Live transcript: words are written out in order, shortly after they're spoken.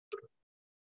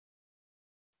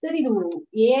Sir ಇದು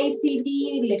AICTE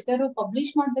letter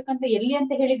publish ಮಾಡ್ಬೇಕಂತ ಎಲ್ಲಿ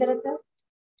ಅಂತ ಹೇಳಿದಾರೆ ಸರ್?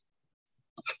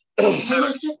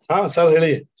 ಹಾ ಸರ್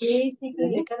ಹೇಳಿ AICTE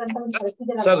ಲೆಟರ್ ಅಂತ ಒಂದು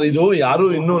ಕಳಿಸಿದಾರಲ್ಲ ಸರ್. ಇದು ಯಾರು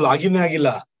ಇನ್ನೂ ಲಾಗಿನ್ ಆಗಿಲ್ಲ.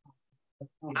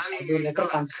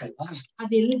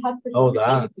 ಅದೆಲ್ಲಿ ಹಾಕ್ಬೇಕು? ಹೌದಾ,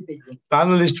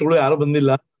 ಪ್ಯಾನಲಿಸ್ಟ್ಗಳು ಯಾರು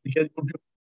ಬಂದಿಲ್ಲ.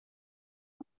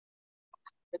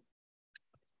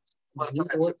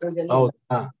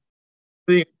 ಹೌದಾ,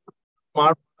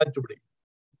 ಮಾಡ್ಬಿಟ್ಟು ಬಿಡಿ.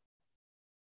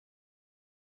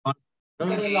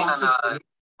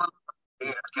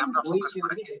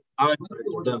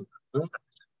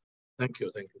 Thank you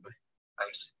bye.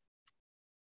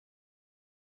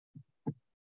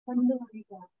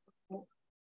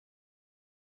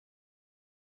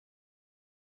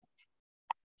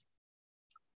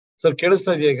 ಸರ್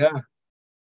ಕೇಳಿಸ್ತಾ ಇದೆಯಾ ಈಗ?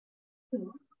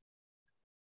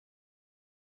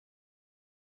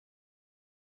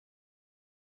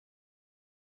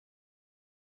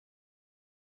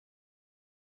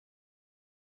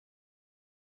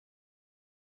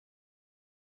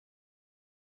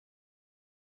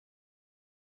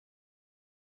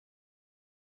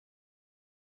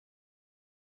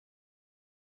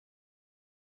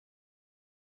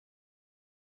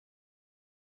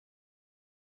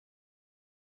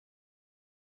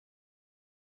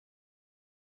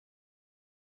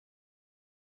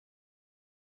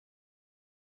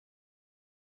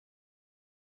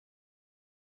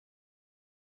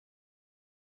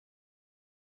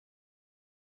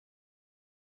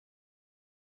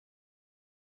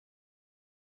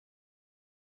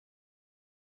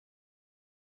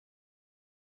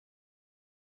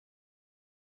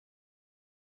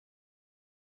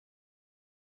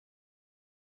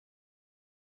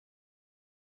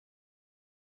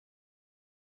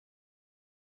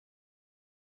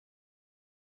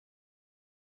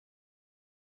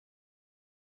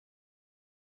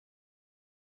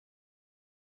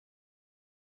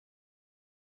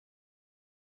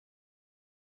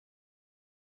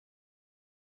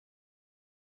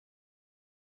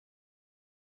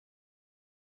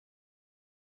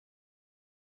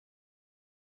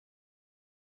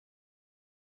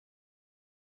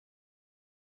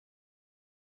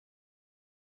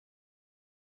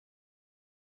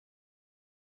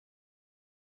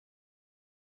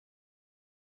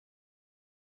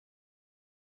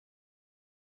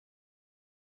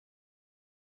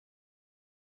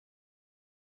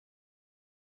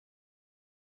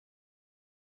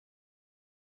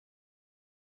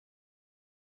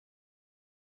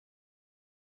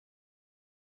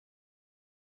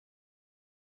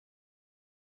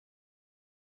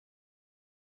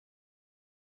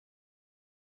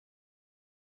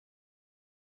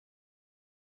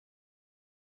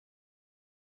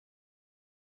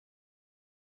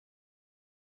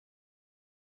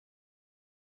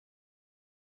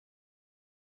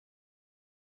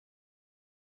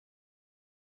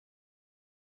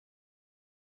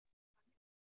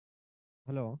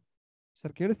 ಹಲೋ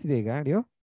ಸರ್, ಕೇಳಿಸ್ತಿದೆ ಈಗ ಆಡಿಯೋ?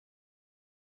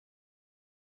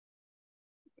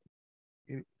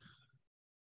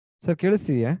 ಸರ್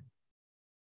ಕೇಳಿಸ್ತಿದೆಯಾ?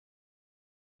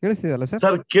 ಕೇಳಿಸ್ತಿದೆಯಲ್ಲ ಸರ್?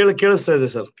 ಸರ್ ಕೇಳಿಸ್ತಾ ಇದೆ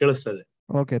ಸರ್, ಕೇಳಿಸ್ತಾ ಇದೆ.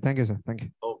 Okay, thank you sir, thank you.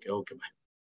 Okay bye.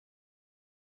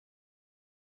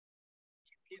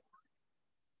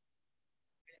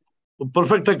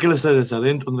 Perfect ಆಗಿ ಕೇಳಿಸ್ತಾ ಇದೆ ಸರ್,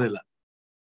 ಏನ್ ತೊಂದ್ರೆ ಇಲ್ಲ.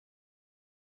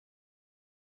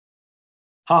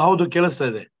 ಹಾ ಹೌದು, ಕೇಳಿಸ್ತಾ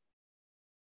ಇದೆ.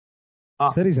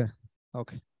 ಸರಿ sir,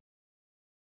 okay.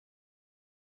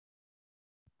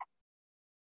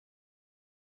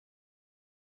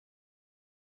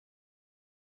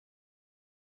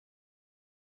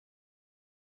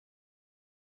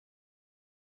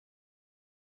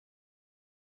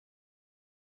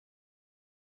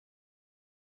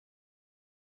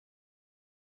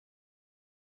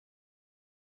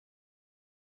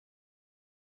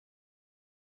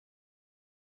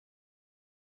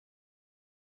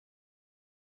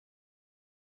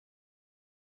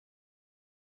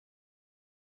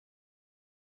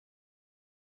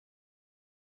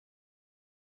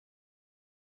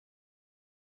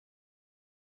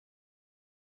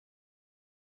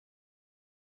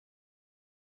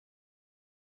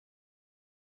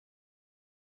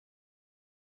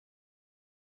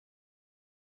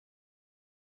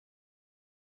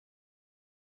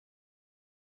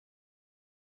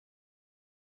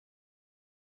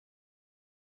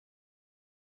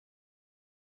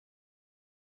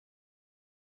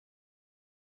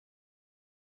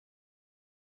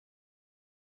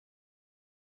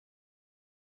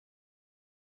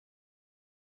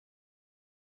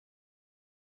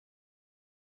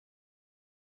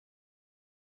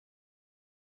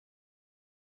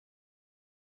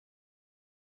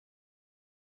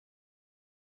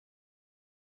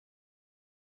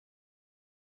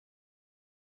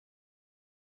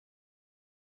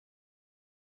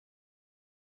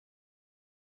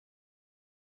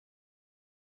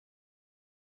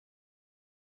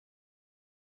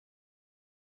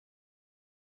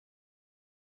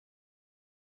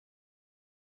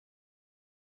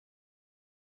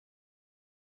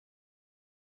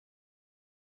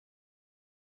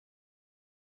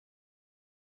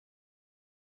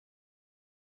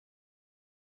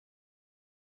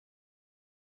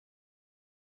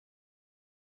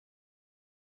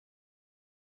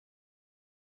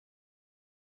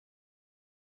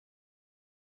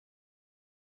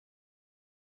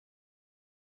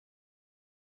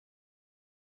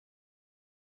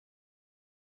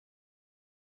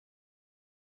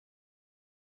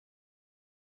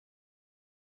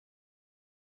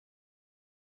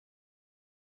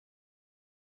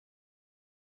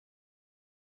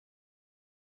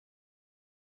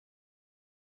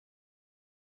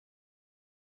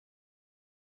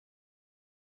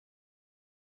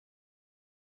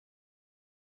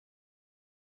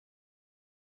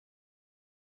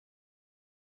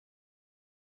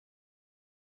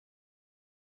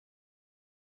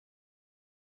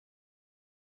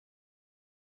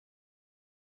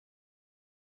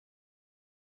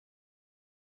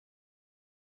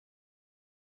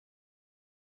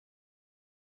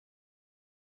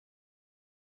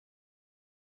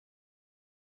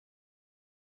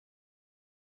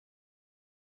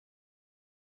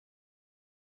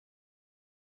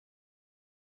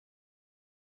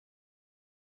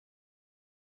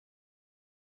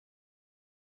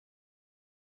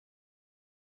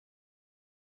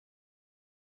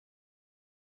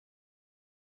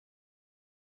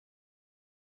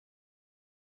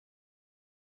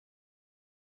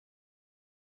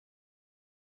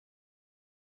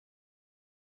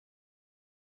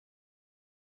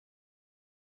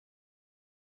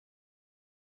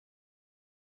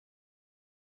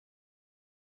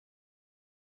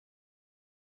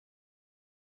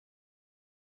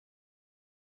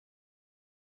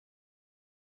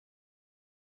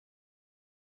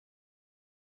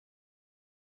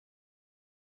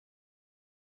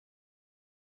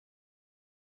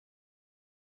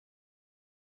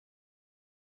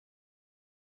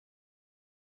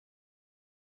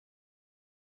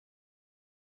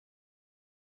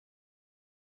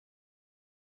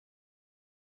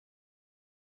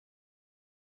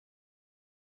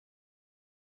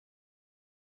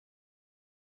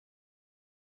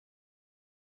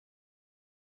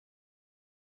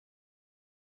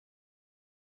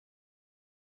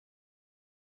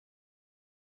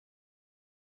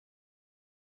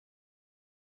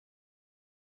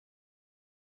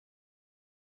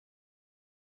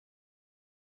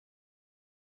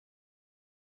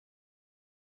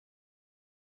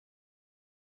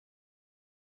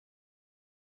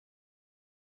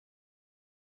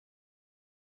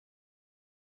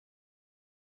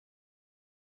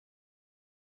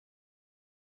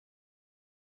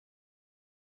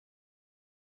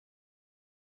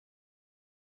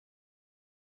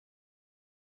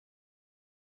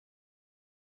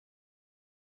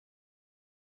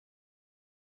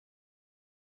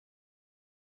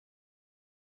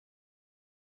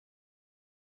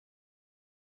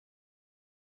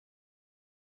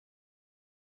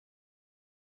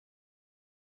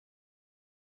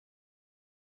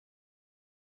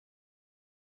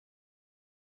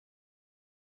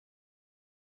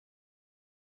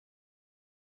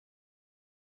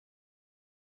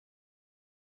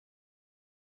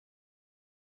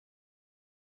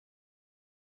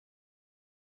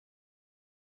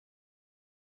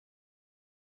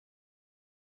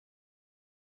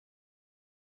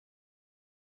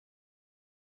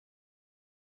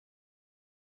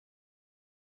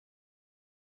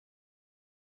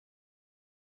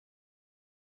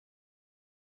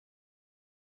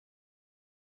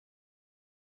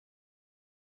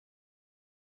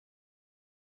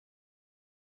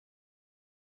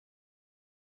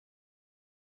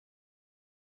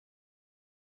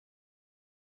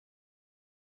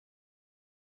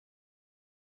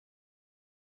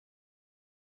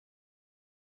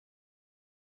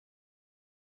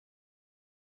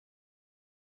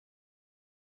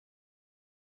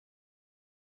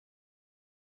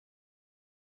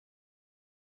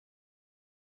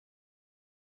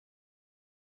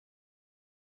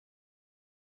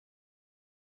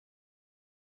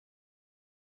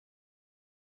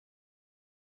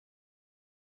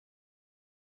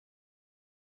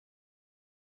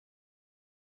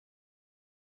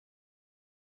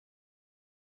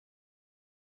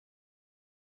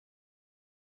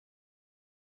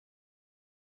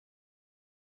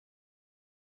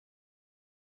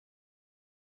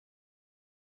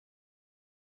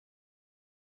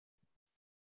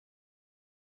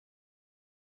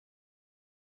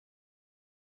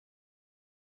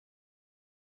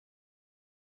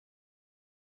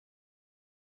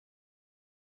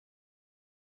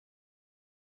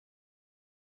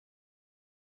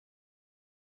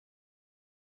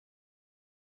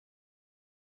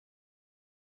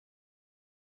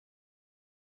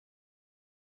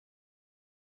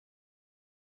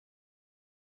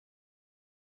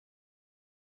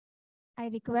 I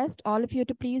request all of you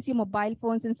to please your mobile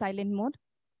phones in silent mode.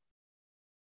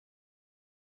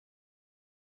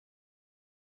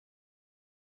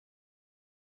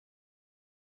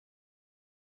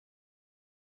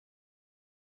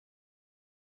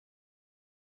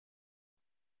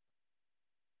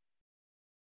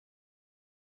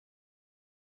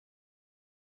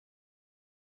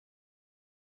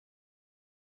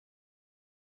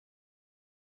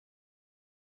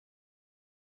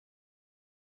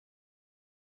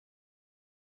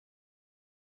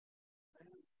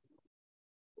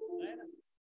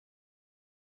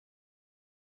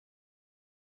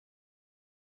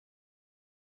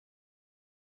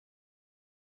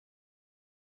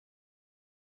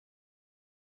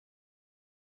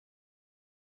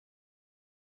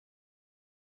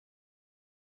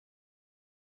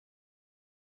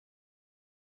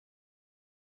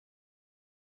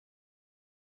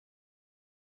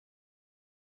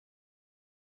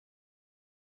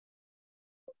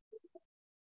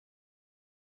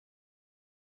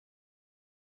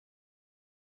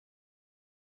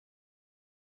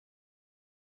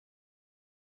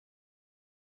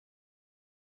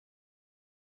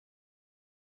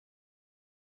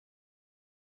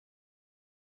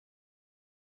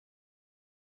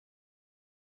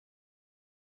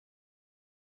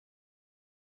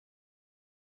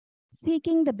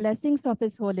 Seeking the blessings of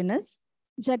His Holiness,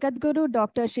 Jagadguru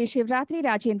Dr. Sri Shivratri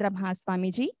Rajendra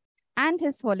Mahaswamiji and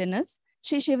His Holiness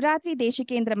Sri Shivratri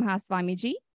Deshikendra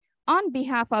Mahaswamiji, on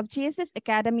behalf of GSS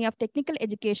Academy of Technical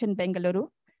Education, Bengaluru,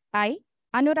 I,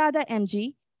 Anuradha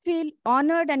MG, feel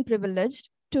honored and privileged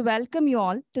to welcome you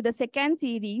all to the second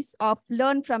series of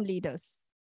Learn from Leaders.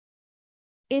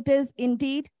 It is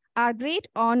indeed our great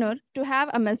honor to have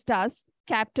amongst us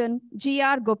Captain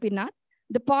G.R. Gopinath,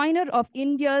 the pioneer of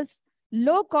India's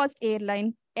low-cost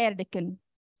airline, Air Deccan,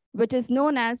 which is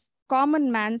known as common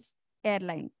man's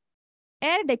airline.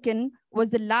 Air Deccan was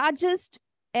the largest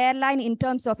airline in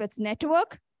terms of its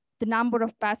network, the number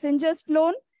of passengers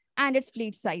flown, and its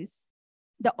fleet size.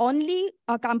 The only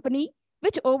company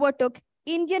which overtook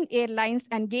Indian Airlines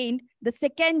and gained the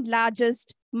second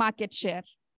largest market share.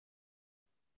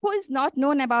 Who is not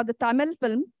known about the Tamil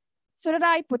film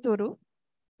Surarai Puturu,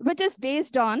 which is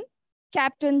based on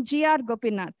Captain G.R.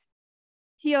 Gopinath.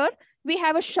 Here we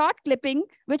have a short clipping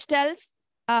which tells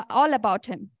all about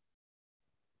him.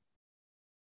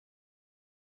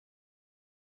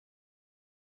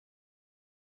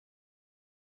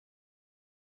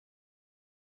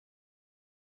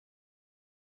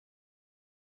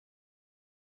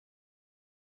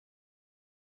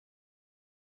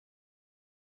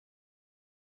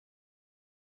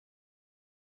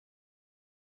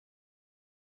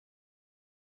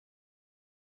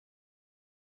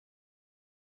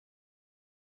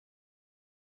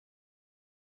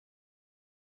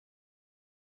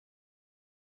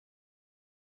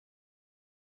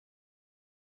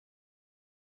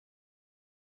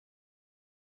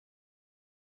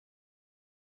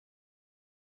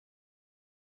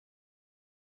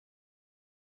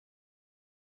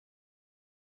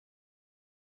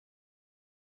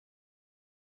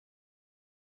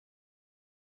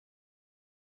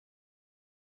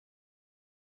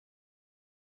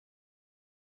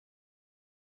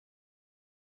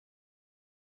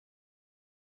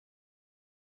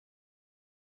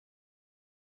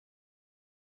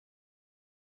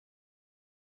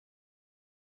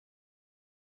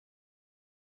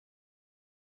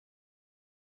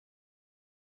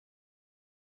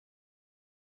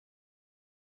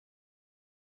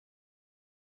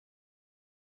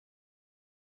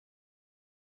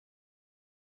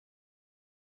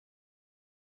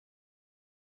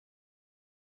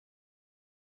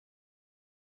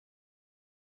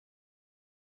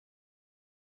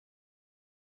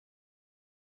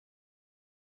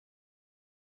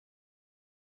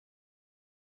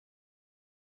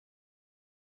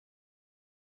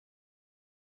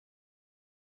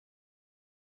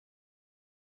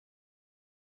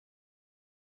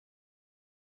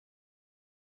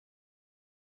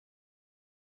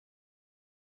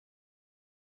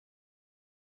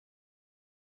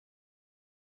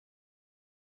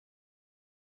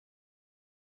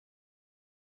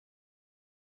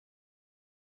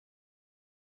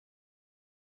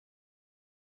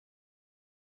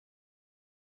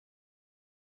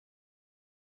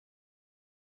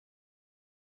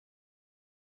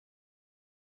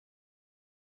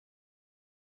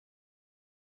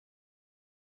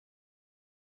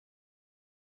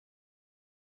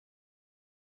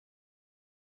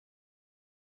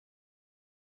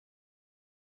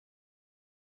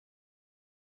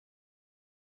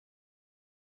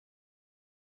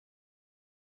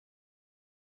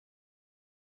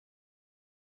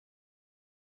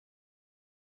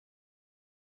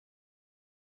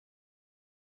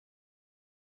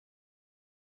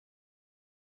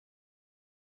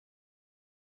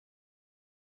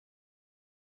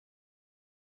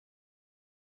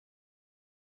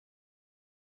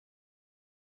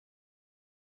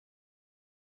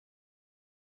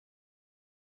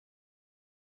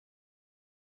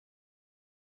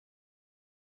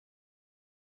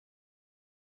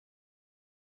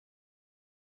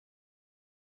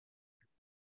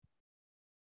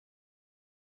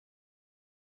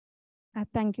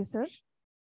 Thank you, sir.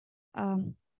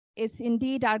 It's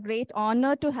indeed our great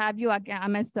honor to have you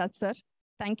amidst us, sir.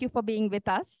 Thank you for being with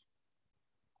us.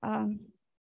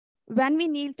 When we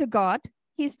kneel to God,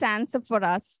 he stands up for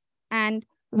us. And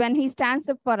when he stands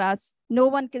up for us, no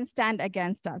one can stand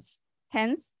against us.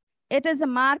 Hence, it is a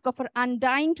mark of our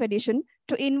undying tradition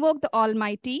to invoke the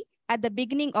Almighty at the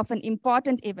beginning of an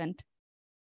important event.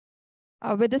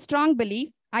 With a strong belief,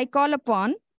 I call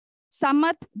upon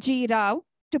Samath G. Rao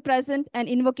to present an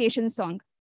invocation song.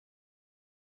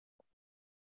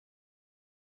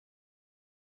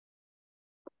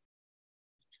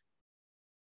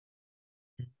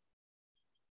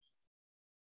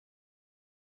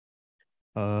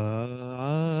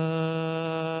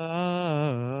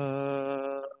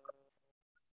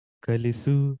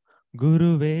 ಕಲಿಸು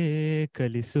ಗುರುವೇ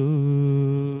ಕಲಿಸು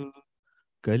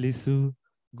ಕಲಿಸು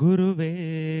ಗುರುವೇ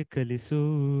ಕಲಿಸು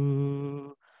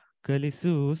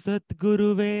ಕಲಿಸು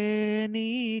ಸದ್ಗುರುವೇ ನೀ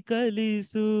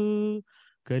ಕಲಿಸು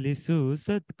ಕಲಿಸು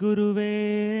ಸದ್ಗುರುವೇ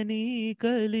ನೀ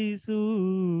ಕಲಿಸು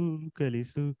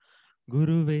ಕಲಿಸು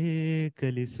ಗುರುವೇ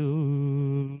ಕಲಿಸು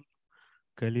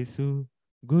ಕಲಿಸು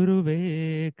ಗುರುವೇ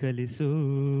ಕಲಿಸು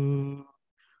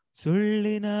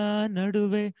ಸುಳ್ಳಿನ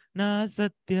ನಡುವೆ ನಾ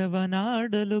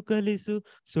ಸತ್ಯವನಾಡಲು ಕಲಿಸು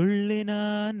ಸುಳ್ಳಿನ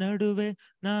ನಡುವೆ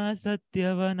ನಾ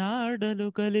ಸತ್ಯವನಾಡಲು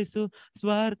ಕಲಿಸು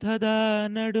ಸ್ವಾರ್ಥದ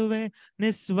ನಡುವೆ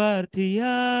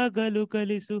ನಿಸ್ವಾರ್ಥಿಯಾಗಲು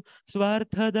ಕಲಿಸು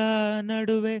ಸ್ವಾರ್ಥದ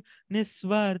ನಡುವೆ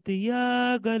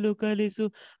ನಿಸ್ವಾರ್ಥಿಯಾಗಲು ಕಲಿಸು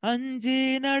ಅಂಜಿ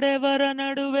ನಡೆವರ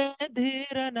ನಡುವೆ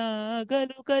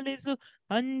ಧೀರನಾಗಲು ಕಲಿಸು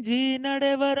ಅಂಜಿ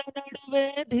ನಡೆವರ ನಡುವೆ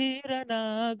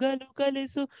ಧೀರನಾಗಲು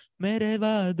ಕಲಿಸು ಮೆರೆವ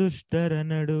ದುಷ್ಟರ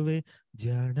ನಡುವೆ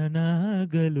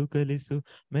ಜಾಣನಾಗಲು ಕಲಿಸು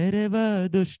ಮೆರೆವ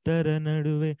ದುಷ್ಟರ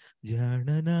ನಡುವೆ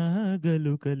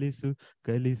ಜಾಣನಾಗಲು ಕಲಿಸು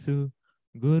ಕಲಿಸು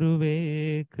ಗುರುವೇ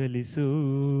ಕಲಿಸು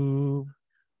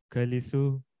ಕಲಿಸು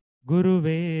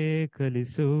ಗುರುವೇ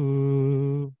ಕಲಿಸು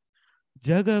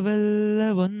ಜಗವೆಲ್ಲ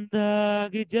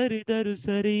ಒಂದಾಗಿ ಜರಿದರು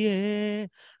ಸರಿಯೇ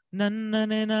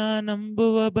ನನ್ನನೆ ನಾ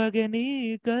ನಂಬುವ ಬಗೆ ನೀ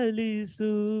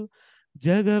ಕಲಿಸು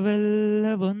ಜಗವೆಲ್ಲ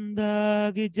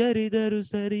ಒಂದಾಗಿ ಜರಿದರು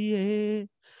ಸರಿಯೇ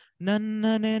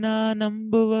ನನ್ನನೆ ನಾ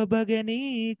ನಂಬುವ ಬಗೆ ನೀ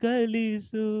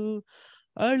ಕಲಿಸು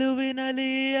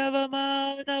ಅಳುವಿನಲಿ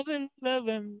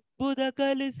ಅವಮಾನವಿಲ್ಲವೆಂಬುದ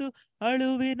ಕಲಿಸು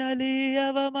ಅಳುವಿನಲಿ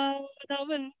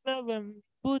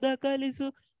ಅವಮಾನವಿಲ್ಲವೆಂಬುದ ಕಲಿಸು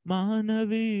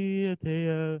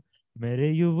ಮಾನವೀಯತೆಯ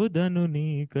ಮೆರೆಯುವುದನ್ನು ನೀ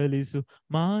ಕಲಿಸು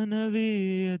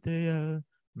ಮಾನವೀಯತೆಯ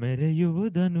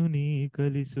ಮೆರೆಯುವುದನ್ನು ನೀ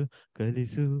ಕಲಿಸು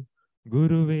ಕಲಿಸು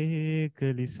ಗುರುವೇ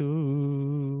ಕಲಿಸು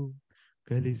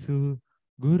ಕಲಿಸು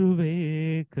ಗುರುವೇ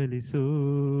ಕಲಿಸು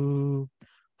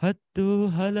ಹತ್ತು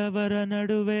ಹಲವರ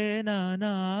ನಡುವೆ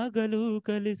ನಾನಾಗಲು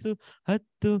ಕಲಿಸು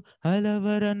ಹತ್ತು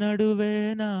ಹಲವರ ನಡುವೆ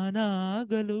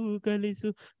ನಾನಾಗಲು ಕಲಿಸು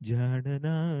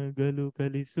ಜಾಣನಾಗಲು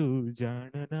ಕಲಿಸು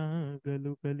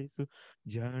ಜಾಣನಾಗಲು ಕಲಿಸು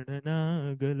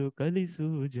ಜಾಣನಾಗಲು ಕಲಿಸು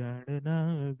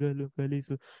ಜಾಣನಾಗಲು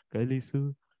ಕಲಿಸು ಕಲಿಸು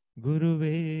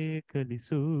ಗುರುವೇ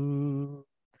ಕಲಿಸು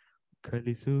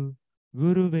ಕಲಿಸು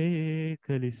ಗುರುವೇ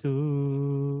ಕಲಿಸು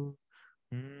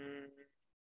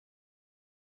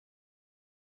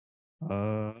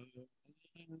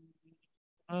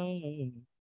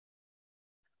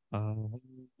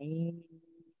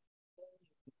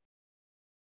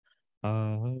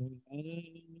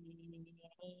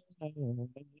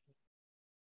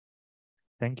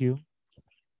Thank you.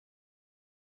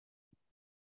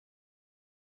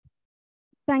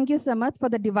 Thank you, Samath, for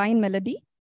the divine melody.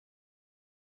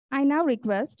 I now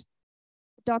request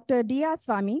Dr. D.R.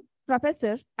 Swami,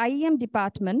 Professor, IEM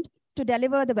Department, to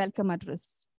deliver the welcome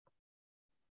address.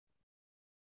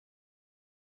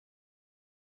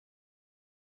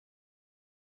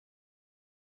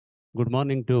 Good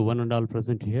morning to one and all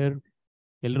present here.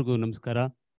 Elrigu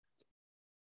namaskara.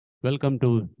 Welcome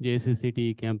to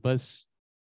JSSCTE campus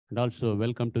and also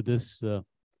welcome to this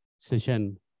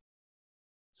session.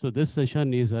 So this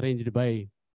session is arranged by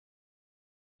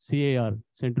CAR,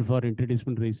 Center for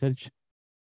Interdisciplinary Research,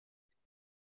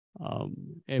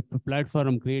 a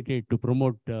platform created to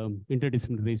promote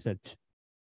interdisciplinary research.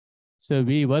 So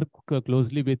we work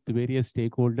closely with various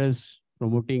stakeholders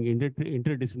promoting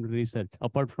interdisciplinary research.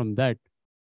 Apart from that,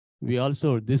 we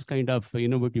also this kind of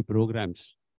innovative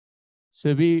programs.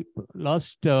 So we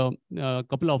last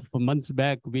couple of months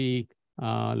back, we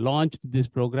launched this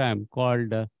program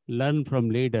called Learn from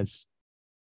Leaders.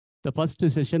 The first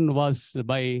session was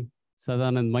by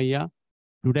Sadanand Maya.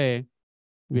 Today,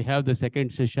 we have the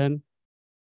second session,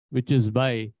 which is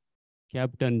by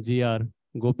Captain G.R.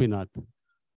 Gopinath.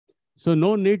 So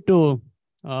no need to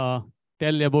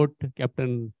tell about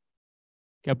Captain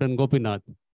Gopinath.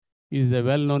 He is a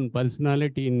well-known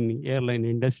personality in airline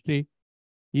industry.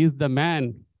 He is the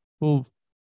man who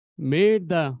made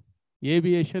the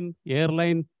aviation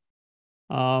airline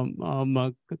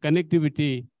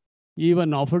connectivity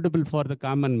even affordable for the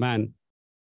common man.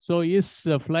 So his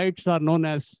flights are known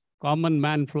as common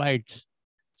man flights.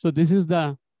 So this is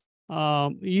the,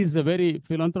 he is a very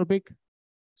philanthropic,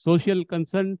 social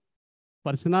concern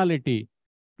personality.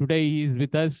 Today he is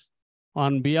with us.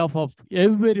 On behalf of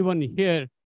everyone here,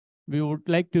 we would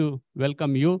like to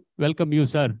welcome you. Welcome you,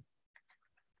 sir.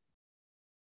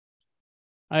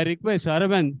 I request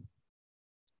Arvind,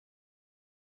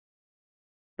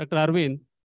 Dr. Arvind,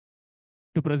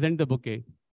 to present the bouquet.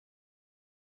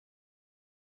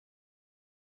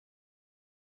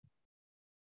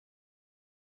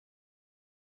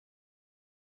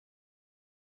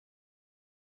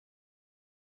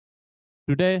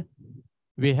 Today,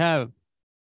 we have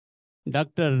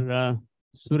Dr.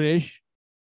 Suresh,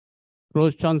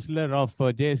 Pro-Chancellor of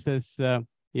JSS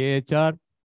AHR.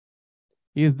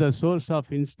 He is the source of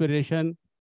inspiration.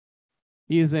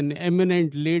 He is an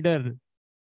eminent leader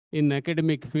in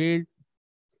academic field,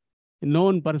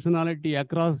 known personality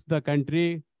across the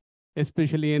country,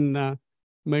 especially in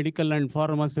medical and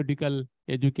pharmaceutical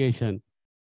education.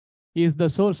 He is the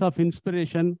source of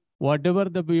inspiration. Whatever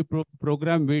the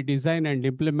program we design and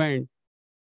implement,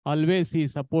 always he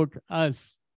support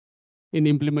us in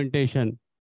implementation.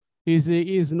 He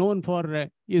is known for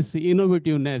his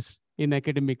innovativeness in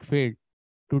academic field.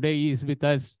 Today he is with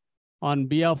us. On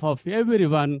behalf of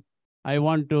everyone, I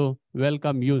want to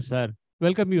welcome you, sir.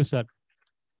 Welcome you, sir.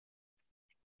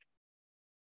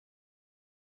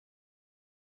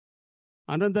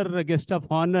 Another guest of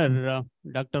honor,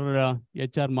 Dr.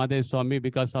 H.R. Madheswamy,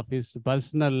 because of his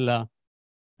personal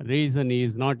reason, he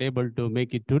is not able to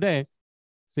make it today.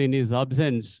 So in his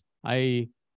absence,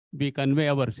 we convey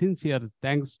our sincere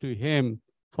thanks to him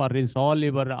for his all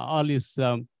his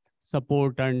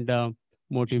support and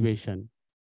motivation.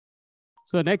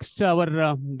 So next,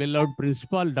 our beloved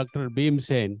principal, Dr. Bhim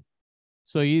Sen.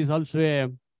 So he is also a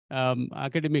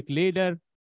academic leader,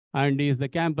 and he is the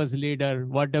campus leader.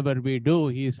 Whatever we do,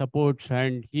 he supports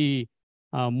and he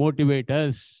motivates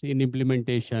us in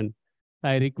implementation.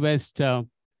 I request Jaydev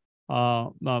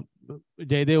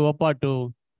Oppa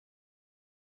to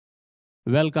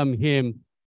welcome him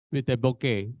with a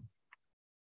bouquet.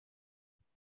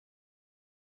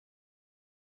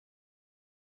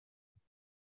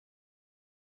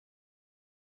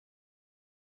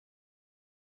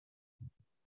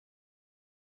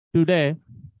 Today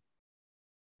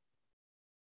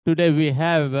we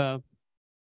have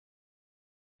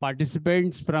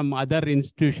participants from other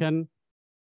institutions,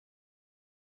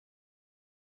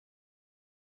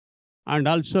 and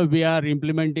also we are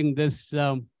implementing this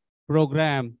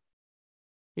program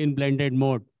in blended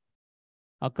mode.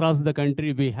 Across the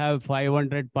country, we have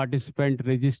 500 participants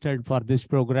registered for this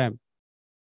program.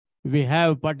 We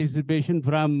have participation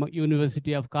from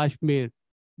University of Kashmir.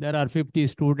 There are 50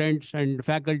 students and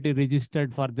faculty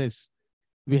registered for this.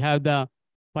 We have the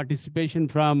participation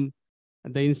from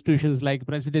the institutions like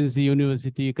Presidency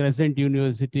University, Crescent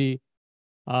University,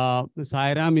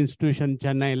 Sai Ram Institution,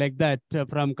 Chennai, like that.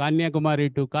 From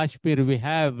Kanyakumari to Kashmir, we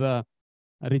have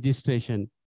registration.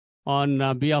 On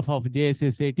behalf of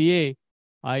JSS ATA,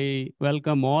 I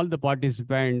welcome all the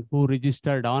participants who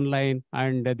registered online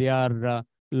and they are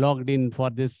logged in for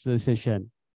this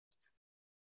session.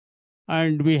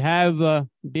 And we have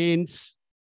deans,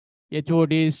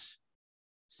 HODs,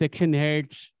 section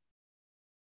heads,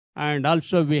 and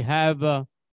also we have our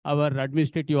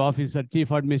administrative officer, Chief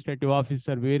Administrative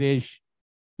Officer Veeresh.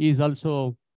 He is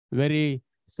also very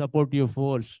supportive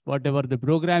force. Whatever the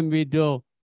program we do,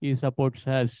 he supports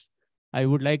us. I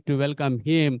would like to welcome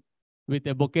him with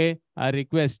a bouquet. I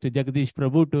request Jagdish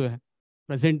Prabhu to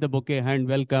present the bouquet and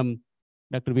welcome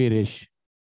Dr. Veeresh.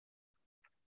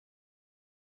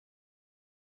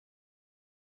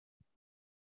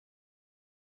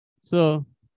 So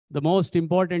the most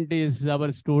important is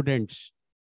our students.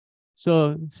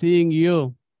 So seeing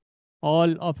you,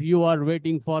 all of you are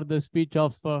waiting for the speech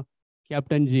of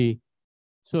Captain G.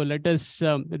 So let us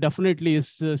definitely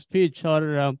his speech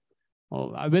are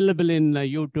available in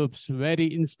YouTube's very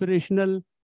inspirational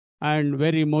and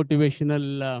very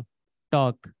motivational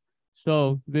talk.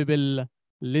 So we will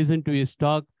listen to his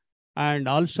talk. And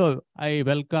also I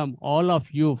welcome all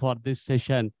of you for this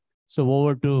session. So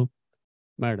over to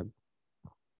Madam.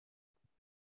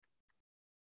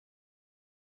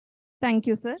 Thank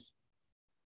you, sir.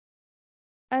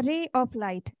 A ray of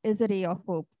light is a ray of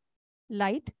hope.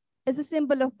 Light is a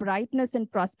symbol of brightness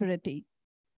and prosperity.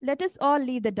 Let us all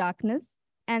leave the darkness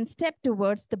and step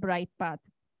towards the bright path.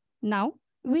 Now,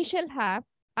 we shall have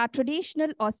our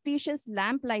traditional auspicious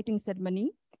lamp lighting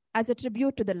ceremony as a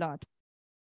tribute to the Lord.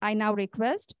 I now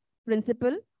request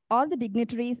Principal, all the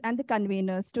dignitaries and the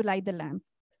conveners to light the lamp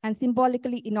and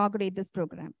symbolically inaugurate this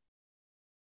program.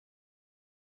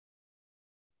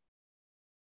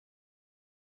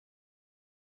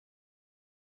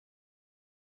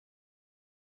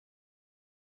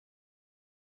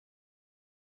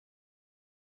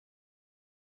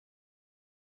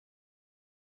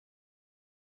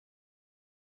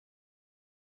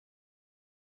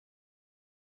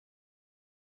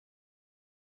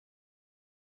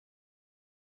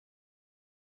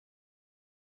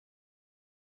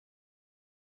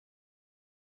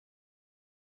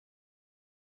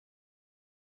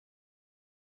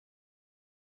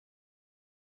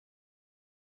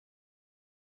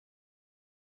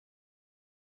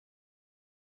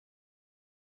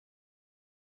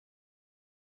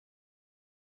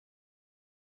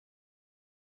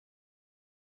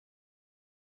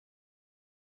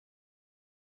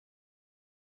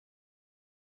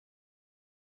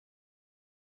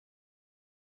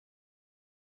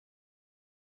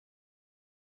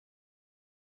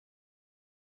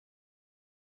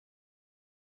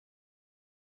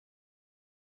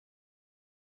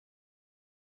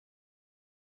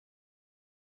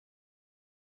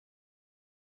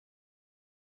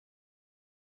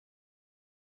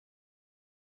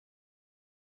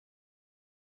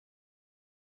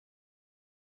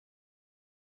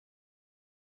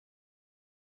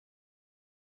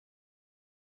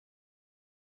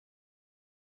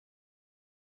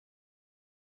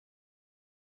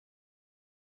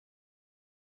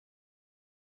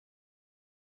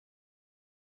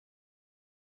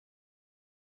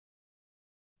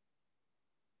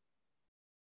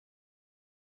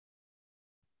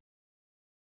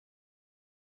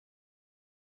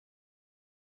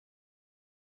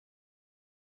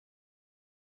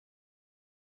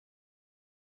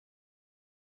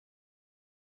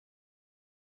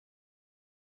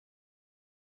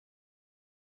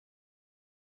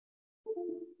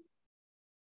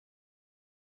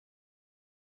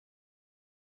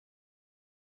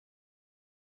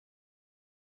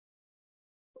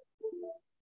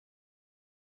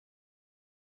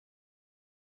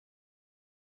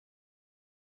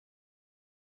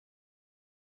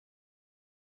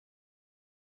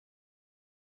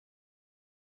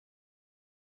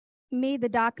 May the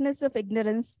darkness of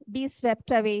ignorance be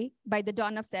swept away by the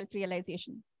dawn of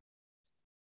self-realization.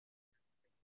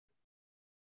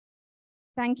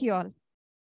 Thank you all.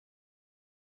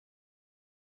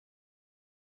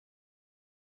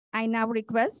 I now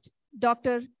request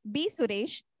Dr. B.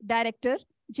 Suresh, Director,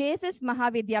 JSS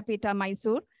Mahavidyapita,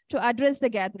 Mysore, to address the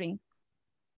gathering.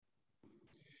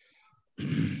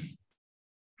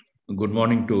 Good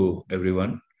morning to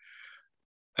everyone.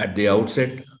 At the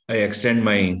outset, I extend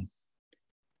my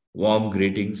warm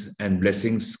greetings and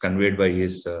blessings conveyed by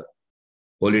His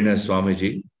Holiness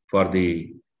Swamiji for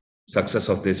the success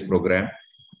of this program.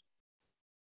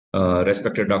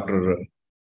 Respected Dr.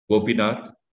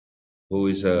 Gopinath, who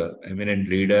is an eminent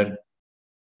leader,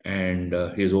 and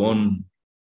his own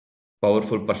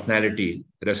powerful personality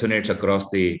resonates across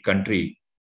the country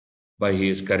by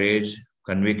his courage,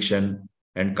 conviction,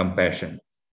 and compassion.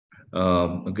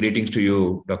 Greetings to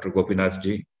you, Dr. Gopinath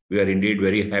ji. We are indeed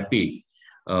very happy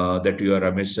that you are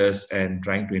amidst us and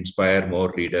trying to inspire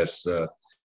more readers.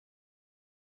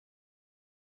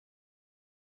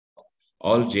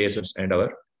 All JSS and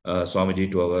our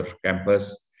Swamiji to our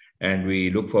campus, and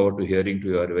we look forward to hearing to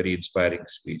your very inspiring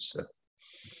speech, sir.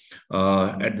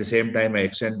 At the same time, I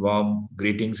extend warm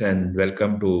greetings and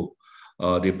welcome to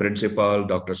the principal,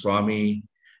 Dr. Swami,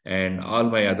 and all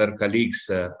my other colleagues,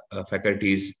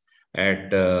 faculties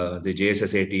at the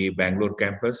JSSAT Bangalore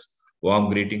campus. Warm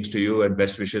greetings to you and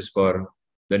best wishes for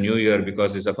the new year,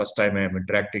 because it's the first time I am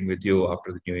interacting with you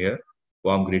after the new year.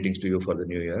 Warm greetings to you for the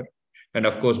new year. And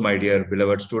of course, my dear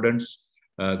beloved students,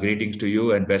 greetings to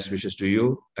you and best wishes to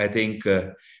you. I think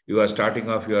you are starting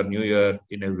off your new year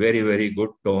in a very, very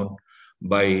good tone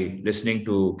by listening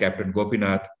to Captain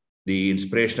Gopinath, the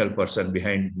inspirational person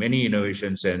behind many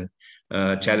innovations and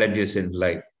challenges in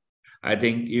life. I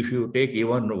think if you take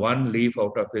even one leaf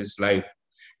out of his life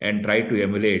and try to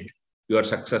emulate, your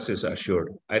success is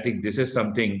assured. I think this is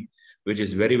something which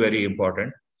is very, very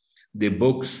important. The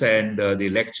books and the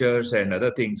lectures and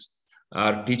other things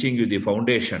are teaching you the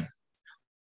foundation,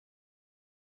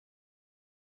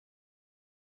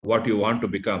 what you want to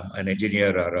become, an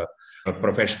engineer or a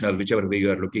professional, whichever way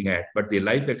you are looking at. But the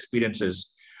life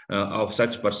experiences of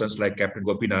such persons like Captain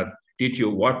Gopinath teach you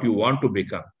what you want to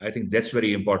become. I think that's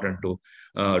very important to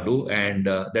do. And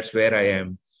that's where I am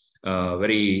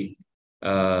very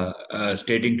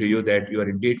stating to you that you are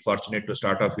indeed fortunate to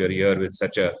start off your year with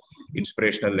such a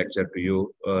inspirational lecture to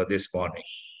you this morning.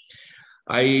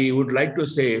 I would like to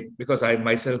say, because I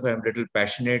myself am a little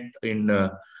passionate in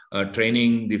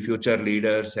training the future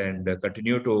leaders and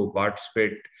continue to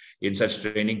participate in such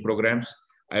training programs,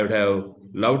 I would have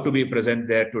loved to be present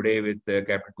there today with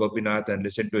Captain Gopinath and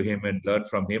listen to him and learn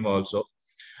from him also.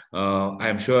 I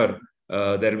am sure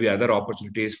there will be other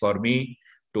opportunities for me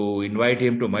to invite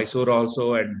him to Mysore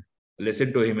also and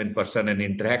listen to him in person and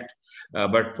interact.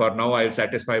 But for now, I'll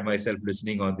satisfy myself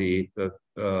listening on the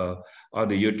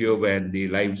YouTube and the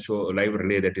live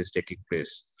relay that is taking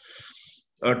place.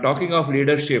 Talking of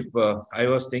leadership, I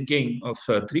was thinking of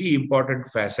three important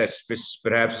facets, which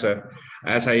perhaps,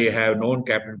 as I have known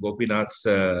Captain Gopinath's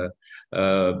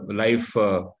life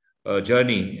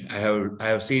journey, I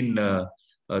have seen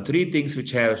three things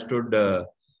which have stood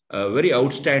very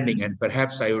outstanding, and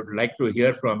perhaps I would like to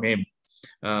hear from him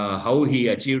how he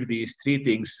achieved these three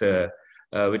things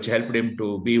which helped him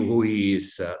to be who he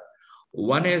is.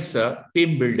 One is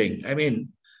team building. I mean,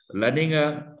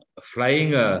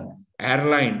 flying a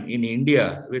airline in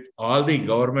India with all the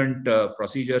government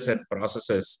procedures and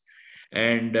processes,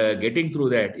 and getting through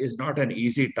that is not an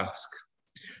easy task.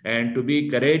 And to be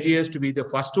courageous, to be the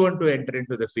first one to enter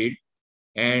into the field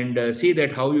and see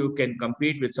that how you can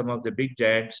compete with some of the big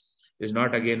giants is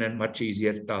not again a much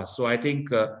easier task. So I think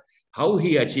how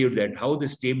he achieved that, how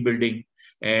this team building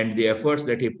and the efforts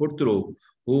that he put through,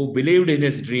 who believed in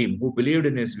his dream, who believed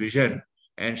in his vision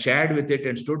and shared with it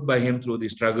and stood by him through the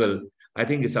struggle, I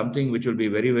think is something which will be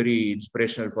very, very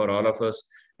inspirational for all of us.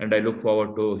 And I look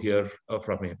forward to hear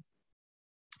from him.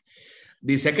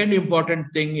 The second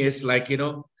important thing is, like,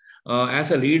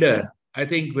 as a leader, I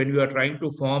think when you are trying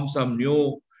to form some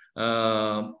new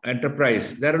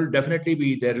enterprise, there will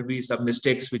be some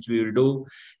mistakes which we will do,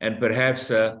 and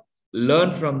perhaps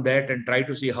learn from that and try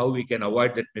to see how we can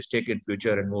avoid that mistake in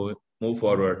future and move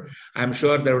forward. I'm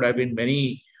sure there would have been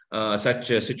many such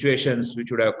situations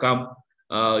which would have come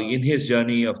in his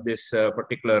journey of this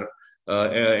particular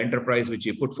enterprise which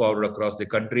he put forward across the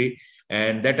country,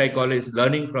 and that I call is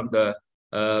learning from the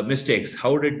mistakes.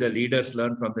 How did the leaders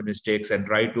learn from the mistakes and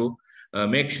try to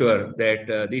make sure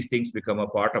that these things become a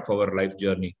part of our life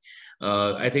journey?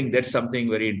 I think that's something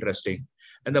very interesting.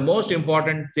 And the most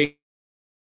important thing,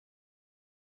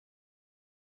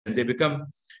 they become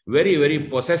very, very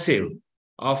possessive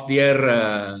of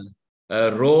their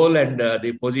role and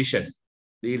the position.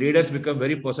 The leaders become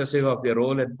very possessive of their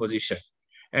role and position.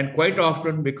 And quite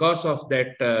often, because of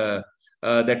that,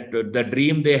 the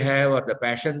dream they have or the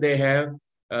passion they have,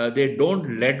 they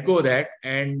don't let go that,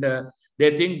 and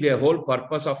they think their whole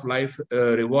purpose of life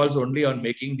revolves only on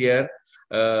making their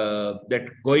that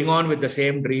going on with the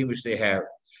same dream which they have.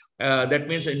 That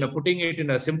means, putting it in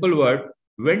a simple word,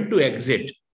 when to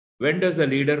exit. When does the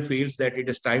leader feels that it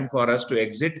is time for us to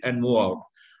exit and move out?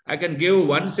 I can give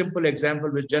one simple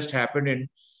example which just happened in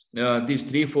these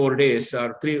 3-4 days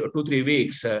or 2-3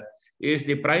 weeks. Is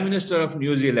the Prime Minister of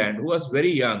New Zealand, who was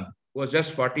very young, was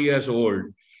just 40 years old,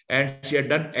 and she had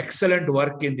done excellent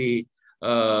work as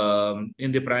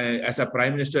a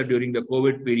Prime Minister during the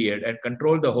COVID period and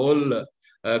controlled the whole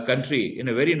country in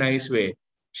a very nice way.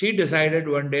 She decided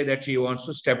one day that she wants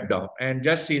to step down, and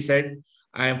just she said,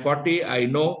 I am 40, I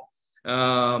know,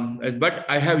 but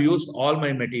I have used all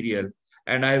my material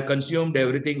and I have consumed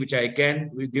everything which I can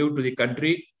give to the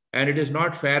country, and it is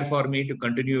not fair for me to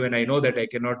continue when I know that I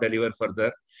cannot deliver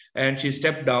further. And she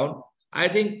stepped down. I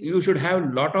think you should have a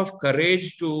lot of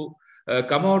courage to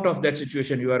come out of that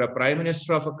situation. You are a Prime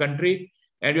Minister of a country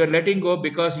and you are letting go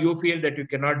because you feel that you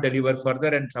cannot deliver further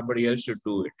and somebody else should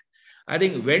do it. I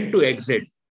think when to exit.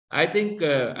 I think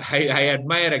I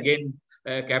admire again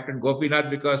Captain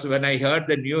Gopinath, because when I heard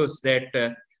the news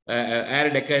that Air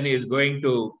Deccan is going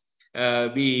to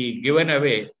be given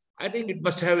away, I think it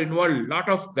must have involved a lot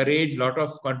of courage, lot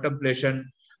of contemplation,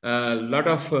 a lot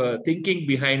of thinking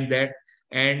behind that.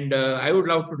 And I would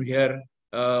love to hear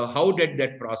how did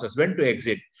that process, when to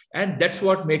exit. And that's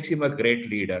what makes him a great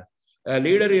leader. A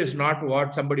leader is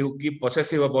not somebody who keep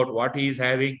possessive about what he is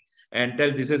having and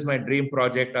tell, this is my dream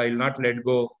project, I will not let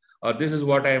go, or this is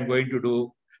what I am going to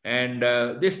do. And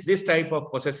this type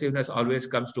of possessiveness always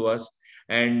comes to us,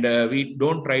 and we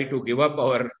don't try to give up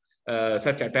our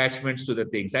such attachments to the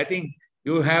things. I think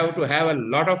you have to have a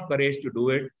lot of courage to do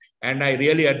it, and I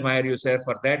really admire you, sir,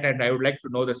 for that. And I would like to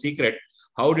know the secret.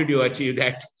 How did you achieve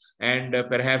that? And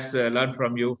perhaps learn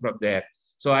from you from there.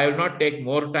 So I will not take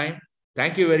more time.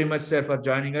 Thank you very much, sir, for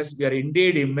joining us. We are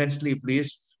indeed immensely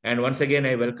pleased. And once again,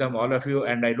 I welcome all of you,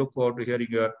 and I look forward to hearing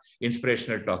your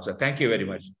inspirational talk, sir. Thank you very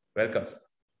much. Welcome, sir.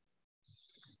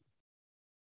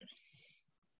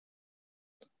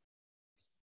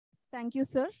 Thank you,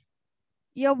 sir.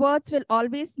 Your words will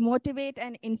always motivate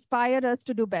and inspire us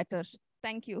to do better.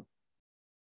 Thank you.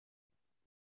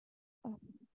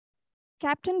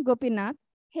 Captain Gopinath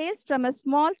hails from a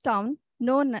small town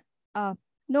known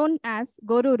as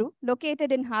Goruru,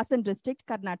 located in Hassan district,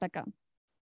 Karnataka.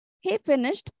 He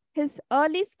finished his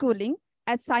early schooling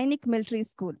at Sainik Military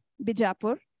School,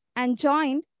 Bijapur, and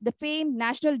joined the famed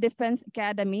National Defense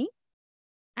Academy.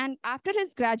 And after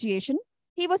his graduation,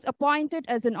 he was appointed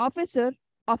as an officer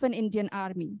of an Indian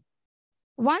army.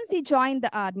 Once he joined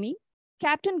the army,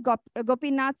 Captain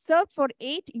Gopinath served for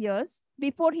 8 years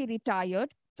before he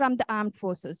retired from the armed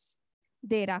forces.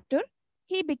 Thereafter,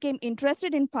 he became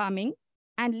interested in farming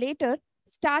and later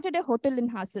started a hotel in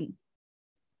Hassan.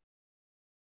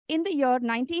 In the year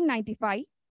 1995,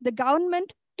 the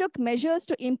government took measures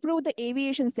to improve the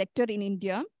aviation sector in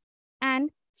India,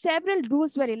 and several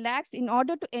rules were relaxed in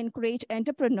order to encourage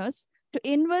entrepreneurs to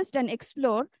invest and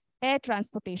explore air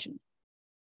transportation.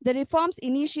 The reforms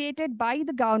initiated by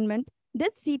the government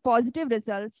did see positive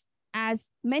results as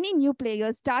many new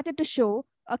players started to show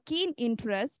a keen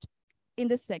interest in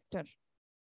this sector.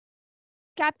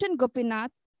 Captain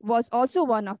Gopinath was also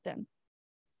one of them.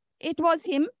 It was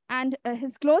him and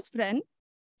his close friend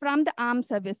from the armed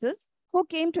services who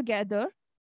came together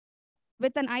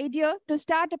with an idea to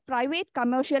start a private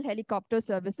commercial helicopter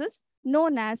services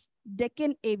known as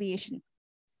Deccan Aviation.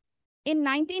 In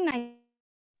 1990,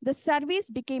 the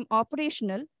service became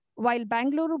operational while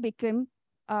Bangalore became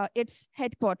its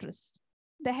headquarters.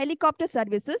 The helicopter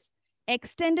services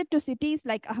extended to cities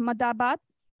like Ahmedabad,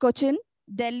 Cochin,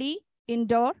 Delhi,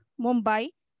 Indore, Mumbai,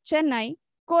 Chennai,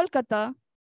 Kolkata,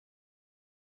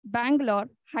 Bangalore,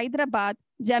 Hyderabad,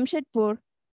 Jamshedpur,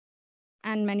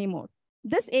 and many more.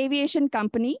 This aviation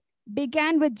company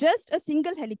began with just a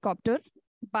single helicopter,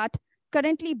 but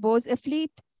currently boasts a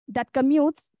fleet that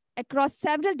commutes across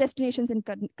several destinations in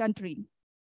country.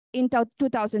 In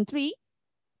 2003,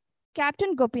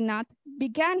 Captain Gopinath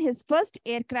began his first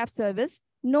aircraft service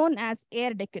known as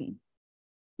Air Deccan.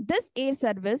 This air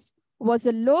service was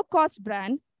a low-cost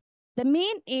brand. The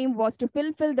main aim was to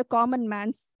fulfill the common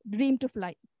man's dream to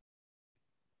fly.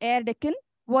 Air Deccan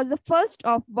was the first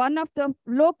of one of the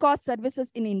low-cost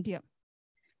services in India.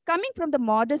 Coming from the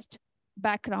modest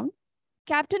background,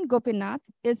 Captain Gopinath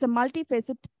is a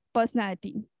multifaceted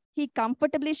personality. He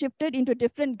comfortably shifted into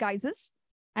different guises: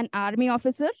 an army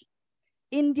officer,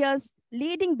 India's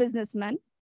leading businessman,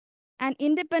 an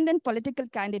independent political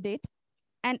candidate,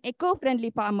 an eco-friendly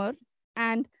farmer,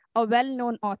 and a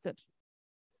well-known author.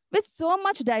 With so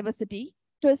much diversity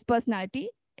to his personality,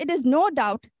 it is no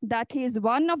doubt that he is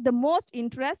one of the most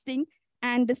interesting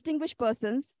and distinguished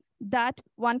persons that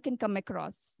one can come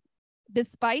across.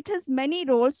 Despite his many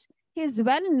roles, he is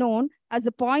well known as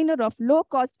a pioneer of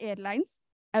low-cost airlines,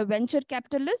 a venture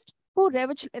capitalist who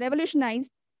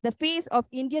revolutionized the face of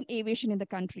Indian aviation in the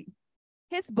country.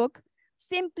 His book,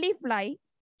 Simply Fly,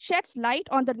 sheds light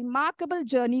on the remarkable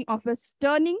journey of his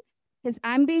turning his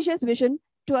ambitious vision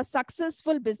to a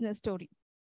successful business story.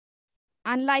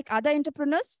 Unlike other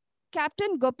entrepreneurs,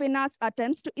 Captain Gopinath's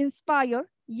attempts to inspire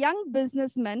young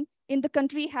businessmen in the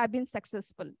country have been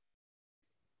successful.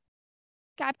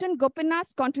 Captain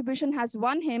Gopinath's contribution has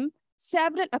won him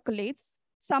several accolades.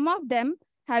 Some of them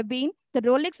have been the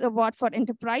Rolex Award for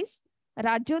Enterprise,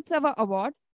 Rajyotsava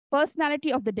Award,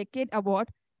 Personality of the Decade Award,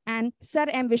 and Sir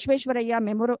M. Vishweshwaraya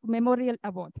Memorial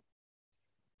Award.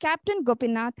 Captain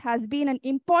Gopinath has been an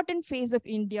important face of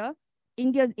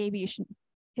India's aviation.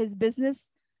 His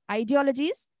business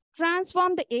ideologies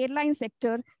transformed the airline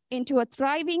sector into a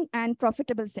thriving and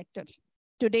profitable sector.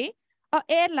 Today, an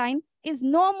airline is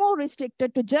no more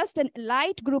restricted to just an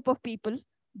elite group of people,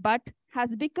 but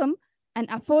has become an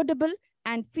affordable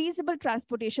and feasible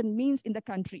transportation means in the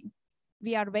country.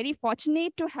 We are very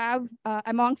fortunate to have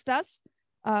amongst us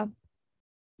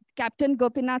Captain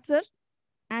Gopinath, sir,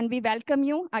 and we welcome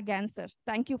you again, sir.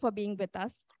 Thank you for being with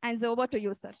us. And it's over to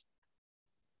you, sir.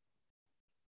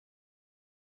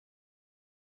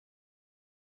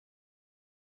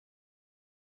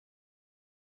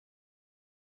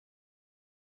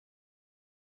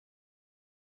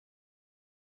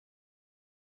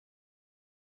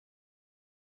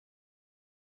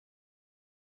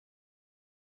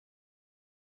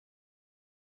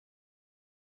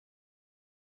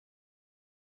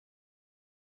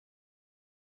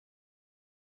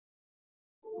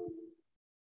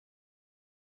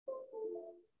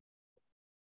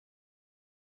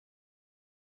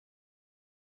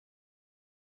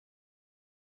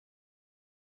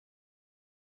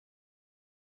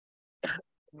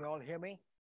 Can you all hear me?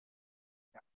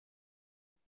 Yeah.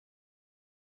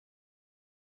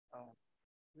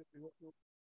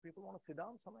 People want to sit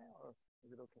down somewhere, or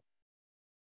is it okay?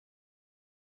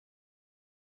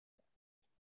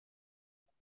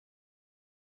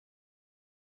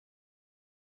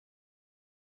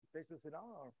 Place to sit down,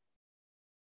 or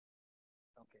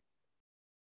okay.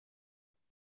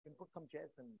 You can put some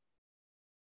chairs and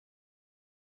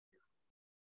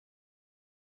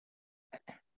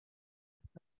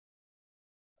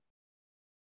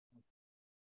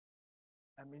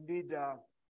I'm indeed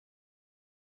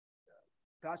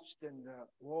touched and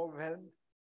overwhelmed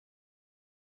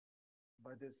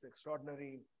by this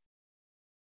extraordinary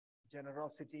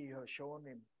generosity you have shown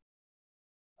in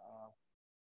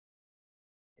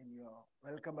your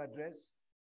welcome address,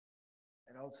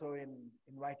 and also in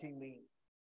inviting me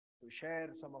to share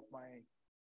some of my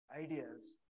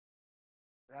ideas,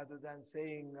 rather than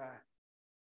saying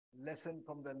lesson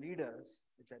from the leaders,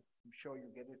 which I'm sure you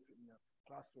get it in your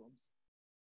classrooms.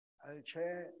 I'll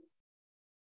share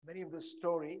many of the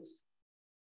stories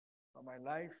from my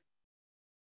life,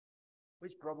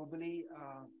 which probably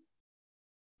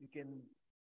you can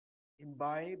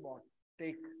imbibe or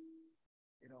take,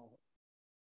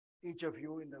 each of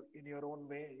you in your own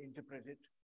way, interpret it,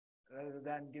 rather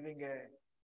than giving a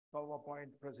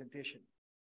PowerPoint presentation.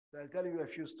 So I'll tell you a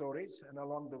few stories, and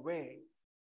along the way,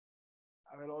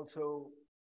 I will also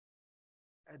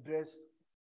address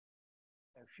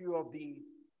a few of the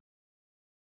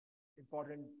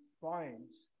important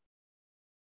points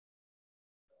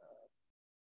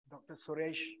Dr.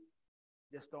 Suresh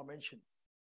just now mentioned.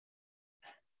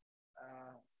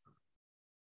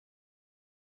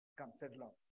 Come, settle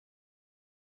down.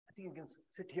 I think you can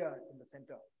sit here in the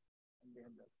center.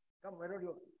 Come, why don't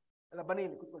you?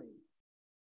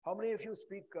 How many of you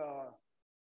speak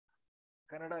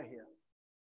Kannada here?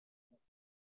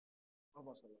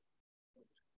 Almost all.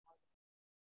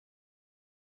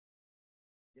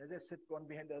 Yeah, just sit one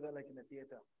behind the other like in a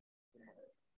theater.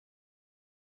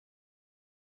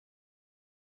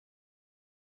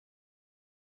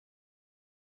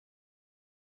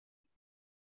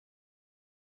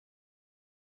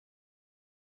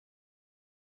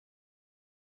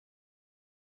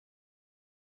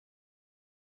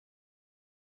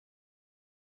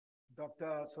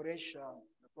 Dr. Suresh,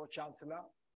 the Pro-Chancellor,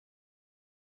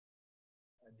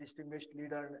 a distinguished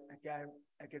leader,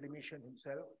 academician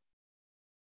himself,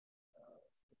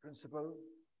 the principal,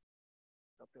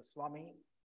 Dr. Swami,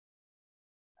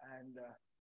 and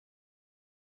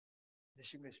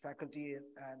distinguished faculty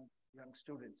and young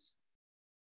students.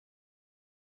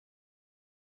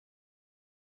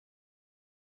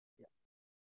 Yeah.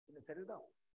 Can you settle down?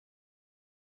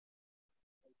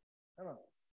 No.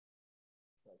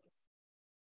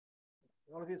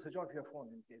 All of you switch off your phone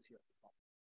in case you have to stop.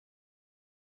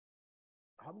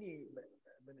 How many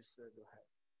minutes do I have?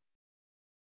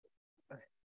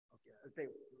 Okay, I'll tell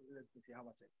you. Let me see how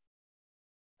much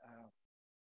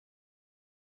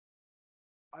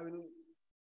I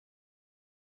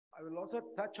will also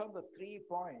touch on the 3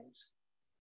 points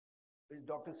which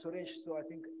Dr. Suresh, so I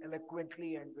think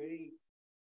eloquently and very,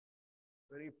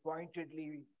 very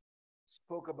pointedly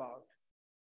spoke about,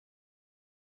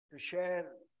 to share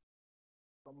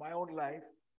from my own life,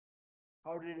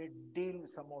 how did it deal with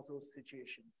some of those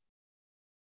situations?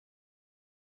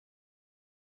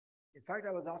 In fact,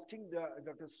 I was asking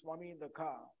Dr. Swami in the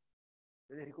car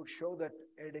whether he could show that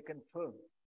Air Deccan film,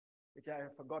 which I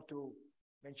forgot to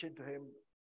mention to him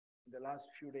in the last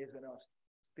few days when I was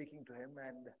speaking to him.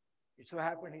 And it so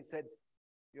happened, he said,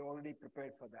 you're already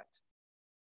prepared for that.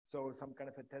 So some kind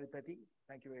of a telepathy.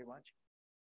 Thank you very much.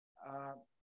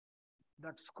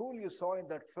 That school you saw in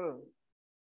that film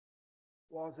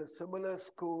was a similar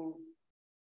school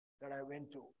that I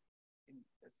went to in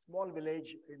a small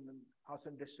village in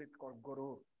Hassan district called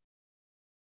Gorur.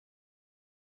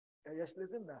 Just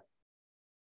listen now.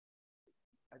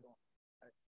 I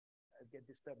get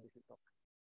disturbed if you talk.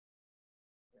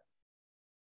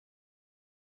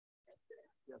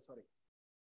 Yeah, sorry.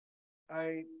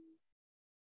 I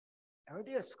went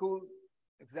to a school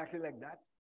exactly like that.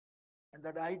 And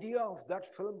that idea of that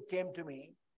film came to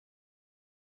me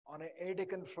on an Air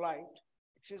Deccan flight.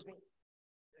 Excuse me.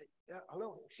 Yeah,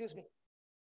 hello, excuse me.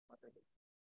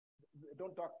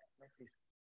 Don't talk, please.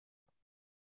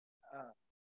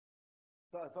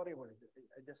 Sorry about it.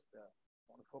 I just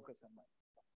want to focus on my.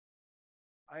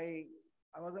 I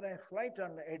was on a flight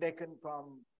on Air Deccan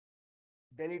from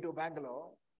Delhi to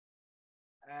Bangalore,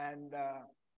 and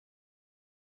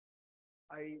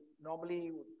I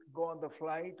normally go on the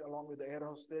flight along with the air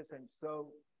hostess and serve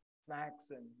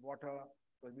snacks and water.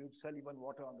 So we would sell even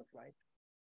water on the flight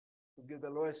to give the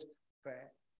lowest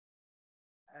fare.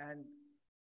 And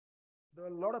there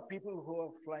were a lot of people who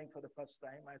were flying for the first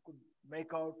time. I could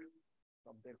make out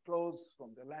from their clothes,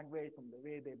 from their language, from the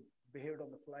way they behaved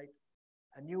on the flight.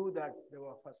 I knew that they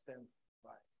were first-time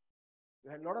flyers.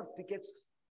 We had a lot of tickets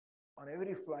on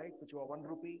every flight, which were 1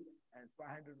 rupee and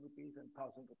 500 rupees and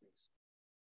 1,000 rupees,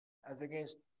 as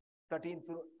against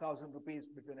 13,000 rupees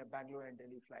between a Bangalore and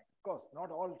Delhi flight. Of course,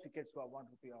 not all tickets were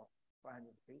 1 rupee or 500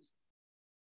 rupees.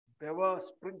 They were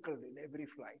sprinkled in every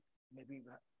flight. Maybe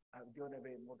I've given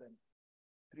away more than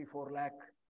 3-4 lakh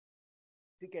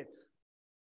tickets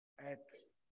at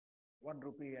 1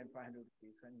 rupee and 500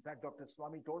 rupees. And in fact, Dr.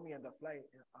 Swami told me on the flight,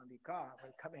 on the car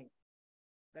while coming,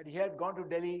 that he had gone to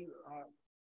Delhi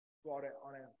on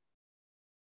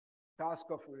a task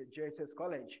of JSS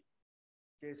College,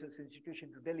 JSS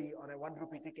institution to Delhi on a 1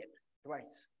 rupee ticket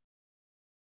twice.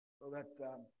 So that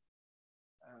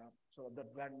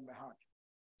gladdened my heart.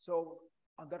 So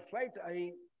on that flight,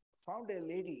 I found a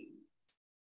lady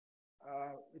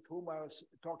with whom I was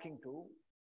talking to,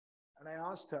 and I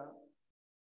asked her,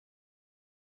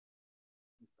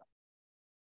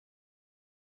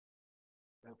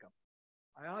 welcome.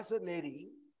 I asked a lady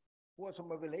who was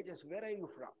from a village, I said, where are you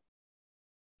from?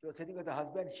 She was sitting with her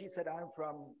husband. She said, I'm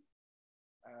from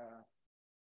a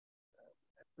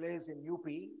place in UP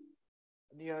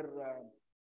near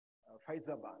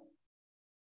Faizabad.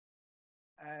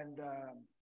 And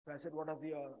so I said,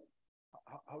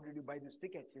 how did you buy this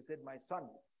ticket? She said, my son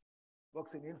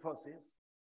works in Infosys,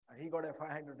 and he got a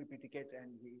 500 rupee ticket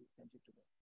and he sent it to me.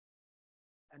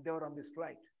 And they were on this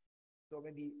flight. So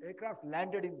when the aircraft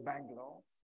landed in Bangalore,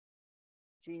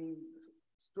 she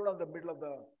stood on the middle of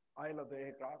the aisle of the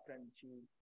aircraft and she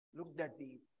looked at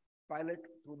the pilot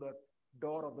through the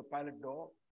door of the pilot door,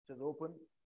 which was open,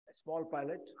 a small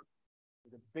pilot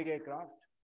with a big aircraft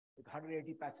with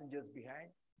 180 passengers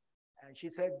behind. And she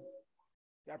said,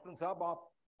 Captain Saab, aap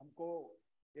humko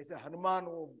jaise Hanuman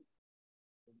wo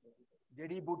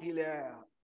jadi booty le aaya,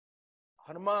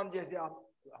 Hanuman jaise aap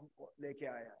humko leke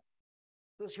aaya.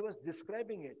 So she was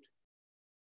describing it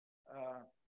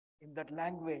in that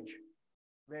language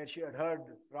where she had heard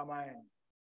Ramayana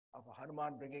of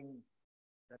Hanuman bringing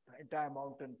that entire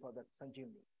mountain for that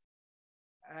Sanjeevani.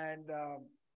 And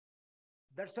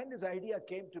that's when this idea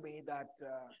came to me that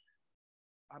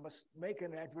I must make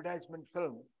an advertisement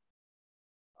film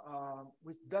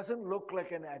which doesn't look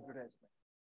like an advertisement.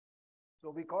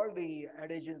 So we called the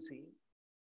ad agency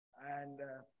and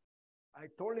I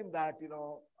told him that,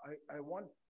 I want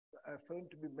a film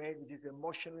to be made which is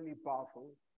emotionally powerful,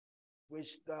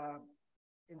 which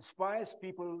inspires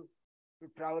people to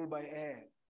travel by air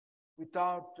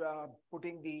without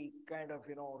putting the kind of,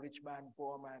 rich man,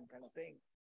 poor man kind of thing,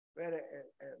 where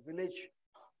a village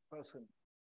person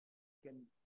can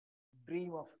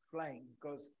dream of flying,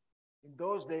 because in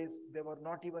those days, they were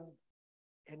not even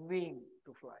envying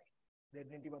to fly. They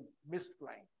didn't even miss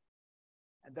flying.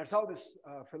 And that's how this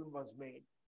film was made.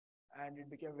 And it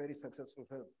became a very successful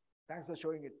film. Thanks for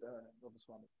showing it, Dr.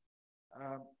 Swami.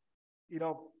 It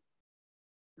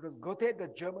was Goethe,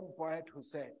 the German poet, who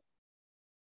said,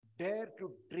 dare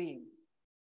to dream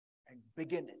and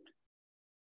begin it.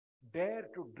 Dare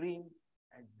to dream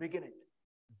and begin it.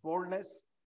 Boldness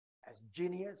as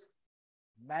genius,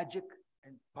 magic,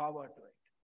 and power to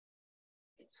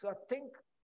it. So I think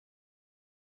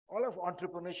all of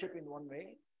entrepreneurship in one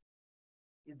way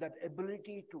is that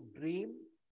ability to dream,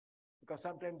 because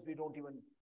sometimes we don't even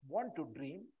want to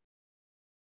dream.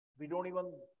 We don't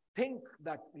even think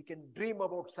that we can dream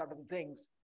about certain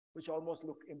things which almost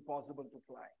look impossible to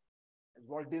fly. As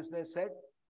Walt Disney said,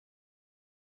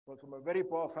 was from a very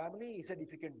poor family, he said,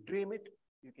 if you can dream it,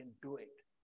 you can do it,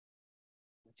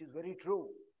 which is very true.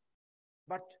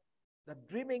 But the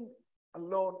dreaming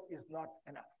alone is not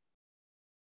enough.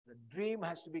 The dream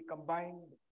has to be combined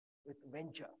with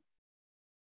venture.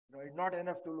 It's not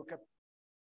enough to look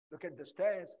at the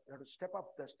stairs, you have to step up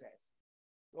the stairs.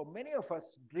 So many of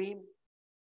us dream,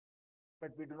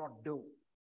 but we do not do.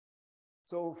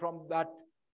 So from that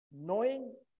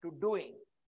knowing to doing,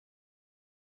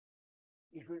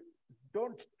 if you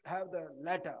don't have the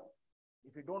latter,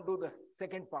 if you don't do the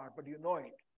second part, but you know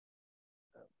it,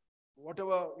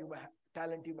 whatever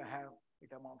talent you may have, it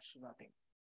amounts to nothing.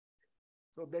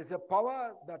 So there's a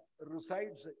power that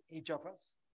resides in each of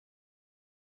us.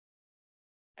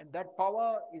 And that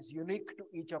power is unique to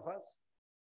each of us.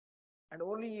 And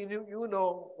only you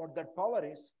know what that power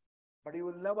is, but you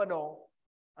will never know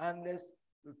unless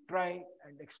you try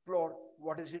and explore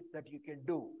what is it that you can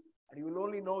do. And you will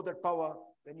only know that power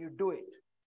when you do it.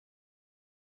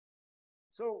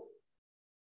 So,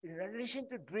 in addition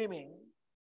to dreaming,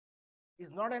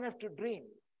 it's not enough to dream.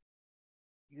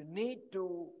 You need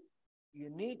to You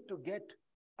need to get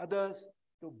others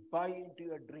to buy into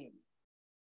your dream.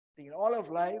 In all of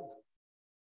life,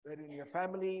 whether in your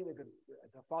family, whether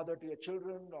as a father to your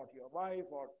children or to your wife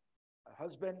or a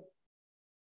husband,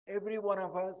 every one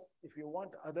of us, if you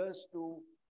want others to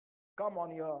come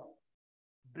on your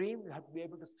dream, you have to be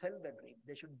able to sell that dream.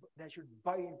 They should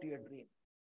buy into your dream.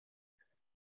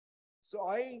 So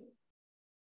I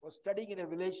was studying in a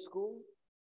village school.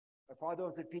 My father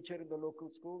was a teacher in the local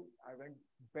school. I went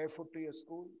barefoot to your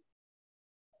school.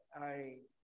 I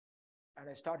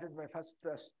started my first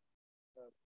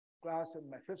class in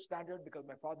my 5th standard because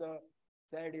my father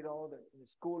said, you know, that in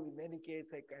school, in any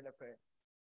case, I kind of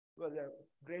was a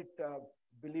great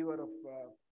believer of,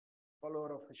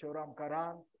 follower of Shivram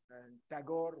Karan and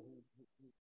Tagore, who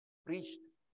preached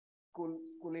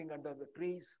schooling under the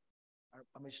trees,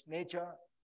 amidst nature.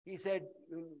 He said,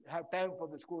 you'll have time for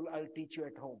the school, I'll teach you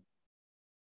at home.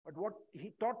 But what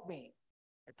he taught me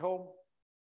at home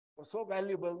was so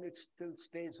valuable, it still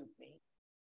stays with me.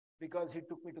 Because he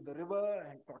took me to the river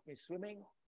and taught me swimming.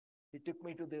 He took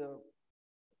me to the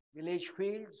village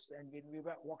fields, and when we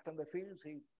walked on the fields,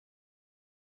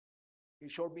 he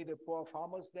showed me the poor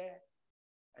farmers there,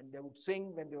 and they would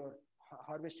sing when they were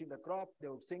harvesting the crop. They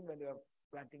would sing when they were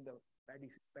planting the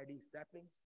paddy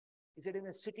saplings. He said, in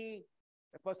a city,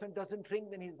 a person doesn't sing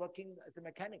when he's working as a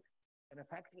mechanic in a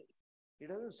factory. He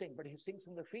doesn't sing, but he sings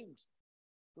in the fields.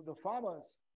 So the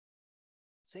farmers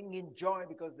sing in joy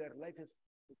because their life is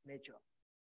with nature.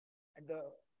 And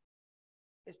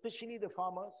especially the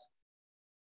farmers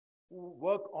who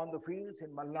work on the fields in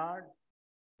Malnad,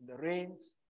 in the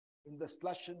rains, in the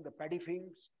slush, in the paddy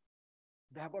fields,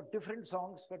 they have got different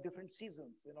songs for different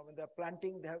seasons. You know, when they're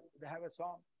planting, they have a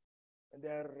song. When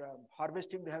they're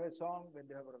harvesting, they have a song. When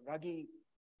they have a ragi,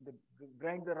 they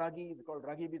grind the ragi, it's called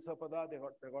ragi bisapada, they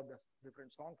got this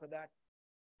different song for that.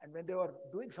 And when they were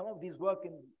doing some of these work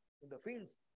in the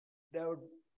fields, they would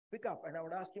pick up, and I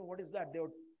would ask him, what is that? They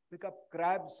would pick up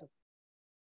crabs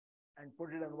and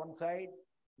put it on one side.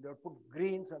 They would put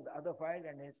greens on the other side,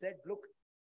 and he said, look,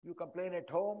 you complain at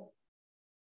home,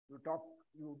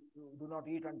 you do not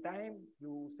eat on time,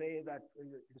 you say that it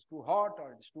is too hot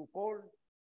or it is too cold.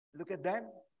 Look at them.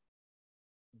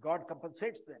 God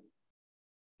compensates them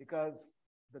because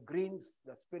the greens,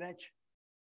 the spinach,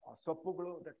 or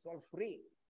sopuglu, that's all free.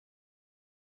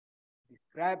 The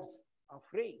crabs are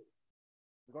free.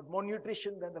 We've got more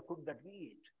nutrition than the food that we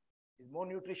eat. It's more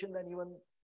nutrition than even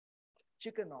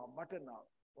chicken or mutton or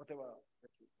whatever that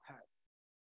you have.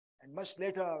 And much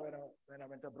later, when I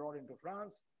went abroad into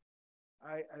France,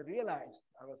 I realized,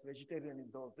 I was vegetarian in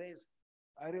those days,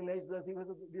 I realized that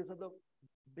these are the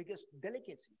biggest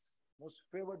delicacies, most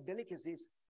favored delicacies,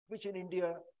 which in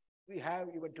India we have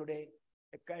even today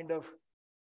a kind of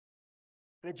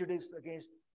prejudice against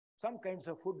some kinds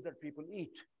of food that people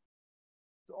eat.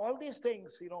 So all these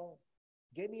things, you know,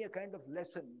 gave me a kind of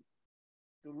lesson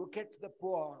to look at the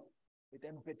poor with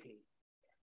empathy.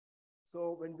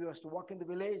 So when we was to walk in the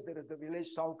village, there is the village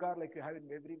saukar like you have in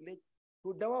every village. He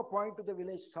would never point to the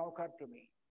village saukar to me.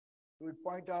 He would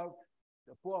point out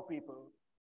the poor people,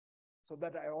 so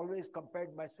that I always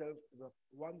compared myself to the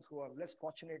ones who are less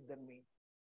fortunate than me.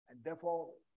 And therefore,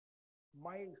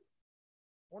 my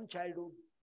own childhood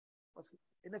was,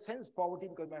 in a sense, poverty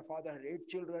because my father had 8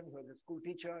 children. He was a school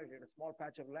teacher. He had a small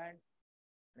patch of land.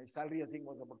 And his salary, I think,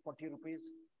 was about 40 rupees.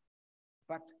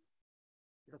 But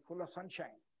it was full of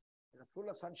sunshine. It was full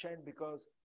of sunshine because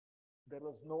there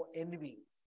was no envy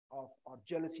or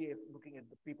jealousy of looking at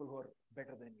the people who are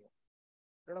better than you.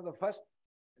 That was the first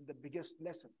and the biggest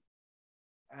lesson.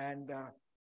 And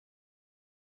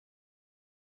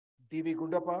D.V.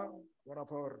 Gundappa, one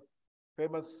of our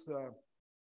famous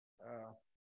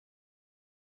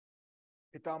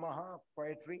Pitamaha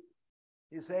poetry,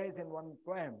 he says in one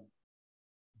poem,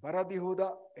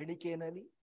 Baradihuda Edikenali,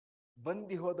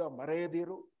 Bandihoda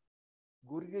Marayadiru,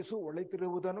 Gurisu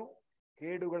Olitiruudanu,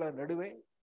 Kedugala Naduve,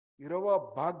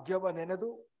 Irova Bhagyava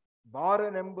Nenedu,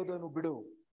 Baranembudanu Bidu,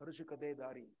 Harushikade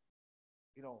Dari.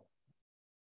 You know,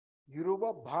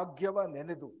 Iruva Bhagyava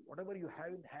Nenedu, whatever you have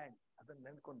in hand, adan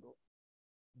nenkondu,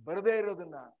 barade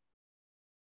irodunna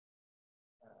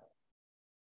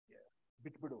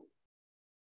bitbidu.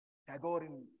 Tagore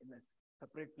in a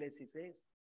separate place, he says,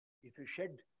 if you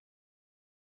shed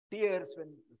tears when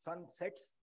the sun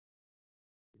sets,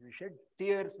 if you shed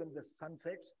tears when the sun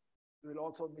sets, you will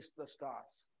also miss the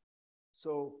stars.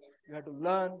 So you have to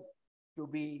learn to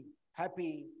be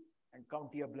happy and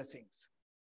count your blessings.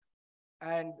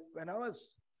 And when I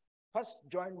was first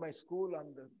joined my school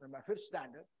on my 5th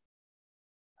standard,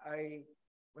 I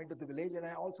went to the village, and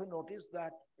I also noticed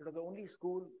that it was the only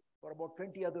school for about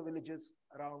 20 other villages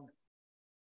around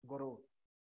Guru.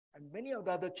 And many of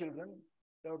the other children,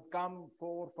 they would come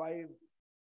 4 or 5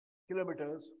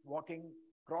 kilometers walking,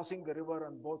 crossing the river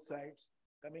on both sides,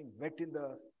 coming wet in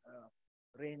the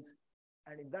rains.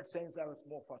 And in that sense, I was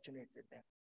more fortunate with them.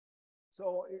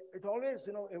 So it always,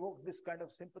 evoked this kind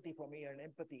of sympathy for me and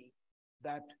empathy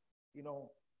that,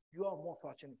 you are more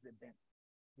fortunate with them.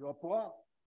 You are poor,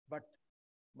 but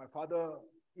my father,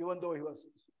 even though he was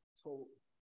so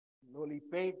lowly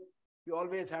paid, he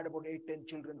always had about 8, 10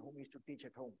 children whom he used to teach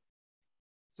at home.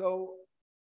 So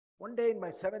one day in my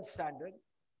 7th standard,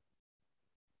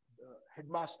 the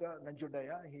headmaster,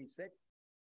 Nanjudaya, he said,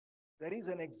 there is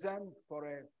an exam for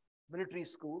a military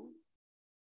school.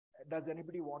 Does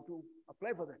anybody want to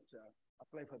apply for that exam?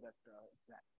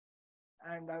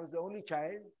 And I was the only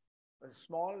child, was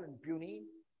small and puny,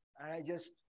 and I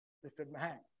just lifted my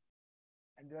hand.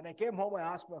 And when I came home, I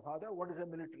asked my father, what does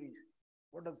military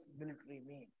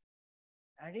mean?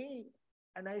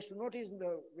 And I used to notice in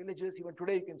the villages, even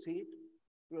today you can see it,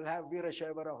 you will have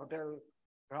Veerashaiva hotel,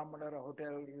 Brahmana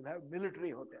hotel, you'll have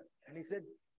military hotel. And he said,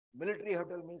 military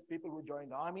hotel means people who join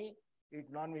the army eat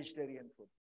non-vegetarian food.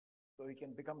 So you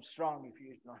can become strong if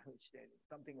you eat non-vegetarian,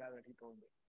 something like that he told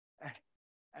me.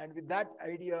 And with that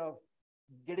idea of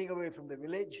getting away from the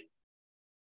village,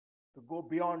 to go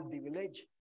beyond the village,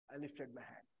 I lifted my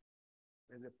hand.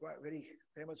 There's a very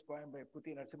famous poem by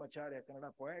Puti Narasimhacharya, a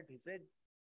Kannada poet. He said,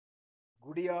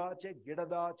 Gudiyache,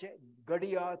 Gidadache,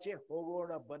 Gadiyache,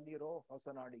 Hogoda Banniro,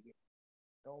 Hosanadigi.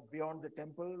 Beyond the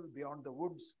temple, beyond the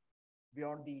woods,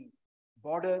 beyond the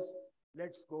borders,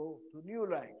 let's go to new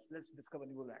lands. Let's discover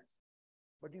new lands.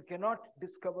 But you cannot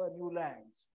discover new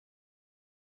lands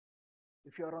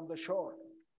if you're on the shore.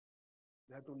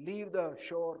 You have to leave the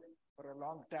shore for a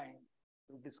long time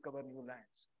to discover new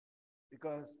lands.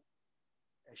 Because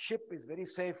a ship is very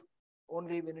safe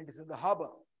only when it is in the harbor.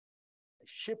 A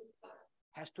ship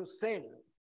has to sail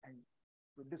and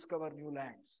to discover new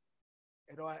lands.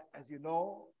 As you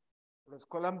know, it was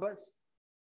Columbus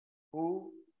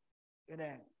who, in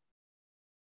an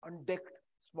undecked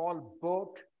small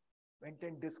boat, went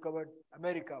and discovered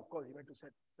America. Of course, he went to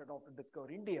set off and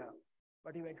discover India,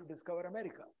 but he went to discover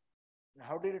America. And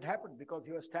how did it happen? Because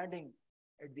he was standing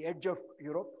at the edge of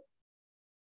Europe.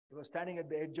 He was standing at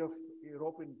the edge of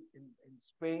Europe in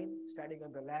Spain, standing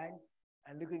on the land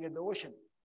and looking at the ocean.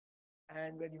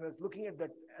 And when he was looking at the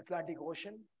Atlantic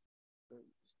Ocean, the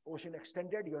ocean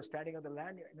extended, he was standing on the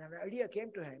land, and an idea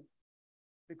came to him,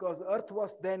 because the earth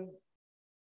was then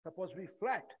supposed to be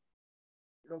flat.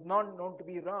 It was not known to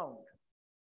be round.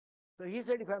 So he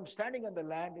said, if I'm standing on the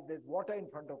land, if there's water in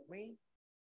front of me,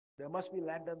 there must be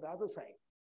land on the other side.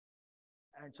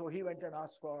 And so he went and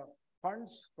asked for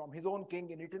funds from his own king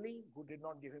in Italy, who did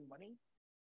not give him money.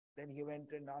 Then he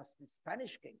went and asked the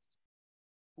Spanish kings,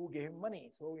 who gave him money.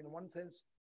 So in one sense,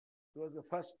 he was the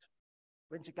first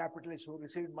venture capitalist who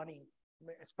received money from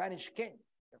a Spanish king.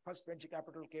 The first venture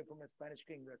capital came from a Spanish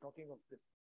king. We're talking of this.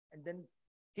 And then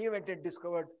he went and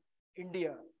discovered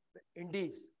India, the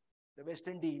Indies, the West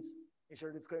Indies. He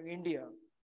started discovering India,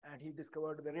 and he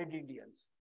discovered the Red Indians.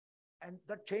 And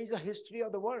that changed the history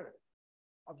of the world,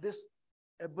 of this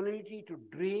ability to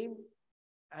dream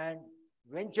and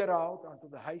venture out onto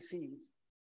the high seas.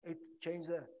 It changed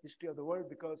the history of the world,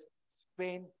 because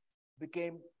Spain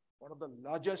became one of the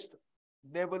largest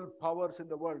naval powers in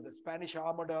the world. The Spanish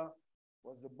Armada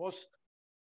was the most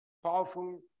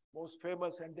powerful, most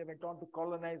famous, and they went on to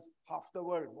colonize half the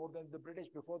world, more than the British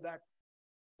before that.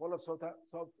 Whole of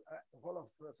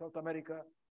South America,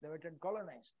 they went and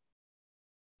colonized.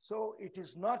 So it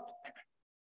is not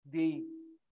the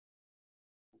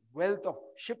wealth of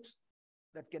ships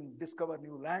that can discover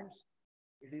new lands.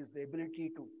 It is the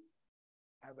ability to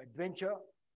have adventure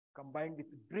combined with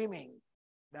dreaming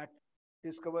that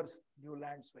discovers new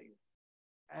lands for you.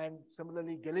 And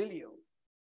similarly, Galileo,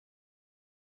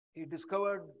 he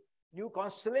discovered new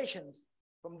constellations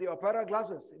from the opera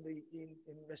glasses. In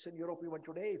Western Europe, even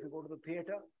today, if you go to the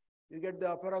theater, you get the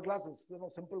opera glasses,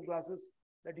 simple glasses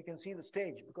that you can see the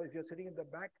stage. Because if you're sitting in the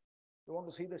back, you want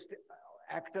to see the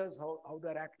actors, how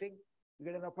they're acting, you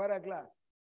get an opera glass.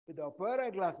 With the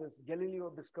opera glasses,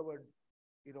 Galileo discovered,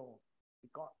 the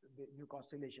new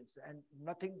constellations, and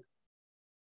nothing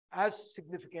as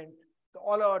significant.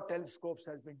 All our telescopes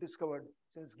has been discovered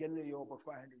since Galileo about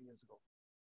 500 years ago.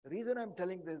 The reason I'm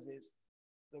telling this is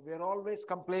that we're always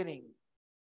complaining.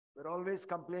 We're always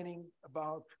complaining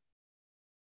about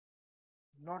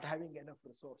not having enough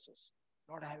resources,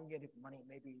 not having enough money.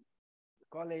 Maybe the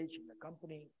college, in the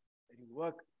company, where you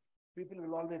work, people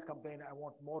will always complain, I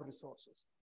want more resources.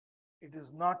 It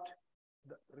is not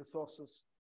the resources.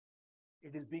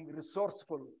 It is being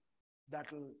resourceful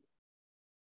that will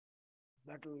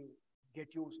that will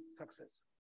get you success.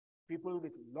 People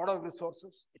with a lot of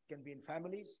resources, it can be in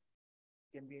families,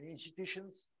 it can be in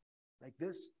institutions like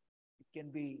this, it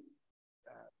can be,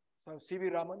 so C.V.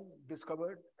 Raman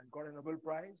discovered and got a Nobel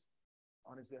Prize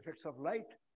on his effects of light.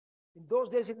 In those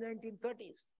days, in the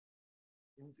 1930s,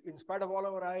 in spite of all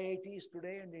our IITs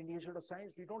today and the Indian Institute of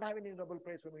Science, we don't have any Nobel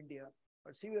Prize from India,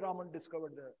 but C.V. Raman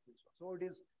discovered this. So it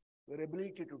is your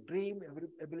ability to dream, your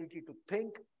ability to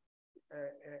think,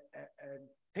 and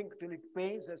think till it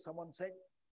pains, as someone said.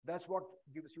 That's what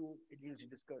gives you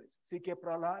discoveries. C.K.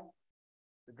 Prahalad,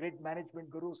 the great management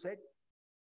guru, said,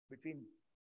 between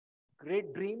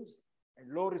great dreams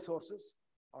and low resources,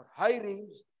 or high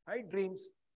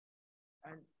dreams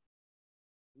and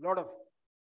a lot of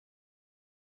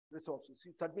resources.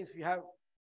 That means we have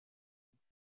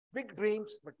big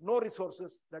dreams but no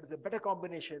resources. That is a better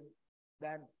combination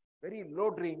than very low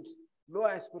dreams, low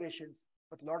aspirations,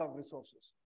 but a lot of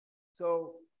resources.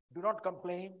 So do not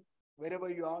complain wherever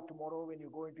you are tomorrow when you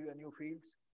go into your new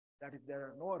fields, that if there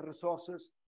are no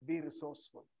resources, be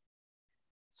resourceful.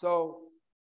 So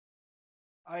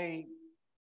I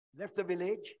left the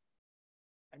village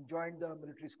and joined the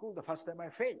military school. The first time I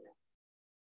failed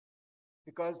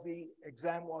because the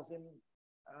exam was in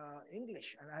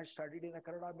English and I had studied in a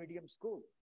Kannada medium school.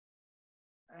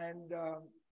 And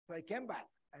so I came back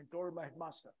and told my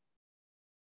headmaster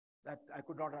that I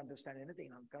could not understand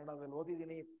anything. Kannada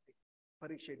ಓದಿದ್ದೀನಿ,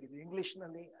 ಪರೀಕ್ಷೆ ಇದ್ದಿದ್ದು English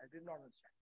ನಲ್ಲಿ, I did not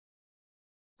understand.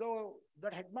 So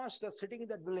that headmaster sitting in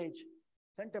that village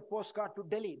sent a postcard to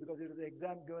Delhi because it was an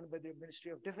exam given by the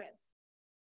Ministry of Defense.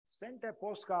 Sent a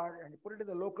postcard and put it in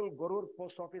the local Gorur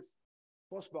post office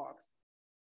post box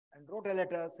and wrote a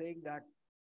letter saying that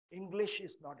English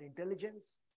is not intelligence.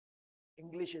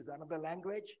 English is another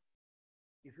language.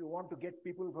 If you want to get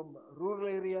people from rural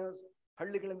areas,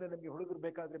 ಹಳ್ಳಿಗಳಿಂದ ನಮಗೆ ಹುಡುಗರು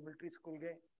ಬೇಕಾದ್ರೆ military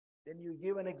schoolಗೆ, then you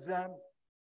give an exam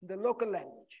in the local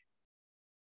language.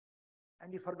 And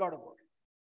he forgot about it.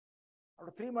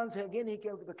 After 3 months again, he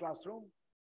came to the classroom.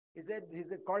 He said,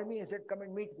 call me. He said, come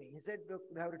and meet me. He said, look,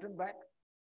 they have written back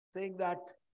saying that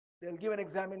they'll give an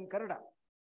exam in Kannada.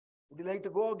 Would you like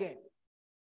to go again?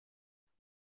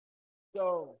 So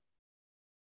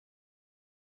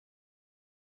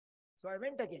I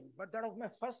went again, but that was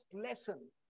my first lesson,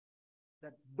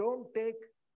 that don't take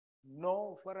no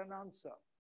for an answer.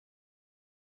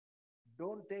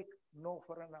 Don't take no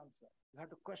for an answer. You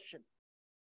have to question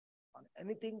on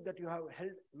anything that you have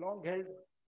long held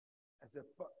as a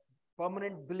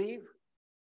permanent belief.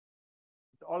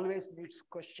 It always needs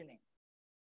questioning.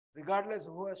 Regardless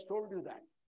of who has told you that,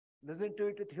 listen to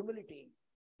it with humility,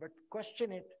 but question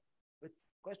it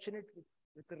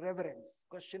with reverence.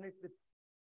 Question it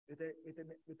with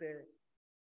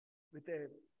a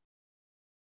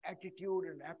attitude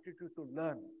and aptitude to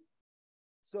learn.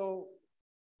 So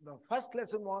the first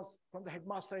lesson was from the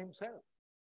headmaster himself,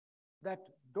 that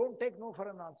don't take no for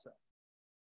an answer.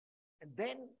 And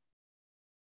then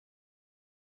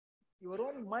your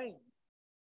own mind,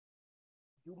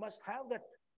 you must have that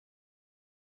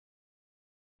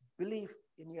belief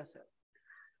in yourself.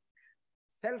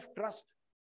 Self-trust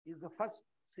is the first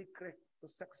secret to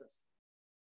success.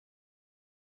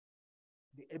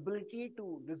 The ability to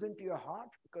listen to your heart,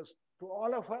 because to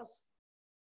all of us,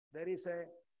 there is an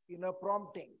inner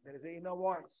prompting, there is an inner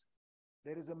voice,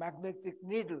 there is a magnetic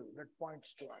needle that points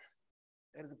to us.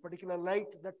 There is a particular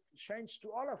light that shines to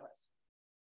all of us.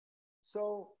 So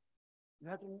you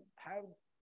have to have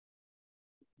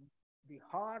the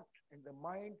heart and the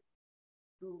mind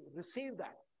to receive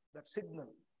that signal.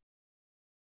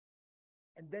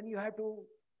 And then you have to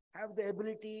have the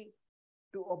ability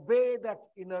to obey that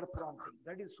inner prompting.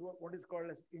 That is what is called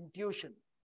as intuition.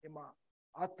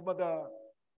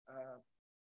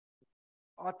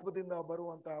 ಆತ್ಮದಿಂದ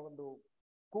ಬರುವಂತಹ ಒಂದು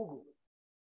ಕೂಗು.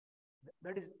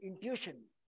 That is intuition.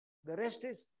 The rest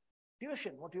is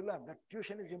tuition, what you learn. That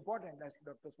tuition is important, as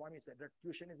Dr. Swami said. That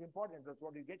tuition is important. That's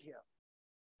what you get here.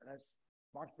 And as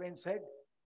Mark Twain said,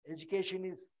 education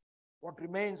is what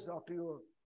remains after you have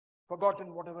forgotten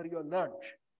whatever you have learned.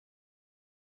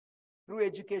 True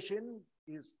education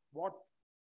is what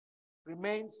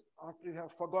remains after you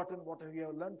have forgotten whatever you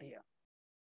have learned here.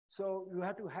 So you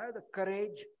have to have the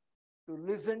courage to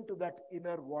listen to that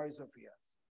inner voice of yours.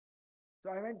 So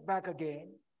I went back again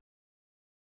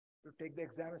to take the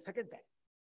exam a second time.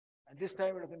 And this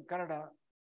time it was in Kannada,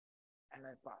 and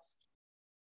I passed.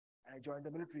 And I joined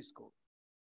the military school.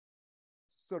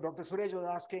 So Dr. Suresh was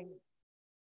asking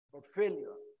about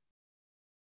failure.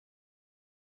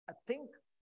 I think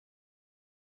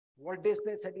what they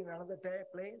said in another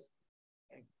place,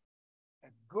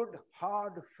 a good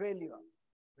hard failure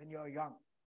when you're young.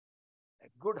 A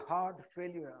good hard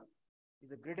failure is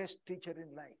the greatest teacher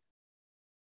in life.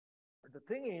 But the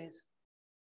thing is,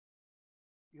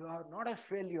 you are not a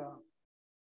failure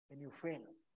when you fail.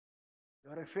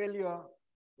 You are a failure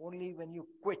only when you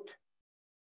quit.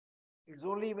 It's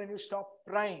only when you stop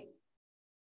trying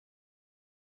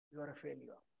you are a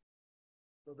failure.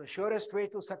 So the surest way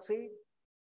to succeed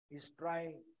is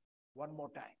try one more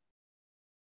time.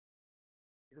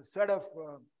 It is said of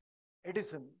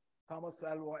Edison, Thomas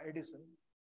Alva Edison,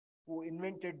 who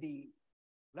invented the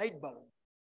light bulb.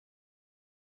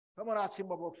 Someone asked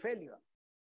him about failure.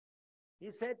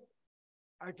 He said,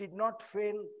 I did not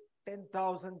fail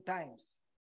 10,000 times.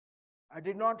 I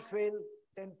did not fail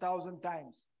 10,000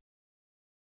 times.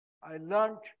 I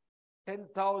learned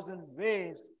 10,000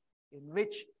 ways in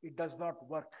which it does not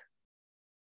work.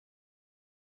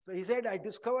 So he said, I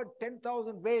discovered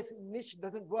 10,000 ways in which it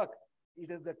doesn't work. It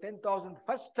is the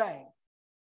 10,001st time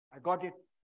I got it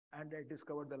and I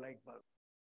discovered the light bulb.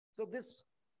 So this,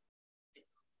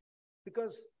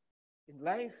 because in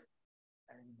life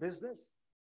and in business,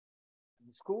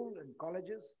 in school and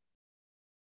colleges,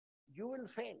 you will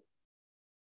fail.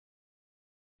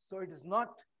 So it is not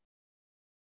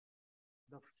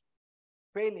the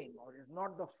failing or it is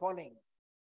not the falling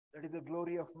that is the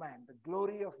glory of man. The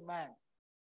glory of man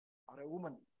or a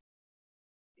woman,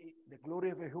 the glory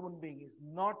of a human being is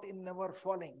not in never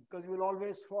falling, because you will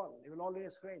always fall, you will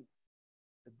always fail.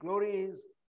 The glory is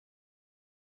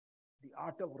the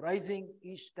art of rising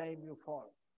each time you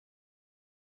fall.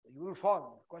 You will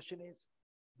fall. The question is,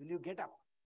 will you get up?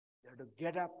 You have to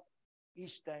get up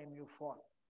each time you fall.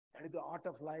 That is the art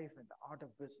of life and the art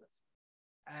of business.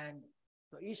 And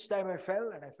so each time I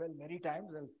fell, and I fell many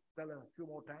times, I'll tell a few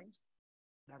more times,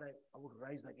 that I would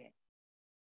rise again.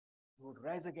 You would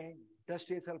rise again, dust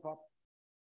yourself up,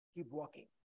 keep walking,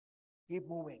 keep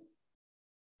moving.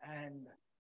 And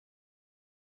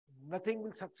nothing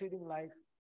will succeed in life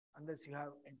unless you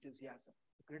have enthusiasm.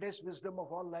 The greatest wisdom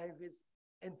of all life is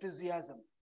enthusiasm,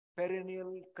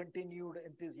 perennial, continued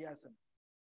enthusiasm.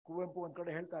 Kuvempu ಒಂದ್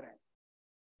ಕಡೆ ಹೇಳ್ತಾರೆ,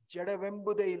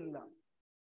 ಜಡವೆಂಬುದೇ ಇಲ್ಲ,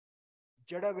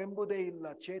 ಜಡವೆಂಬುದೇ ಇಲ್ಲ,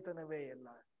 ಚೇತನವೇ ಇಲ್ಲ.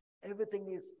 Everything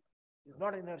is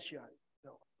not inertia.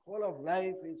 The whole of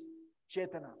life is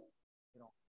chetana.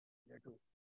 You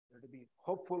have to be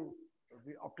hopeful, you have to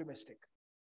be optimistic.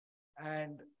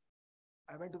 And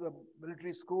I went to the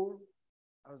military school.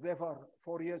 I was there for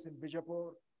 4 years in Bijapur.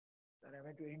 Then I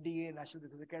went to NDA, National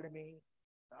Defense Academy,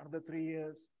 another 3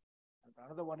 years, and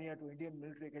another 1 year to Indian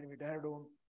Military Academy, Dehradun.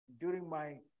 During my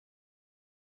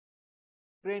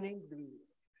training, the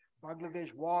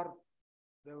Bangladesh war,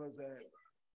 there was a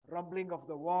rumbling of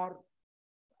the war.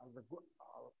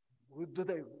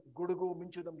 ಯುದ್ಧದ ಗುಡುಗು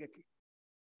ಮಿಂಚು ನಮಗೆ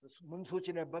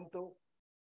ಮುನ್ಸೂಚನೆ ಬಂತು.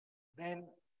 Then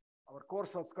our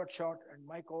course was cut short, and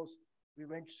my course, we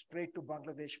went straight to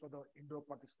Bangladesh for the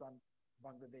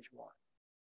Indo-Pakistan-Bangladesh war.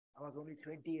 I was only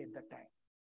 20 at that time.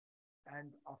 And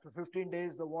after 15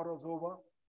 days, the war was over.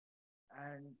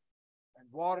 And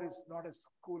war is not a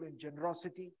school in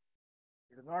generosity.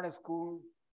 It is not a school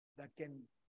that can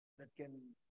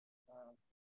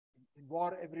in war,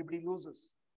 everybody loses.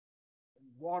 In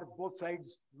war, both sides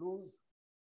lose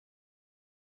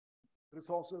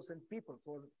resources and people.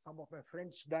 So some of my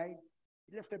friends died.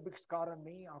 It left a big scar on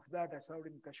me. After that, I served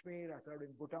in Kashmir, I served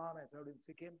in Bhutan, I served in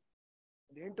Sikkim.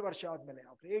 In the 8 ವರ್ಷ ಆದ್ಮೇಲೆ,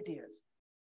 after 8 years,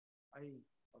 I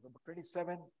was about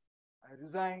 27, I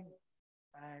resigned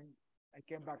and I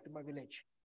came back to my village.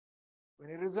 When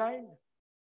I resigned,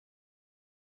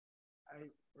 I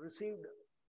received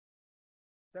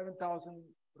 7,000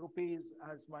 rupees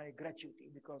as my gratuity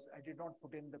because I did not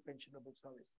put in the pensionable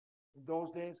service. In those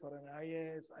days, for an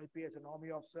IAS, IPS, and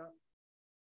Army officer,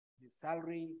 the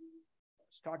salary,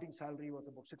 starting salary was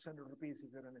about 600 rupees if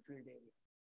you're in a field area.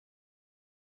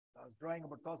 I was drawing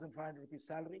about 1,500 rupees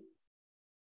salary.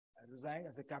 I resigned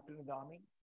as a captain in the army,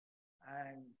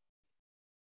 and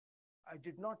I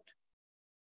did not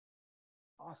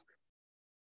ask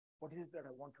what is it that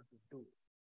I wanted to do.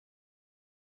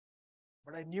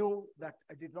 But I knew that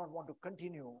I did not want to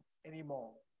continue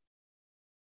anymore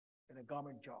in a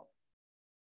government job.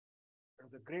 It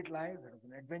was a great life, it was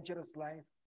an adventurous life,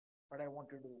 but I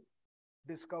wanted to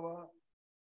discover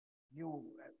new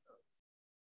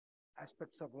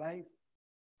aspects of life.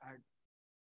 I had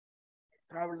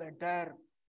traveled the entire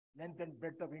length and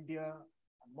breadth of India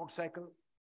on motorcycle.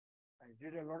 I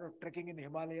did a lot of trekking in the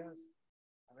Himalayas.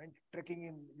 I went trekking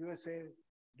in USA,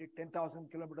 did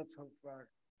 10,000 kilometers of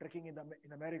trekking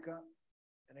in America.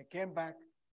 And I came back,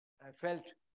 I felt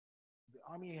the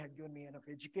army had given me enough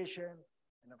education,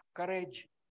 enough courage,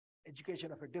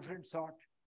 education of a different sort.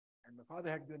 And my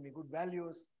father had given me good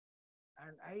values.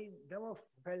 And I never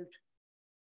felt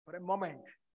for a moment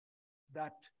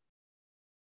that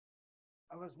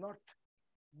I was not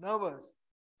nervous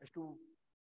as to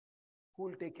who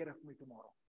will take care of me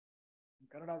tomorrow. In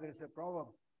Kannada, there is a proverb,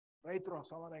 ರೈತರು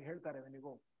ಸಾಮಾನ್ಯವಾಗಿ ಹೇಳ್ತಾರೆ, when you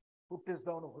go,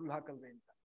 ಹುಟ್ಟಿಸಿದವನು ಹುಲ್ಲು ಹಾಕಲ್ವೇ ಅಂತ.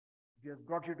 He has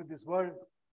brought you to this world,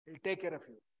 he'll take care of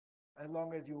you. As long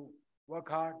as you work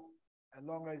hard, as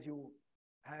long as you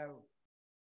have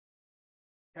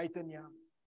chaitanya,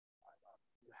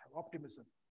 you have optimism.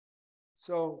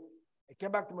 So I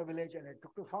came back to my village and I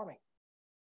took to farming.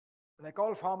 Like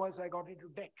all farmers, I got into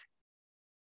debt.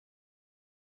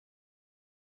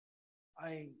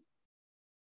 I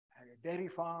had a dairy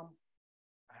farm,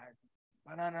 I had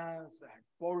bananas, I had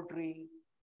poultry,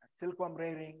 I had silkworm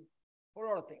rearing, a whole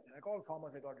lot of things. Like all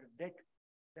farmers, I got into debt.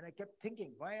 Then I kept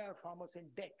thinking, why are farmers in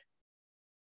debt?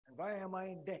 And why am I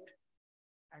in debt?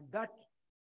 And that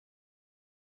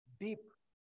deep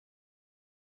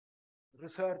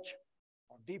research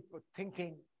or deep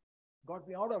thinking got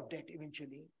me out of debt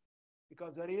eventually,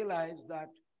 because I realized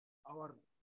that our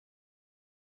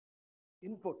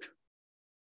input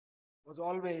was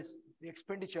always, the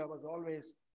expenditure was always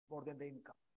more than the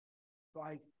income. So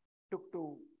I took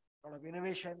to a lot of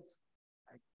innovations.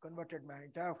 I converted my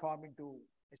entire farm into,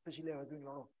 especially I was doing a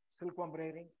lot of silkworm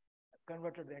rearing. I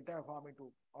converted the entire farm into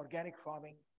organic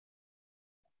farming.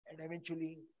 And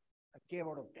eventually I came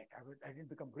out of debt. I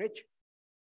didn't become rich,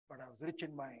 but I was rich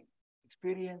in my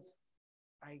experience.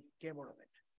 I came out of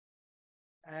it.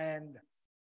 And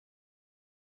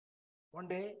one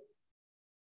day,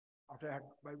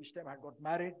 by which time I had got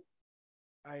married,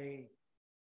 I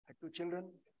had 2 children.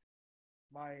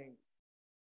 My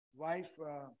wife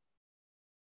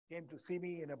came to see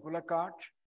me in a bullock cart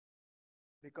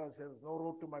because there was no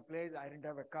road to my place. I didn't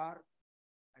have a car.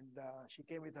 And she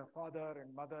came with her father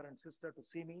and mother and sister to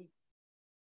see me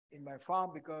in my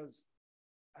farm because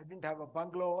I didn't have a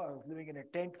bungalow. I was living in a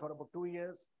tent for about 2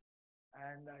 years.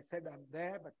 And I said, I'm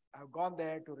there, but I've gone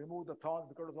there to remove the thorns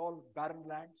because it was all barren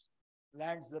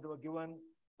lands that were given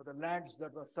for the lands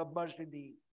that were submerged in the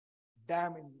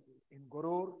dam in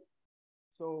Gorur.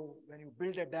 So when you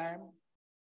build a dam,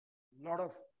 a lot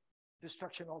of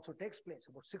destruction also takes place.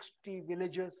 About 60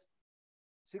 villages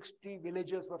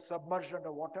were submerged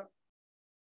under water.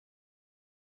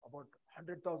 About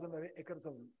 100,000 acres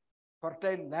of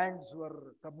fertile lands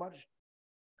were submerged.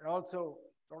 And also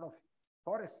a lot of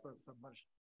forests were submerged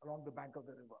along the bank of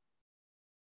the river.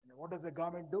 And what does the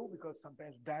government do? Because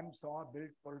sometimes dams are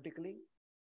built politically.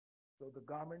 So the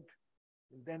government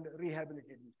will then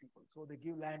rehabilitate these people. So they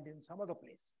give land in some other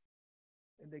place.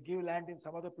 When they give land in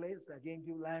some other place, they again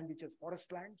give land which is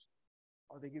forest lands,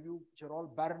 or they give you, which are all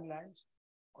barren lands,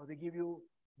 or they give you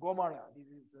Gomala, these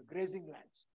is grazing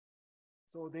lands.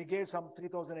 So they gave some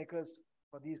 3,000 acres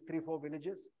for these 3-4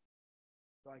 villages.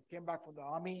 So I came back from the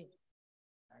army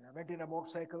and I went in a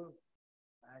motorcycle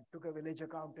and took a village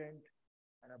accountant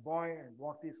and a boy and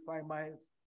walked these 5 miles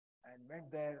and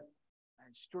went there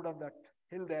and stood on that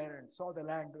hill there and saw the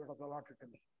land that was allotted to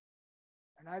me.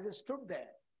 And as I stood there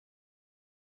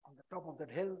on the top of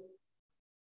that hill,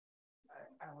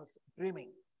 I was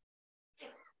dreaming.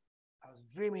 I was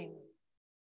dreaming,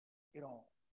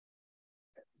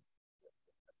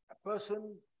 a person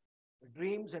with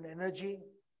dreams and energy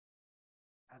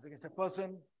as against a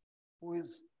person who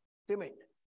is timid,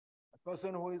 a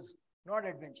person who is not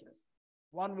adventurous.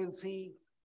 One will see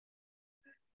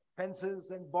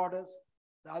fences and borders.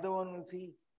 The other one will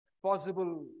see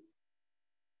possible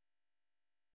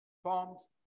farms,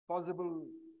 possible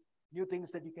new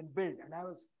things that you can build. And I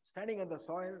was standing on the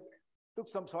soil, took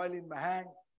some soil in my hand,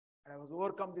 and I was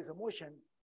overcome this emotion.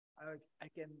 I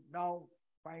can now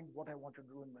find what I want to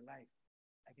do in my life.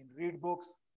 I can read books,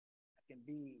 I can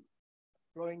be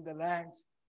plowing the lands,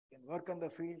 I can work on the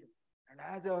field. And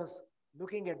as I was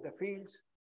looking at the fields,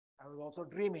 I was also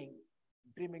dreaming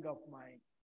of my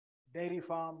dairy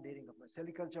farm, dreaming of my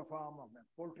sericulture farm, of my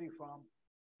poultry farm,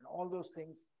 and all those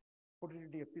things, put it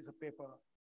into a piece of paper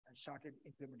and started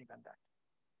implementing on that.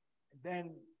 And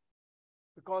then,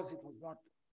 because it was not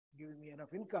giving me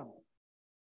enough income,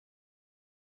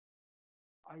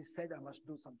 I said I must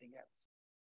do something else.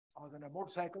 I was on a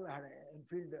motorcycle, I had an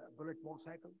Enfield Bullet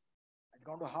motorcycle. I'd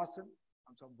gone to Hassan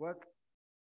on some work.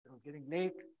 It was getting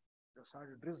late, it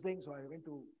started drizzling, so I went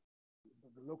to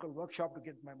the local workshop to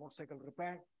get my motorcycle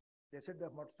repaired. They said the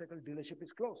motorcycle dealership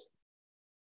is closed.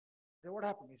 I said, what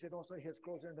happened? He said, oh, sir, he has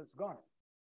closed and it's gone.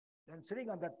 Then sitting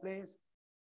on that place,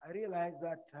 I realized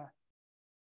that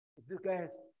if this guy has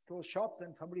closed shops,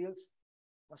 then somebody else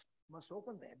must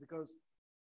open there, because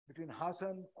between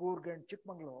Hassan, Coorg, and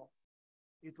Chikmagalur,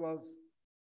 it was,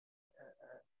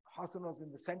 Hassan was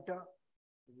in the center,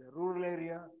 in the rural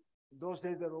area. In those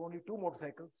days, there were only 2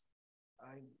 motorcycles.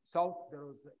 In South, there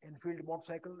was Enfield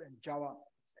motorcycle and Java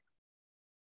motorcycle.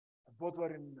 Both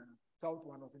were in South.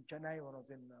 One was in Chennai, one was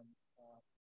in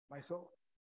Mysore.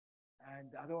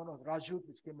 And the other one was Rajut,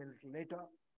 which came a little later.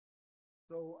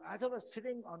 So as I was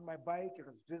sitting on my bike, it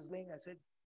was drizzling. I said,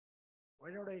 why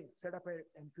don't I set up an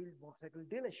Enfield motorcycle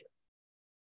dealership?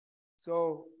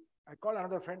 So I called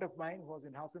another friend of mine who was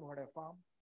in Hassan, who had a farm.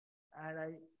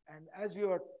 And as we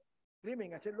were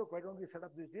dreaming, I said, look, why don't we set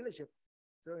up this dealership?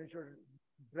 So instead of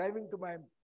driving to my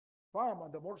farm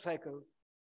on the motorcycle,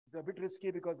 it's a bit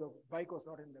risky because the bike was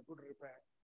not in a good repair.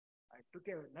 I took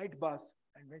a night bus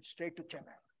and went straight to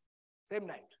Chennai. Same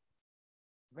night.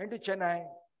 Went to Chennai.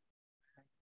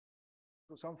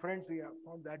 To some friends, we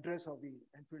found the address of the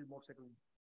Enfield motorcycle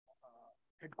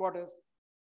headquarters.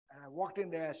 And I walked in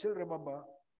there, I still remember.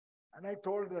 And I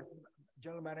told the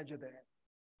general manager there,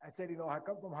 I said, I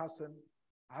come from Hassan.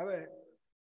 I have a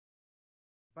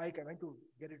bike. I went to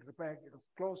get it repaired. It was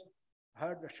closed. I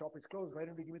heard the shop is closed. Why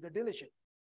don't you give me the dealership?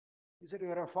 He said,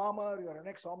 you're a farmer, you're an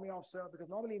ex-army officer. Because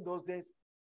normally in those days,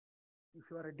 if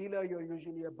you're a dealer, you're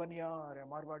usually a Bania or a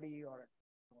Marwadi or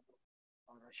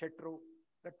a Shetru.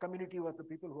 That community was the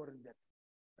people who were in that.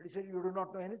 But he said, you do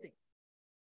not know anything.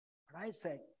 And I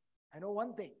said, I know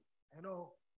one thing. I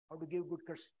know how to give good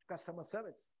customer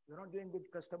service. You're not giving good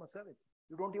customer service.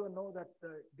 You don't even know that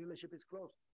the dealership is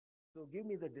closed. So give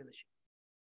me the dealership.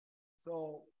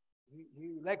 So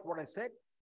he liked what I said.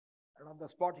 And on the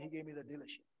spot, he gave me the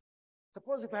dealership.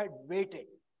 Suppose if I had waited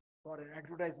for an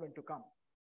advertisement to come,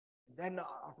 then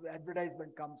after the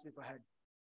advertisement comes, if I had,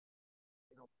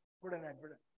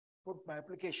 put my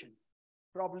application,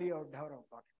 probably I would never have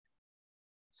got it.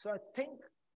 So I think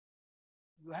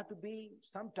you have to be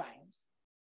sometimes,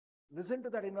 listen to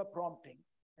that inner prompting,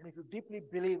 and if you deeply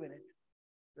believe in it,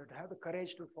 you have to have the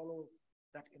courage to follow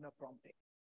that inner prompting.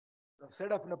 The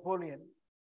said of Napoleon,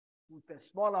 with a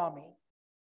small army,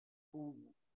 who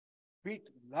beat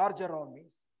larger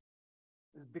armies,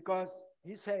 is because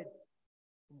he said,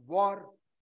 in war,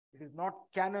 it is not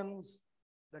cannons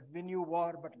that win you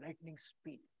war, but lightning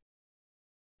speed.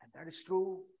 And that is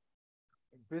true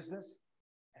in business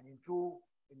and true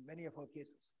in many of our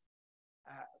cases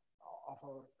of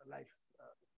our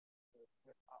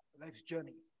life's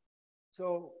journey.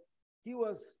 So he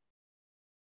was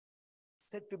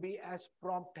said to be as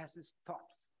prompt as his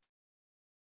thoughts.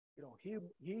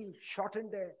 He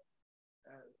shortened a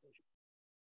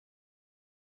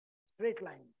straight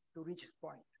line to reach his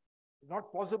point. It's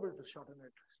not possible to shorten a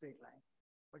straight line,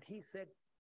 but he said,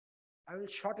 I will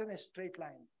shorten a straight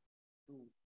line to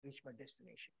reach my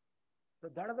destination. So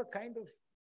that is the kind of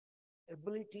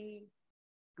ability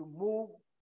to move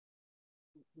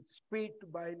with speed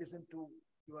by listening to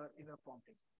your inner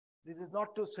promptings. This is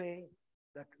not to say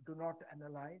that do not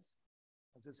analyze.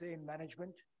 As I say in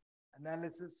management,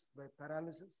 analysis by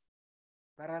paralysis,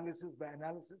 paralysis by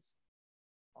analysis,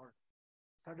 or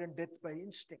sudden death by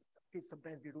instinct. Okay,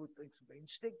 sometimes we do things by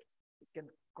instinct. It can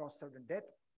cause sudden death,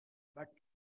 but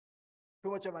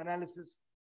too much of analysis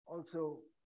also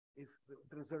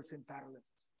results in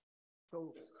paralysis.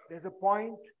 So there's a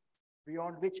point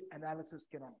beyond which analysis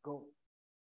cannot go.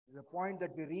 There's a point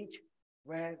that we reach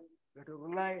where we have to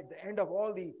rely, at the end of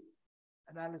all the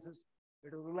analysis, we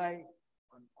have to rely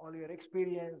on all your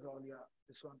experience, all your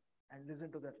this one, and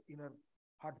listen to that inner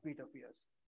heartbeat of yours.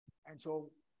 And so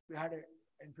we had an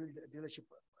Enfield dealership.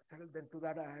 Then to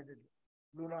that, I had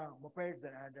Luna mopeds,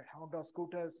 and I had Honda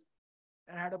scooters,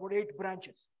 and I had about 8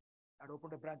 branches. I had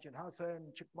opened a branch in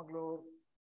Hassan, Chikmagalur,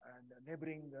 and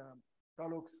neighboring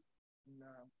taluks in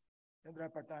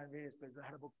Chandrapata and various places. I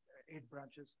had about 8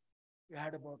 branches. We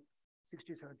had about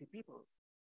 60, 70 people.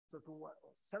 So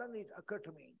suddenly it occurred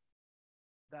to me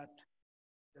that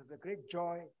there's a great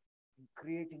joy in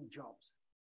creating jobs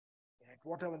at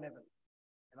whatever level.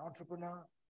 An entrepreneur,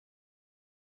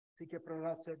 C.K.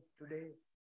 Prahalad said today,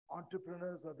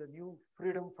 entrepreneurs are the new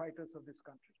freedom fighters of this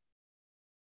country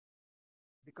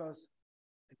because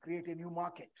they create a new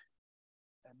market,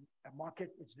 a market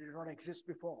which did not exist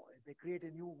before. They create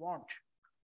a new want,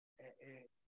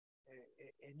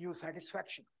 a new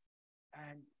satisfaction.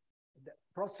 And in the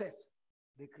process,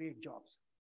 they create jobs.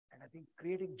 And I think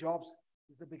creating jobs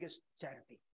is the biggest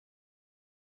charity.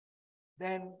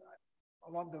 Then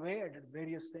along the way, I did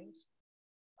various things.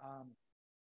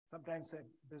 Sometimes a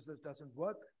business doesn't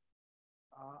work.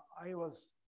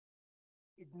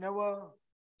 It never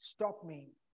stopped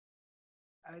me.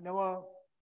 I never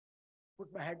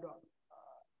put my head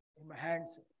in my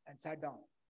hands and sat down.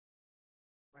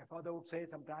 My father would say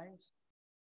sometimes,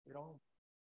 you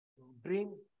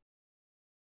dream,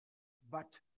 but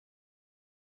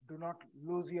do not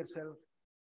lose yourself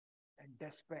and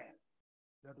despair.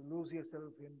 You have to lose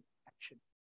yourself in action.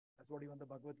 That's what even the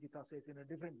Bhagavad Gita says in a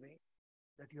different way,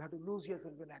 that you have to lose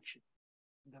yourself in action.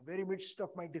 In the very midst of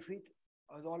my defeat,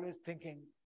 I was always thinking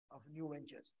of new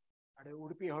ventures. At a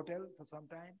Udupi hotel for some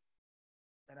time,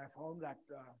 then I found that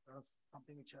there was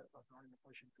something which I was not in a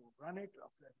position to run it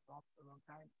after a long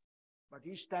time. But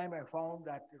each time I found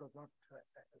that it was not,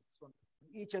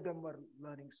 each of them were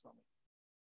learnings for me.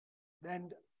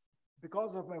 Then,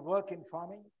 because of my work in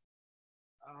farming,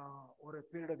 over a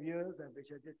period of years,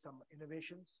 which I did some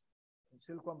innovations in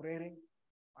silkworm rearing,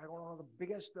 I got one of the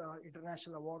biggest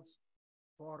international awards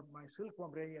for my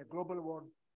silkworm rearing, a global award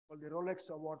called the Rolex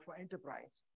Award for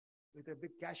Enterprise, with a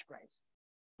big cash prize.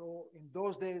 So in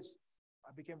those days,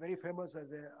 I became very famous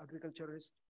as an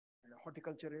agriculturist, and a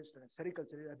horticulturist, and a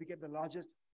sericulturist. I became the largest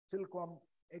silkworm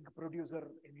egg producer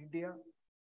in India.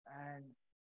 And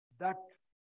that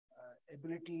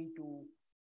ability to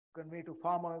convey to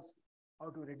farmers how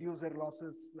to reduce their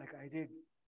losses, like I did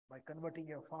by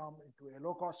converting a farm into a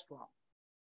low-cost farm.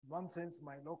 In one sense,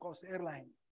 my low-cost airline,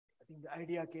 I think the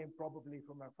idea came probably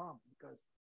from my farm, because,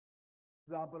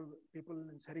 for example, people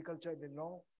in sericulture, they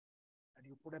know that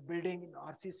you put a building in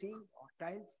RCC or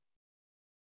tiles,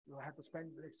 you have to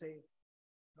spend, let's say,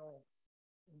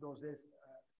 in those days,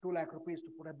 2 lakh rupees to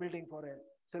put a building for a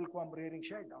silkworm rearing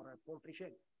shed or a poultry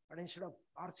shed. But instead of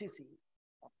RCC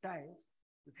or tiles,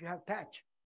 if you have thatch,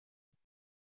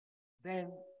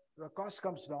 then the cost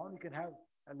comes down. You can have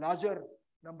a larger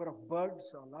number of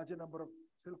birds or larger number of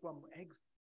silkworm eggs,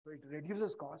 so it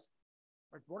reduces cost.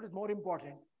 But what is more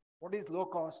important, what is low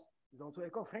cost is also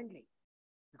eco-friendly,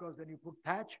 because when you put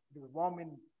thatch, it is warm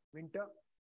in winter,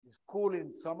 it's cool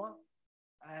in summer,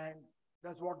 and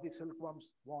that's what the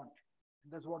silkworms want.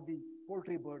 And that's what the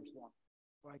poultry birds want.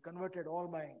 So I converted all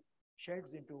my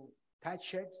sheds into thatch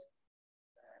sheds.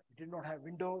 We did not have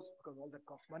windows because all that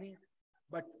cost money,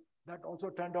 but that also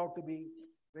turned out to be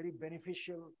very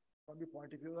beneficial from the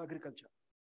point of view of agriculture.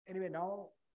 Anyway, now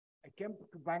I came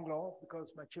to Bangalore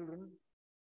because my children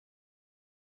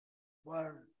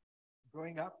were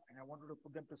growing up and I wanted to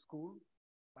put them to school.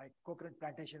 My coconut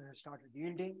plantation has started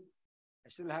yielding. I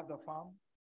still have the farm,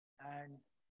 and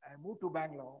I moved to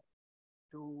Bangalore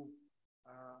to,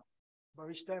 by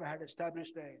which time I had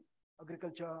established a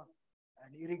agriculture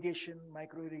and irrigation,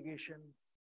 micro irrigation,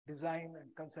 design and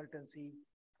consultancy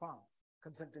farm,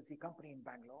 consultancy company in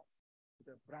Bangalore,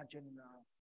 with a branch in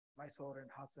Mysore and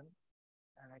Hassan.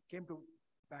 And I came to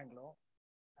Bangalore,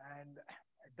 and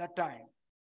at that time,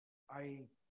 I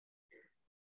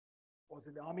was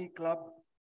in the Army Club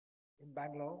in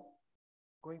Bangalore,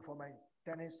 going for my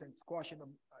tennis and squash in the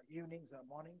evenings or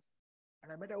mornings.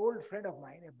 And I met an old friend of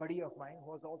mine, a buddy of mine,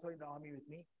 who was also in the army with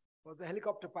me, was a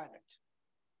helicopter pilot.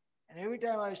 And every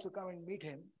time I used to come and meet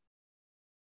him,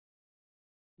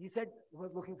 he said he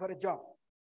was looking for a job.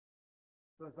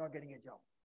 He was not getting a job.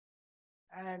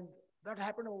 And that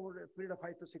happened over a period of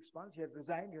 5 to 6 months. He had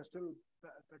resigned. He was still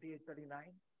 38, 39,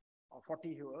 or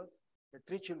 40 he was. He had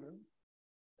 3 children.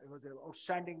 He was an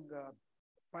outstanding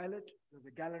pilot. He was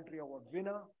a gallantry award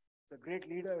winner. He was a great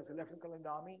leader. He was a lieutenant colonel in the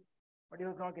army. But he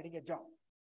was not getting a job.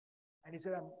 And he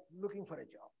said, I'm looking for a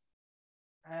job.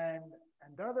 And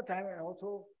the other time, I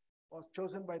also was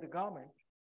chosen by the government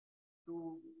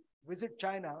to visit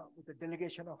China with a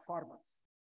delegation of farmers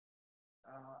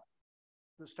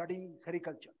to study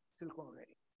sericulture, silkworm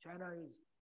rearing.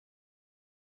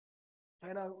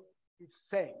 China is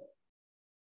said,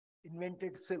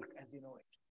 invented silk as we know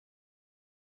it.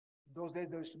 In those days,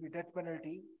 there used to be death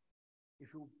penalty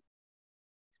if you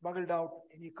smuggled out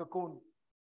any cocoon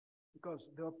because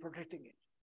they were protecting it.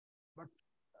 But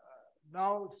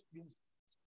now it's been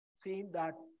seen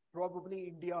that probably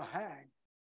India had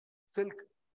silk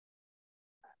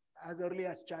as early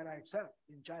as China itself.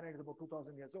 In China, it's about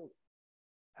 2,000 years old.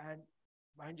 And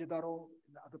Mohenjo-daro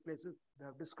and other places, they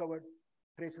have discovered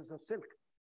traces of silk.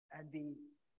 And the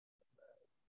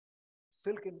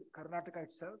silk in Karnataka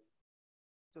itself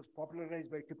was popularized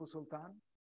by Tipu Sultan,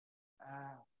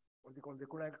 what they call the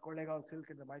Kollegal silk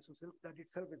and the Mysore silk, that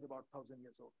itself is about 1,000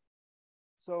 years old.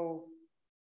 So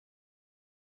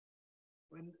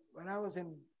when I was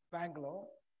in Bangalore,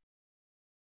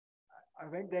 I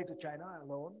went there to China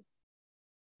alone.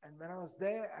 And when I was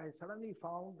there, I suddenly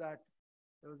found that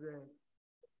there was a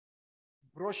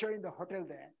brochure in the hotel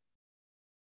there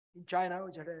in China,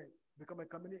 which had become a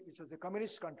communist, which was a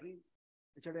communist country,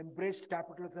 which had embraced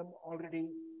capitalism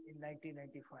already in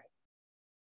 1995.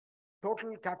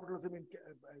 Total capitalism,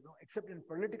 except in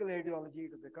political ideology,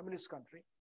 it was a communist country.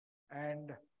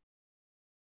 And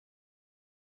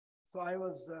so I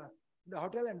was in the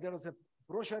hotel, and there was a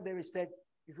brochure there which said,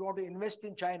 if you want to invest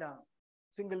in China,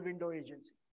 single window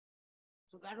agency.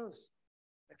 So that was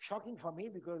like shocking for me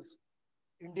because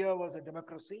India was a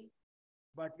democracy,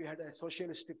 but we had a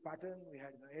socialistic pattern. We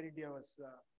had Air India was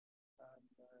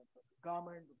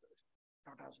government,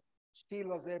 Tata Steel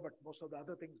was there, but most of the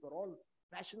other things were all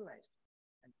nationalized.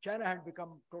 And China had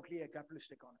become totally a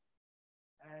capitalist economy.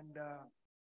 And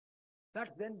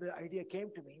that then the idea came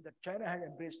to me that China had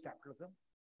embraced capitalism,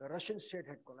 the Russian state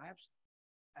had collapsed,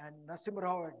 and Narasimha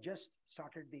Rao had just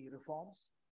started the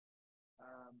reforms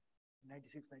in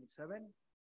 96, 97.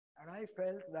 And I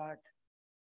felt that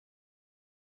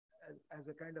as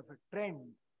a kind of a trend,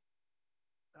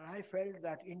 I felt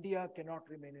that India cannot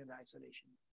remain in isolation,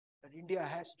 that India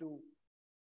has to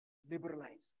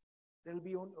liberalize. There will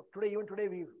be today, even today,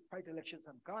 we fight elections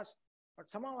on caste, but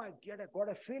somehow I got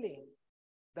a feeling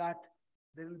that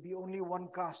there will be only one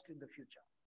caste in the future,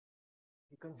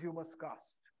 the consumer's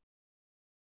caste.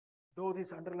 Though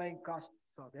these underlying castes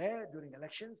are there during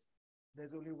elections,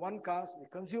 there's only one caste, the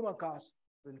consumer caste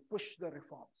will push the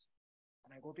reforms.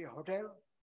 And I go to a hotel,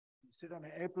 you sit on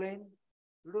an airplane,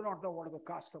 you do not know what is the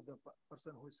caste of the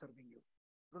person who is serving you.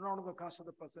 You do not know the caste of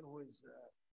the person who is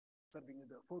serving you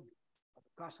the food, or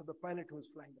the caste of the pilot who is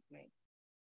flying the plane.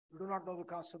 You do not know the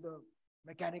caste of the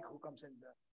mechanic who comes and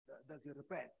does your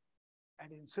repair.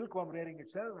 And in silkworm rearing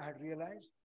itself, I had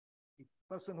realized the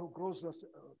person who grows the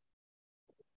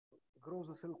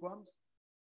silkworms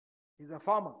is a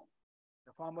farmer.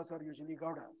 The farmers are usually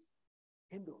Gaudas,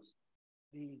 Hindus.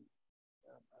 The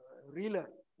reeler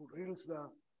who reels the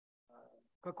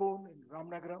cocoon in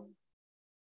Ramnagaram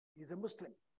is a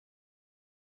Muslim.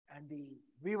 And the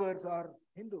weavers are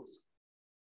Hindus.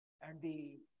 And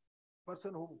the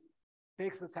person who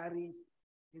takes the saris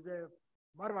is a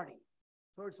Marwadi.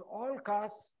 So it's all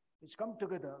castes which come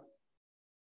together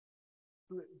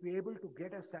to be able to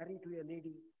get a sari to a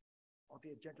lady or to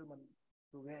a gentleman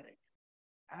to wear it.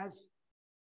 As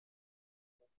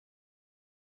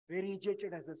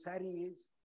variegated as the sari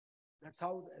is, that's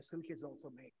how a silk is also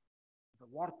made. The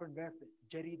warp and weft, there's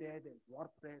jerry there, there's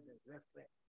warp there, there's weft there.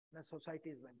 And the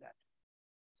society is like that.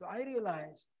 So I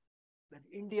realized that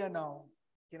India now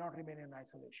cannot remain in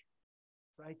isolation.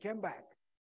 So I came back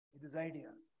with this idea,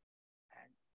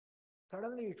 and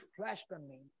suddenly it flashed on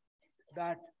me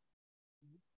that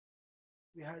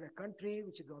we had a country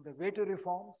which is on the way to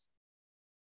reforms.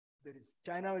 There is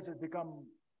China, which has become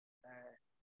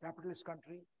a capitalist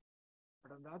country.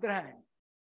 But on the other hand,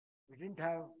 we didn't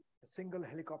have a single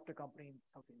helicopter company in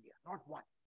South India, not one.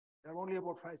 There were only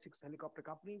about 5, 6 helicopter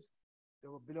companies. They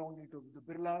were belonging to the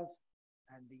Birlas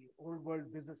and the old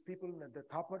world business people and the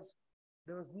Thappars.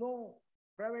 There was no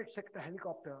private sector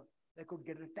helicopter that could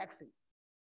get a taxi.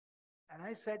 And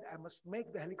I said, I must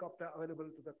make the helicopter available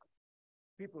to the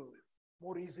people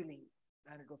more easily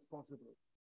than it was possible.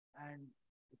 And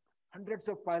hundreds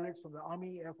of pilots from the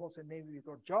Army, Air Force, and Navy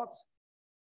without jobs,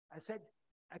 I said,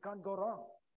 I can't go wrong.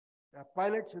 There are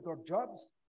pilots without jobs.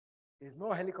 There's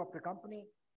no helicopter company.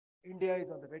 India is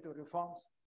on the way to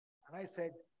reforms. And I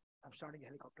said, I'm starting a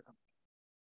helicopter company.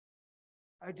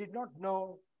 I did not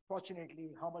know,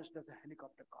 fortunately, how much does a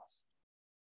helicopter cost.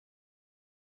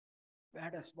 We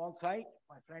had a small site,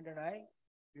 my friend and I,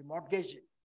 we mortgaged it.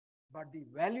 But the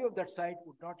value of that site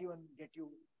would not even get you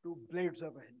 2 blades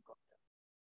of a helicopter.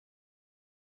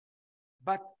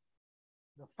 But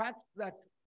the fact that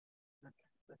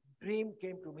the dream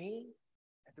came to me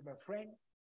and to my friend.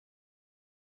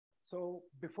 So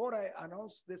before I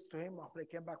announced this to him, after I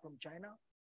came back from China,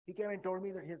 he came and told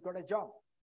me that he's got a job.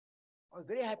 I was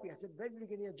very happy. I said, where did you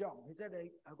get your job? He said,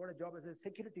 I got a job as a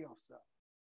security officer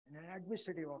and an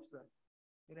administrative officer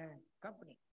in a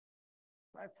company.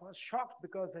 I was shocked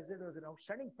because I said he was an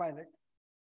outstanding pilot,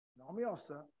 an army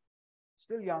officer,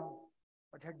 still young,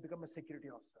 but had become a security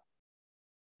officer.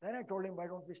 Then I told him, why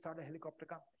don't we start a helicopter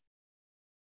company?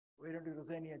 Why don't you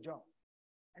resign your job?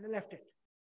 And he left it.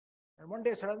 And one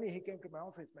day suddenly he came to my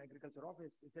office, my agriculture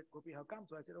office. He said, Gopi, how come?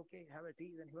 So I said, okay, have a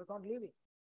tea. And he was not leaving.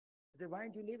 I said, why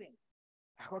aren't you leaving?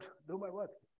 I got to do my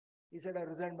work. He said, I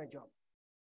resigned my job.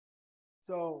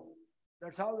 So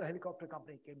that's how the helicopter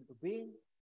company came into being.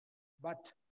 But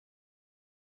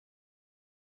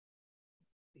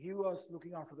he was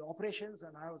looking after the operations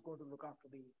and I was going to look after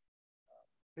the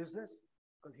business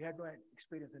because he had no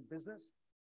experience in business,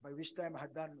 by which time I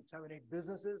had done 7, 8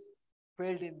 businesses,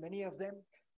 failed in many of them,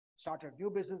 started new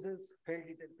businesses, failed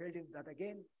in that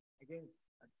again.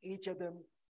 And each of them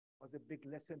was a big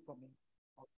lesson for me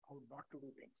of how not to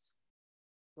do things.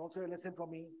 It's also a lesson for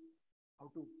me how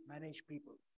to manage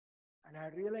people. And I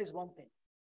realized one thing,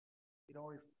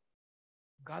 if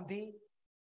Gandhi,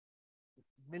 if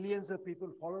millions of people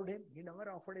followed him, he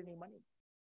never offered any money.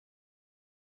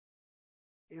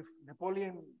 If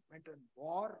Napoleon went on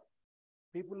war,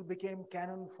 people became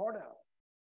cannon fodder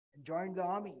and joined the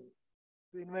army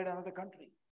to invade another country.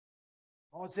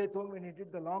 Mao Zedong, when he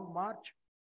did the long march,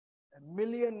 1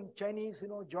 million Chinese,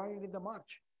 joined in the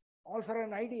march, all for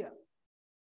an idea.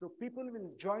 So people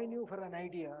will join you for an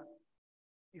idea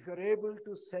if you're able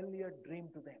to sell your dream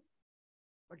to them.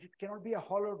 But it cannot be a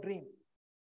hollow dream.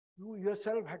 You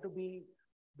yourself have to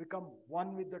become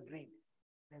one with the dream.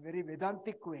 In a very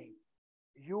Vedantic way,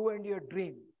 you and your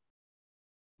dream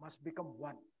must become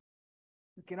one.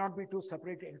 You cannot be two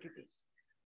separate entities.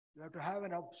 You have to have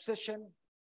an obsession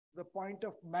to the point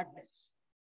of madness,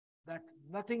 that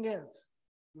nothing else,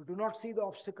 you do not see the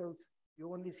obstacles,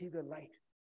 you only see the light.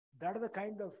 That is the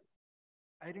kind of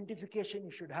identification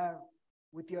you should have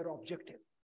with your objective.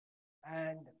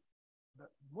 And the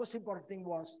most important thing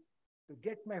was to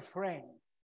get my friend,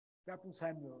 Captain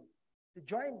Samuel, to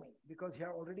join me, because he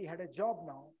already had a job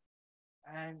now,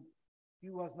 and he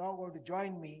was now going to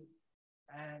join me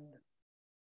and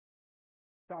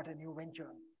start a new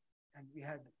venture. And we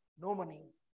had no money,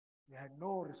 we had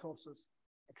no resources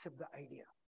except the idea.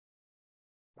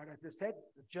 But as I said,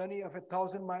 the journey of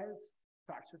 1,000 miles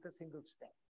starts with a single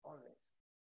step, always.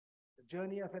 The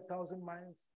journey of 1,000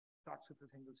 miles starts with a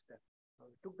single step. So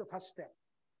we took the first step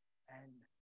and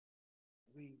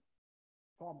we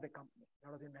formed a company.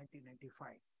 That was in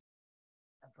 1995.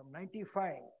 And from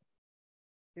 95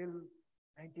 till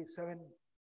 97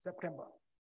 September,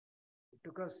 it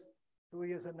took us 2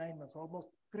 years and 9 months, almost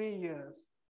 3 years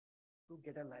to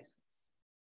get a license.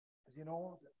 As you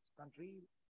know, this country,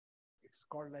 it's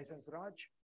called License Raj.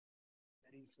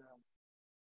 That is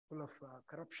full of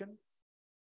corruption.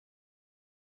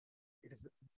 It is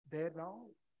there now.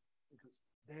 It was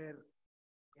there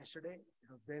yesterday.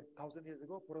 It was there 1,000 years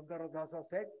ago. Purandaradasa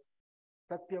said,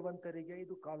 Satyavantarige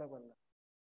idu kalavalla.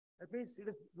 That means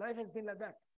life has been like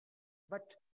that. But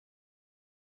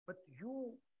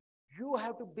you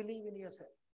have to believe in yourself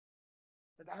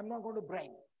that I'm not going to bribe.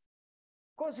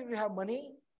 Of course, if you have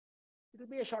money, it will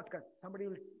be a shortcut. Somebody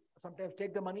will sometimes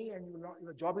take the money and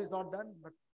your job is not done.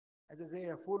 But as I say,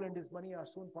 a fool and his money are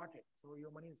soon parted. So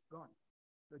your money is gone.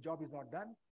 The job is not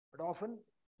done. But often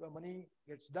your money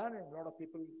gets done, and a lot of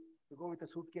people, you go with a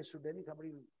suitcase to Delhi, somebody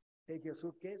will take your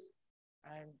suitcase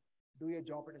and do your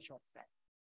job in a short time.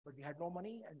 But we had no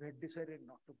money and we had decided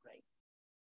not to bribe.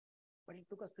 But it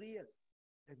took us 3 years.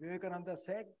 As Vivekananda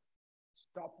said,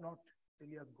 stop not till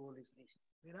your goal is reached.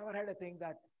 We never had a thing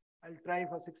that I'll try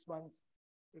for 6 months.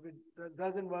 If it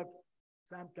doesn't work,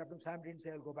 Captain Sam didn't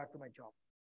say I'll go back to my job.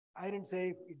 I didn't say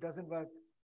if it doesn't work,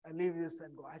 I'll leave this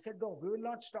and go. I said, no, we will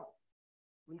not stop.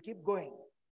 We'll keep going.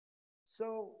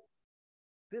 So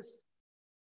this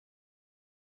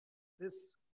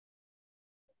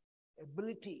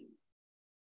ability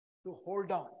to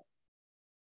hold on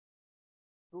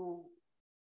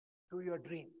to your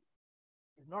dream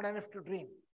is not enough to dream.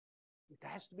 It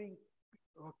has to be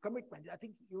a commitment. I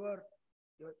think your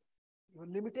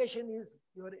limitation is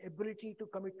your ability to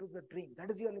commit to the dream.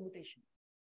 That is your limitation.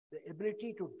 The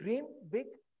ability to dream big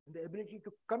and the ability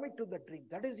to commit to the dream.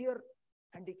 That is your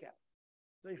handicap.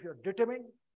 So if you're determined,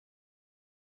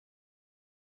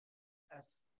 as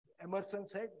Emerson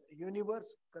said, the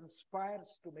universe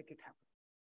conspires to make it happen.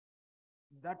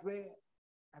 That way,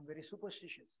 I'm very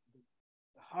superstitious.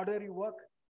 The harder you work,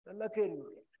 the luckier you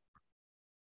get.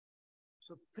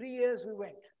 So 3 years we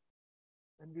went.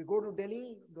 When we go to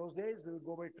Delhi, those days, we would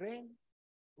go by train.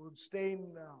 We would stay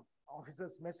in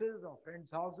officers' messes or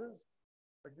friends' houses,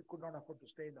 but we could not afford to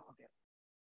stay in the hotel.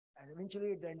 And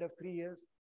eventually, at the end of 3 years,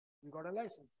 we got a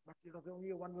license, but it was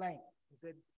only one line. He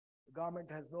said, the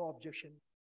government has no objection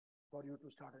for you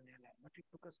to start an airline. But it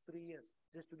took us 3 years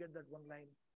just to get that one line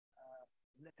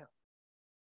letter.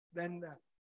 Then,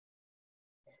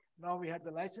 now we had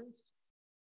the license.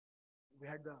 We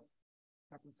had the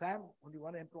Captain Sam, only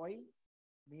one employee,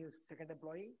 me second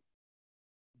employee.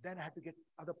 Then I had to get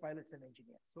other pilots and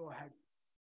engineers. So I had,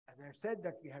 as I said,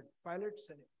 that we had pilots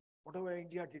and whatever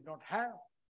India did not have,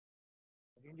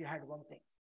 India had one thing.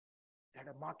 It had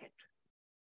a market.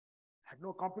 Had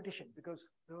no competition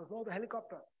because there was no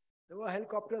helicopter. There were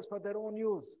helicopters for their own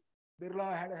use.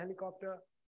 Birla had a helicopter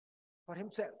for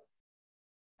himself.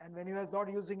 And when he was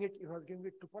not using it, he was giving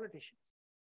it to politicians.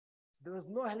 There was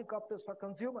no helicopters for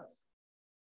consumers.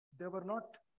 They were not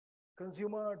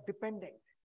consumer dependent.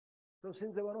 So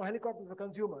since there were no helicopters for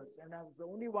consumers, and I was the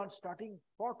only one starting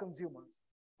for consumers,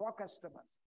 for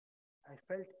customers, I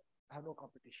felt I have no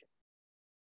competition.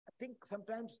 I think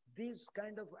sometimes these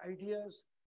kind of ideas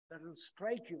that will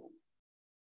strike you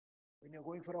when you're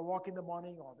going for a walk in the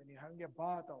morning or when you're having a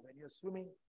bath or when you're swimming,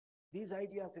 these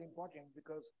ideas are important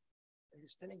because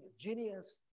He's telling you,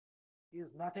 genius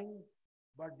is nothing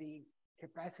but the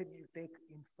capacity to take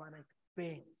infinite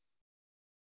pains.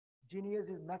 Genius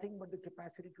is nothing but the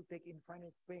capacity to take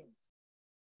infinite pains.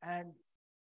 And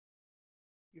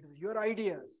it is your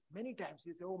ideas. Many times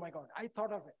you say, oh my God, I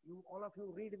thought of it. You, all of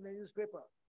you read in the newspaper.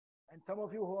 And some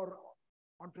of you who are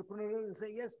entrepreneurial will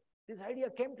say, yes, this idea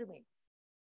came to me.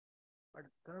 But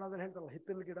Kannadadalli ಹೇಳ್ತಾರಲ್ಲ,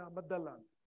 ಹಿತ್ತಲ ಗಿಡ ಮದ್ದಲ್ಲ ಅಂತ.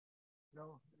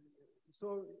 So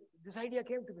this idea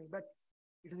came to me, but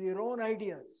it is your own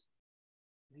ideas.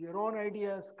 Your own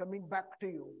ideas coming back to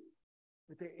you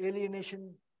with the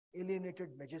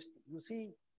alienated majesty. You see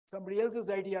somebody else's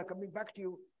idea coming back to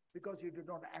you because you did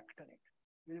not act on it.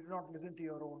 You did not listen to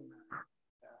your own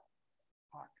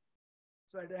heart.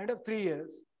 So at the end of 3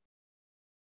 years,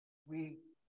 we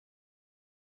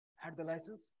had the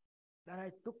license. Then I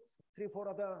took 3-4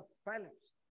 other pilots.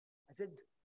 I said,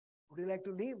 would you like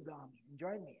to leave the army and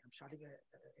join me? I'm starting an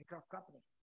aircraft company.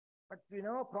 But we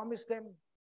never promised them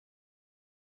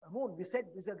a moon. We said,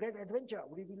 this is a great adventure.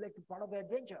 Would you like to be part of the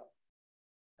adventure?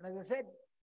 And as I said,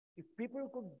 if people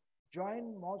could join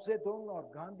Mao Zedong or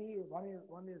Gandhi,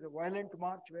 one is a violent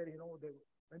march where, they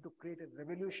went to create a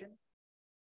revolution.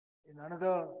 In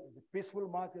another is a peaceful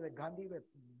march like Gandhi, where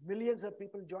millions of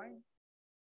people join.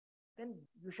 Then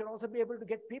you should also be able to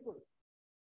get people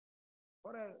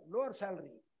for a lower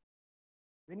salary.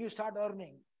 When you start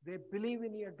earning, they believe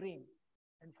in your dream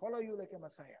and follow you like a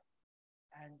messiah.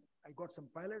 And I got some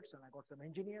pilots and I got some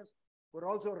engineers who are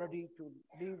also ready to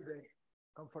leave the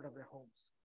comfort of their homes.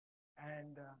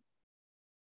 And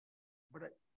but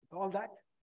with all that,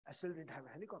 I still didn't have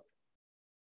a helicopter.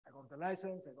 I got the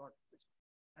license, I got this.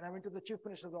 And I went to the Chief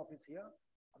Minister's office here.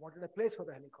 I wanted a place for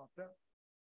the helicopter.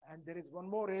 And there is one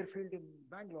more airfield in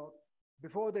Bangalore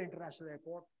before the international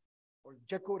airport, called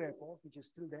Jakur Airport, which is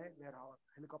still there, where our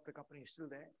helicopter company is still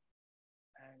there.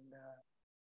 And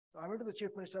so I went to the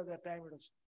Chief Minister at that time, it was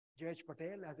J.H.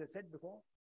 Patel. As I said before,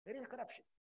 there is corruption.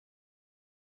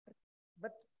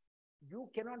 But you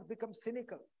cannot become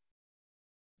cynical.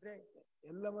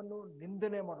 ಎಲ್ಲವನ್ನು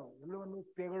ನಿಂದನೆ ಮಾಡೋದು, ಎಲ್ಲವನ್ನು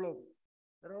ತೆಗಳೋದು.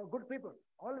 There are good people,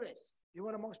 always,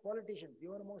 even amongst politicians,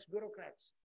 even amongst bureaucrats.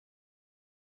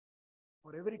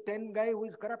 For every 10 guy who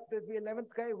is corrupt, there will be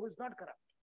 11th guy who is not corrupt.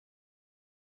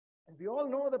 And we all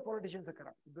know the politicians are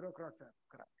corrupt, the bureaucrats are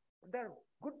corrupt. But they are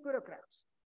good bureaucrats.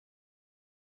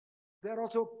 They are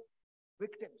also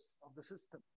victims of the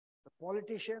system. The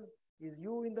politician is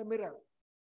you in the mirror.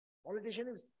 Politician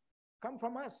is come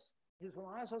from us. He is from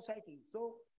our society. So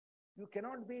you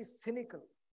cannot be cynical.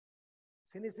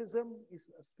 Cynicism is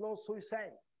a slow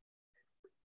suicide.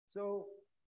 So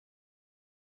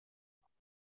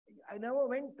I never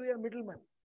went to a middleman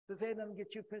to say, "Nange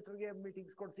chief minister ge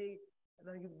meetings kodsi,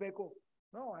 nange idu beku."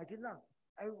 No, I did not.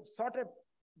 I sought a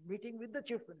meeting with the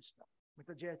chief minister,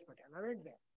 Mr. J.H. Patel. I went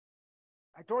there.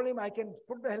 I told him I can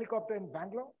put the helicopter in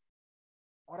Bangalore,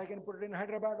 or I can put it in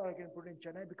Hyderabad, or I can put it in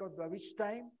Chennai, because by which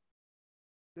time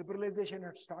liberalization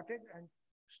had started and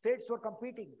states were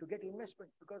competing to get investment,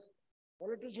 because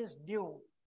politicians knew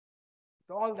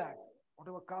with all that,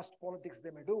 whatever caste politics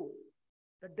they may do,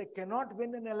 that they cannot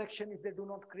win an election if they do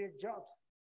not create jobs.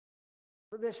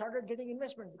 So they started getting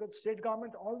investment because state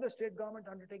government, all the state government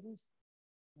undertakings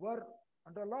were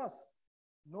under loss.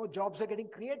 No jobs are getting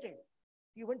created.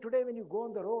 Even today, when you go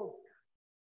on the road,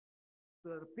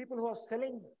 the people who are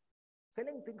selling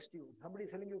things to you, somebody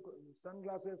selling you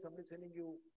sunglasses, somebody selling you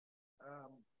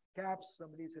caps,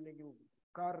 somebody selling you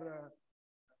car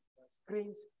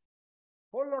screens,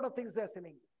 whole lot of things they are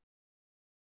selling.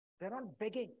 They're not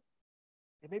begging.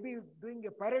 They may be doing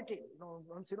a pirating.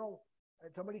 Once,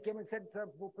 somebody came and said, "Sir,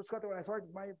 Puskato, I saw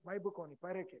it's my book only,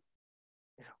 pirated.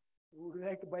 Would you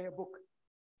like to buy a book?"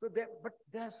 So but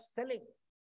they're selling.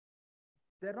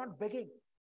 They're not begging.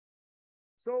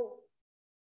 So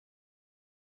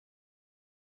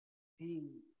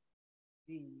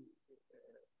the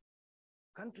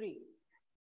country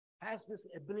has this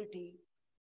ability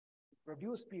to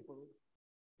produce people.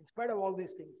 In spite of all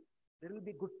these things, there will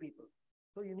be good people.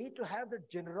 So you need to have the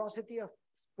generosity of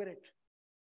spirit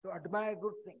to admire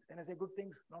good things. And I say good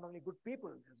things, not only good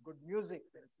people, there's good music,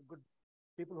 there's good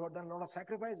people who have done a lot of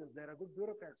sacrifices, there are good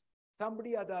bureaucrats.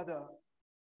 Somebody or the other,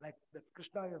 like that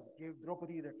Krishna gave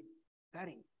Draupadi that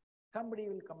saree, somebody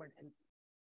will come and help.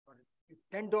 But if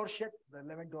 10 doors shut, the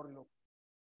 11th door will open.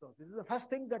 So this is the first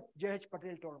thing that J.H.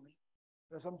 Patel told me.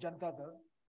 There was some Janata Dal,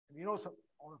 and we know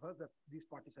all of us that these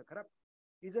parties are corrupt.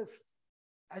 He says,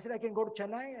 I said, I can go to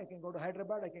Chennai, I can go to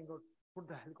Hyderabad, I can go put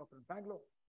the helicopter in Bangalore.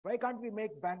 Why can't we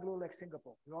make Bangalore like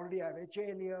Singapore? We already have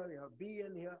HAL here, we have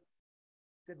BL here.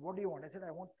 He said, what do you want? I said,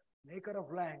 I want an acre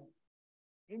of land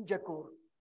in Jakur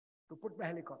to put my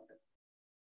helicopters.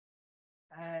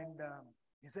 And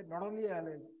he said, not only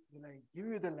will I give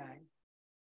you the land,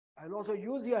 I'll also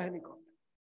use your helicopter.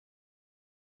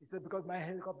 He said, because my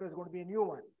helicopter is going to be a new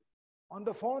one. On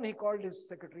the phone, he called his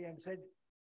secretary and said,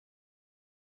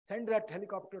 send that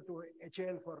helicopter to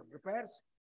HAL for repairs.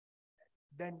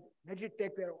 Then let it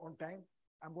take their own time.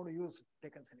 I'm going to use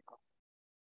Deccan's helicopter.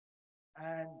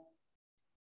 And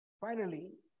finally,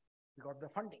 we got the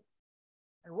funding.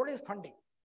 And what is funding?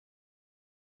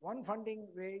 One funding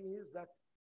way is that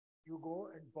you go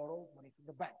and borrow money from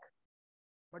the bank.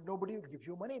 But nobody will give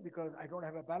you money because I don't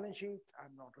have a balance sheet,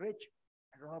 I'm not rich,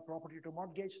 I don't have property to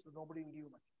mortgage, so nobody will give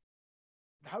you money.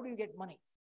 But how do you get money?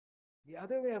 The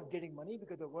other way of getting money,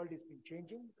 because the world has been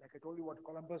changing, like I told you what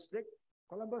Columbus did.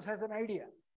 Columbus has an idea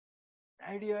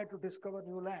to discover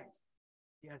new lands.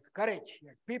 He has courage, he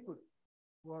had people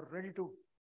who are ready to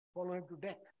follow him to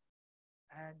death.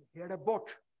 And he had a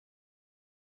boat.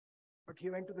 But he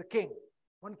went to the king.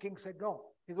 One king said no.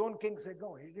 His own king said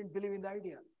no. He didn't believe in the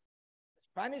idea. The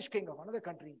Spanish king of another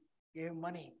country gave him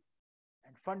money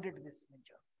and funded this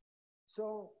venture.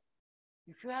 So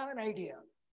if you have an idea,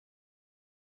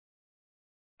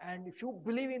 and if you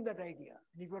believe in that idea,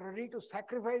 and if you're ready to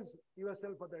sacrifice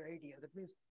yourself for that idea, that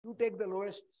means you take the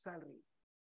lowest salary,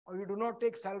 or you do not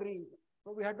take salary.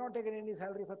 So we had not taken any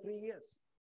salary for 3 years.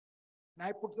 And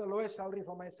I put the lowest salary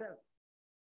for myself.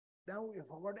 Now you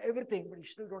forgot everything, but you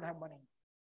still don't have money.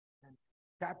 And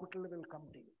capital will come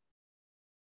to you.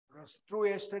 It was true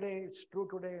yesterday, it's true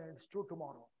today, and it's true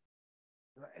tomorrow.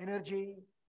 Your energy,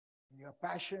 and your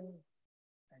passion,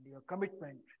 and your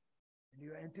commitment, and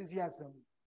your enthusiasm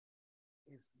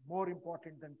is more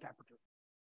important than capital.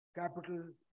 Capital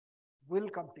will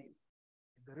come to you.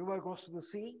 If the river goes to the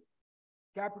sea,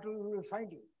 capital will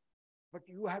find you. But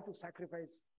you have to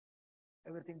sacrifice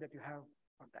everything that you have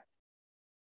for that.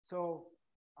 So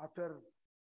after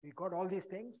we got all these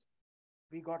things,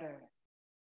 we got a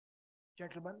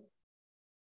gentleman,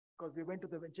 because we went to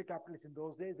the venture capitalists in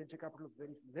those days. Venture capital was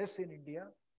very less in India.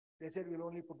 They said we'll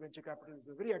only put venture capital,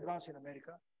 we're very advanced in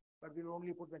America, but we'll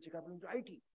only put venture capital into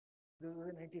IT. This was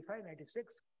in 95,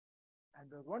 96.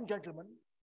 And there was one gentleman,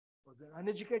 was an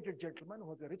uneducated gentleman, who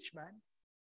was a rich man,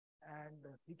 and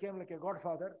he came like a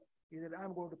godfather. He said,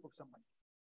 I'm going to put some money.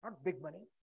 Not big money,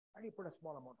 and he put a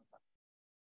small amount of money.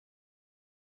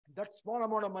 And that small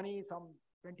amount of money, some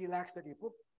 20 lakhs that he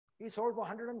put, he sold for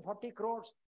 140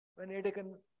 crores when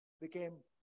Edecon became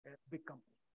a big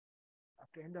company.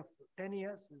 After end of 10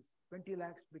 years, 20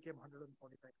 lakhs became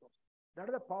 145 crores. That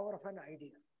is the power of an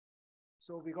idea.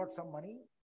 So we got some money.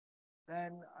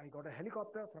 Then I got a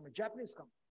helicopter from a Japanese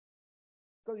company.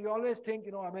 Because you always think,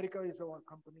 America is our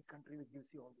country which gives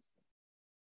you all these things.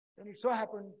 Then it so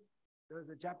happened, there was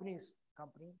a Japanese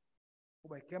company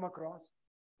whom I came across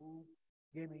who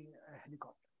gave me a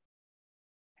helicopter.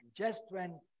 And just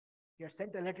when he had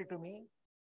sent a letter to me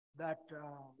that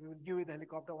we will give you the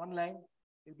helicopter, one line,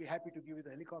 we'll be happy to give you the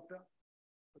helicopter.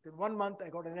 Within 1 month, I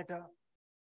got a letter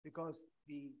because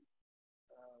the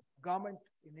government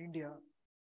in India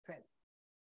fell.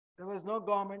 There was no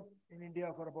government in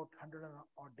India for about 100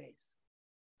 odd days.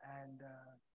 And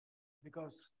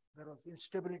because there was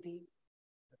instability,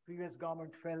 the previous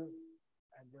government fell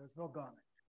and there was no government.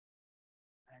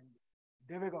 And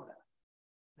Deve Gowda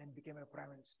then became a prime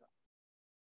minister.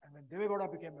 And when Deve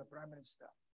Gowda became a prime minister,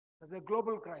 there was a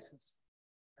global crisis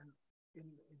in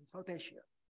South Asia.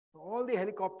 So all the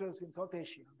helicopters in South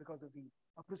Asia, because of the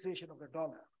appreciation of the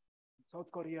dollar, South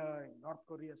Korea, in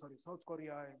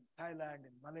Thailand,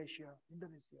 in Malaysia,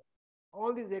 Indonesia,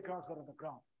 all these aircrafts were on the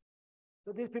ground.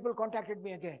 So these people contacted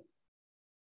me again.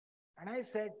 And I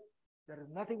said, there is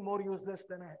nothing more useless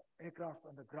than an aircraft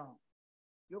on the ground.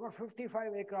 You've got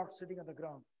 55 aircraft sitting on the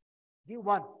ground. Give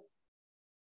one.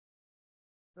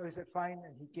 So he said, fine,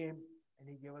 and he came and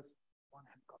he gave us one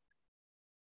helicopter.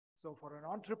 So for an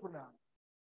entrepreneur,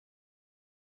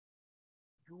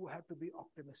 you have to be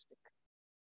optimistic.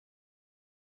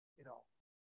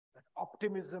 That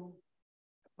optimism,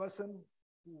 a person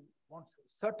who wants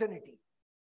certainty.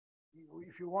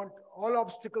 If you want all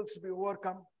obstacles to be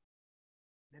overcome,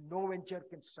 then no venture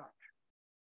can start.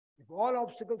 If all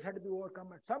obstacles had to be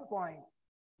overcome, at some point,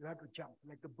 you have to jump.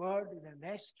 Like the bird in a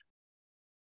nest,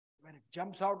 when it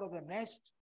jumps out of the nest,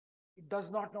 it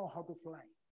does not know how to fly.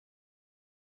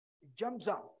 It jumps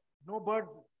out. No bird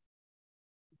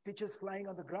teaches flying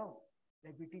on the ground,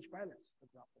 like we teach pilots, for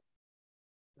example.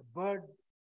 The bird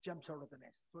jumps out of the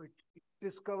nest. So it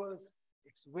discovers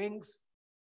its wings,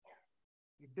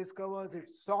 it discovers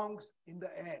its songs in the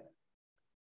air.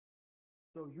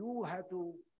 So you have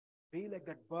to be like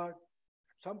that bird.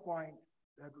 At some point,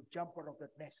 you have to jump out of that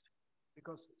nest,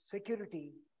 because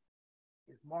security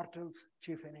is mortal's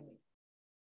chief enemy.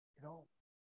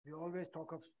 We always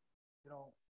talk of,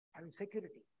 having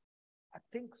security. I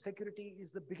think security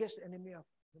is the biggest enemy of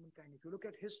humankind. If you look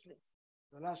at history,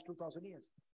 the last 2000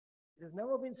 years, it has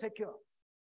never been secure.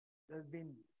 There's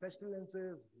been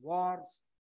pestilences, wars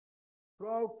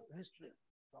throughout history,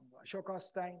 from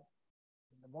Ashoka's time,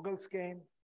 when the Mughals came,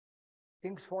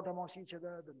 kings fought amongst each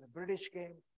other, then the British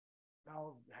came.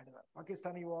 Now we had the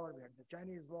Pakistani war, we had the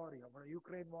Chinese war, we had the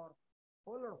Ukraine war.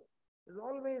 There's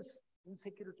always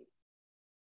insecurity.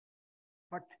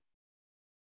 But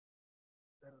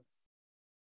there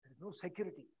is no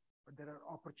security, but there are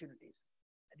opportunities.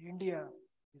 And India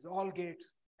is all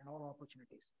gates and all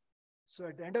opportunities. So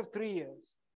at the end of 3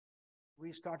 years,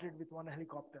 we started with one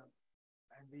helicopter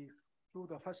and we flew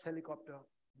the first helicopter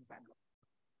in Bangalore.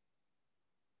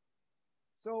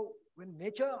 So when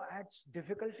nature adds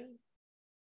difficulty,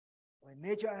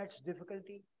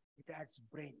 it adds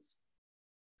brains.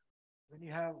 When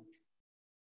you have,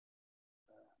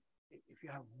 if you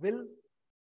have will,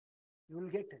 you will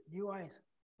get new eyes.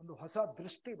 On the hasa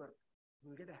drishti, you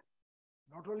will get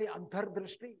not only antar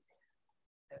drishti,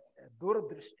 dura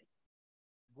drishti.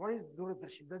 What is dura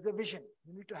drishti? There's a vision.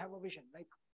 You need to have a vision, like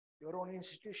your own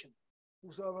institution.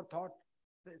 Whosoever thought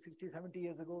 60, 70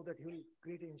 years ago that he will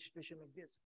create an institution like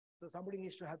this. So somebody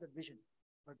needs to have that vision.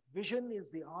 But vision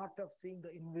is the art of seeing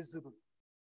the invisible.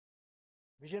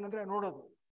 Vision andre nodadu.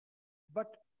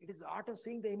 But it is the art of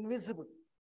seeing the invisible.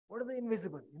 What is the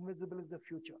invisible? Invisible is the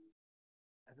future.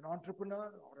 As an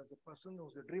entrepreneur or as a person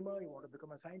who's a dreamer, you want to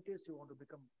become a scientist, you want to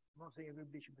become, I'm not saying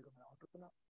everybody should become an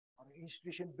entrepreneur or an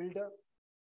institution builder.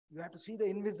 You have to see the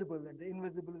invisible, and the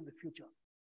invisible in the future.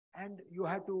 And you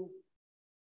have to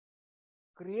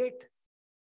create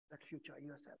that future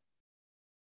yourself.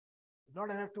 It's not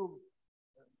enough to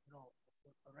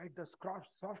write the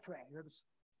software. You have to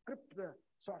script the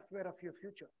software of your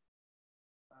future.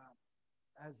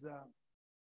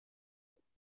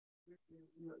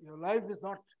 Your life is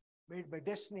not made by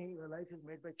destiny, your life is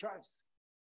made by choice.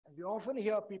 And we often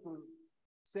hear people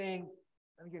saying,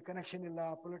 connection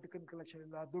illa, political connection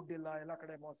illa, dudd illa, ella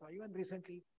kade mosa. Even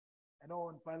recently, I know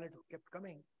one pilot who kept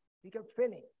coming, he kept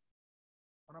failing.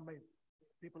 One of my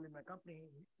people in my company,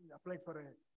 he applied for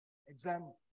an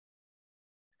exam,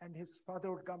 and his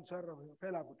father would come, sir,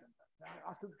 fail agutanta. I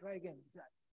asked him to try again. He said,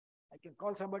 I can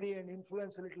call somebody and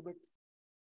influence a little bit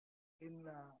in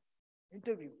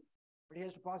interview, but he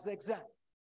has to pass the exam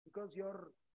because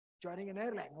you're joining an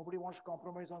airline. Nobody wants to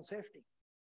compromise on safety.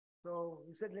 So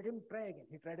he said, let him try again.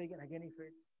 He tried again he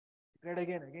failed. He tried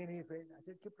again he failed. I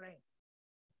said, keep trying.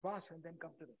 Pass and then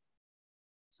come to me.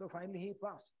 So finally he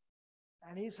passed.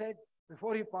 And he said,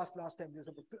 before he passed last time, this was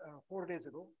about 4 days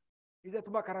ago, he said,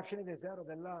 Tumba corruption is there,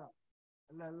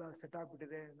 set up.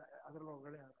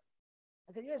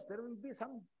 I said, yes, there will be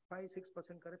some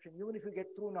 5-6% corruption. Even if you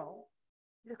get through now,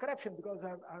 it is corruption because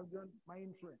I've done my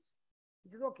influence.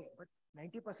 It is okay, but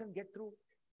 90% get through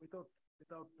without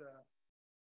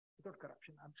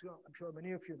corruption. I'm sure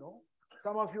many of you know.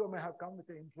 Some of you may have come with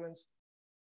the influence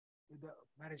with the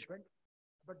management,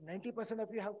 but 90%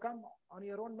 of you have come on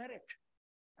your own merit,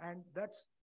 and that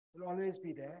will always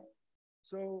be there.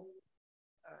 So,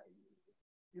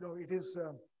 it is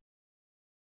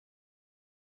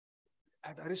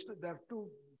at Aristotle. There are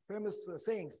two famous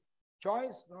sayings: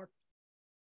 choice, not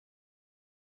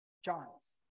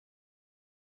chance.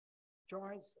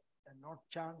 Choice and not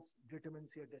chance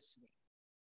determines your destiny.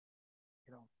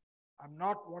 I'm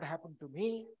not what happened to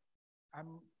me,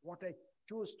 I'm what I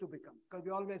choose to become. Because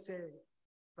we always say,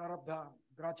 prarabdha,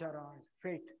 grachara, is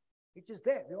fate. It is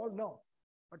there, we all know.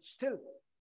 But still,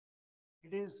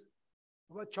 it is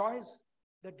your choice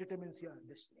that determines your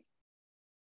destiny.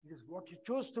 It is what you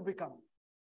choose to become.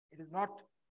 It is not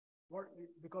what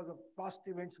because of past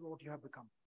events what you have become.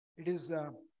 It is,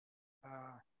 you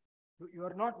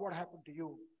are not what happened to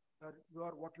you, you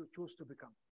are what you choose to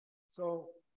become.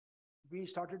 So, we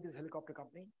started this helicopter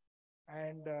company,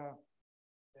 and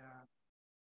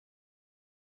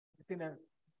within a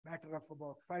matter of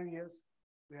about 5 years,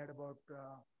 we had about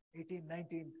 18,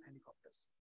 19 helicopters,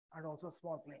 and also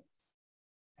small planes.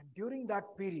 And during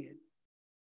that period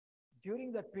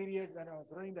when I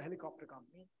was running the helicopter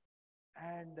company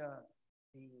and the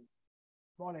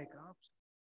small aircrafts,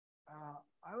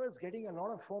 I was getting a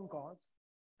lot of phone calls,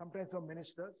 sometimes from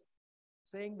ministers,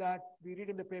 saying that we read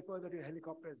in the paper that your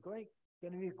helicopter is going.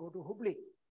 Can we go to Hubli?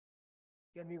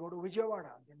 Can we go to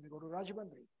Vijayawada? Can we go to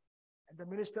Rajahmundry? And the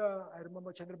minister, I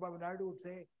remember Chandrababu Naidu would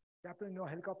say, Captain, no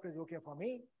helicopter is okay for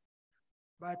me,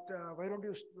 but why don't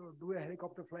you do a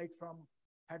helicopter flight from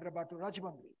Hyderabad to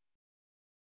Rajahmundry?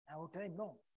 I would tell him,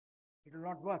 no, it will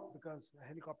not work because the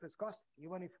helicopter is costly.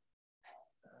 Even if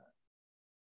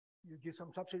you give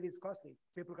some subsidies, costly,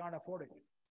 people can't afford it.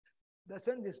 That's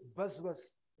when this buzz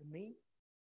was in me.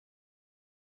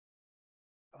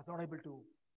 I was not able to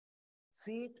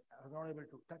see it, I was not able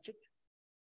to touch it.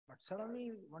 But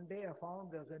suddenly, one day I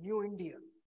found there's a new India.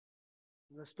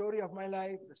 The story of my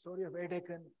life, the story of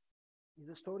Edeken, is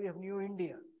the story of new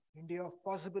India, India of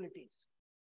possibilities.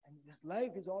 And this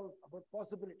life is all about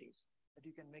possibilities that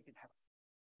you can make it happen.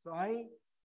 So I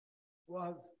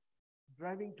was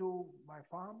driving to my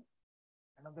farm,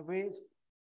 and on the ways,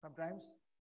 sometimes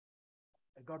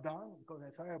I got down because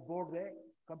I saw a board there,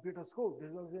 computer school.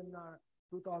 This was in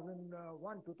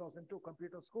 2001, 2002,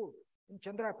 computer school in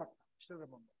Chandrapatna, still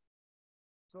remember.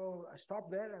 So I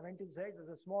stopped there, I went inside,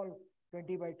 there's a small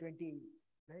 20 by 20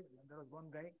 place, and there was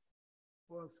one guy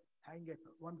who was having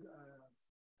one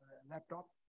laptop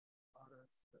or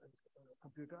a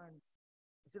computer, and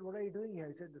he said, "What are you doing here?"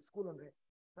 I said, "The school on there."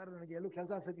 Sir,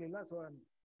 so I'm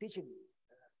teaching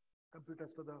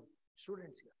computers to the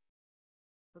students here.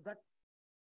 So that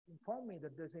informed me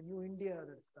that there's a new India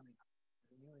that is coming up,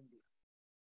 a new India.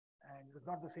 And it was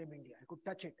not the same India. I could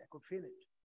touch it, I could feel it.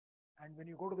 And when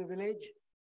you go to the village,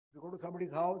 you go to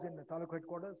somebody's house in the taluk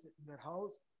headquarters, in their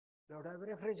house, they would have a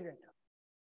refrigerator.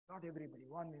 Not everybody,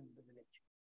 one in the village,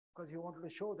 because he wanted to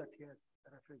show that he has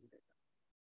a refrigerator.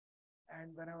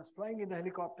 And when I was flying in the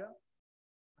helicopter,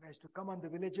 when I used to come on the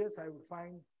villages, I would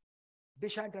find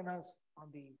dish antennas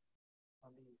on the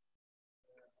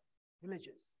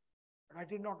villages. But I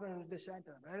did not know it was dish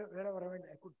antenna. Wherever I went,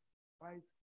 I could find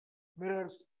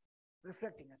mirrors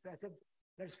reflecting. I said,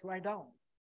 let's fly down.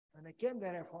 When I came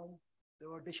there, I found there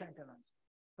were dish antennas.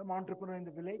 Some entrepreneur in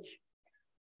the village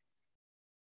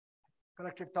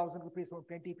collected 1,000 rupees from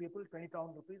 20 people,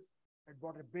 20,000 rupees, had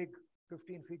bought a big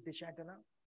 15-feet dish antenna,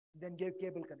 then gave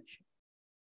cable connection.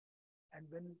 And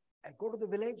when I go to the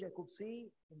village, I could see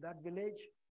in that village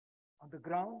on the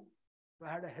ground, so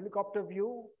I had a helicopter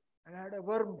view and I had a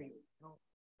worm view,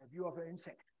 a view of an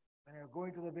insect. When I was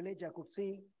going to the village, I could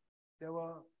see there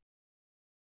were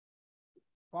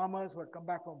farmers who had come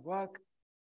back from work.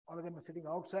 All of them were sitting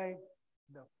outside.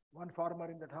 The one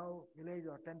farmer in that village,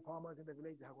 or 10 farmers in the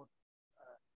village, they have got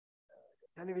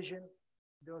television.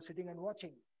 They were sitting and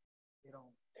watching,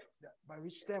 by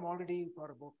which time already for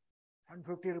about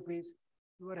 150 rupees,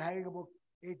 we were having about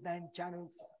 8-9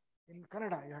 channels in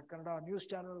Kannada. You had Kannada news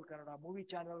channel, Kannada movie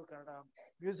channel, Kannada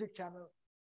music channel.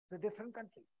 It's a different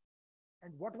country.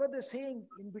 And what were they saying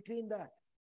in between that?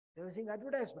 They were saying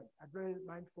advertisement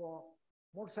for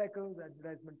motorcycles,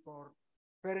 advertisement for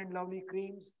Fair and Lovely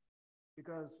creams,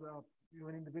 because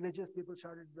even in the villages, people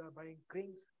started buying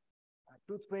creams,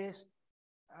 toothpaste.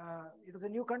 It was a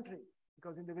new country,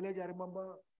 because in the village, I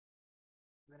remember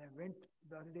when I went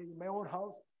the other day in my own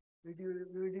house, we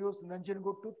would use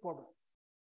Nanjangud tooth powder.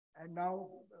 And now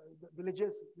the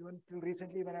villages, even till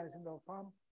recently when I was in the farm,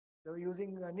 they were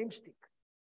using neem stick,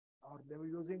 or they were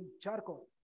using charcoal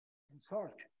and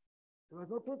salt. There was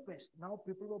no toothpaste. Now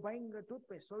people were buying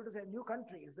toothpaste. So it is a new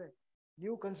country. It's a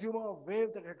new consumer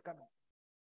wave that had come in.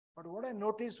 But what I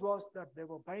noticed was that they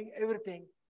were buying everything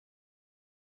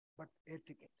but air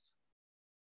tickets.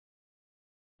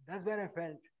 That's when I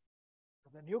felt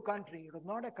the new country, it was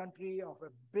not a country of 1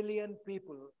 billion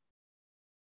people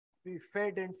be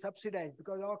fed and subsidized,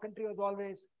 because our country was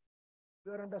always,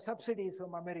 we were under subsidies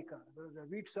from America. There was a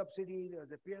wheat subsidy, there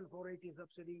was a PL 480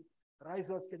 subsidy, rice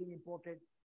was getting imported.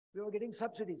 We were getting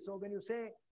subsidies. So when you say,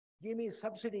 give me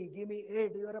subsidy, give me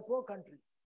aid, you are a poor country.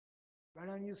 But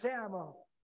when you say, I'm a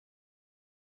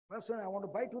person, I want to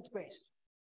buy toothpaste,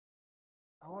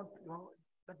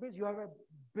 that means you have 1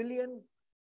 billion,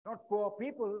 not poor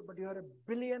people, but you are 1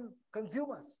 billion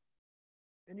consumers.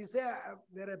 When you say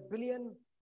there are 1 billion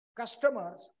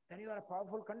customers, then you are a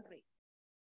powerful country.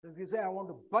 So if you say, I want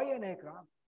to buy an aircraft,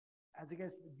 as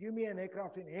against give me an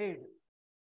aircraft in aid,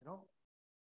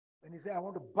 when you say, I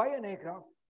want to buy an aircraft,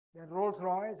 then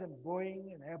Rolls-Royce and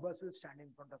Boeing and Airbus will stand in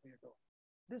front of your door.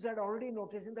 This I had already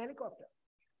noticed in the helicopter.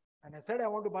 And I said, I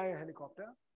want to buy a helicopter.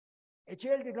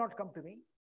 HAL did not come to me.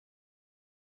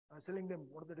 I was telling them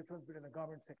what is the difference between the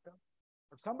government sector.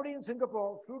 But somebody in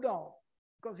Singapore flew down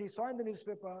because he saw in the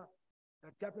newspaper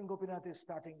that Captain Gopinath is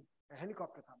starting a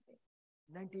helicopter company.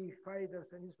 In 95,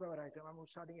 there's a newspaper item, I'm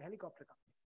starting a helicopter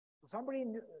company. So somebody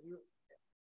in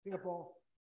Singapore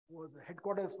was the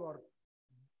headquarters for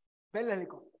Bell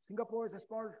Helicopter. Singapore is a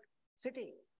small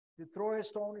city. You throw a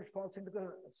stone, it falls into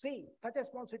the sea. Such a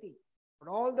small city. But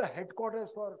all the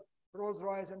headquarters for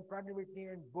Rolls-Royce and Pratt & Whitney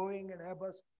and Boeing and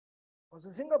Airbus was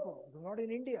in Singapore, it was not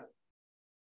in India.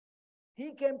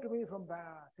 He came to me from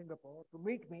Singapore to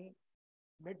meet me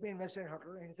met me in Western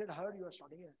Hotel and he said, I heard you are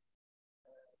starting a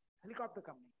helicopter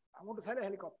company. I want to sell a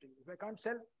helicopter. If I can't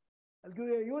sell, I'll give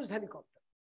you a used helicopter.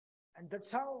 And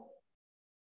that's how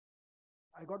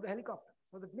I got the helicopter.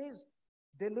 So that means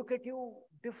they look at you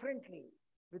differently,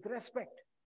 with respect.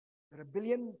 There are a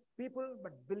billion people,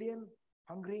 but billion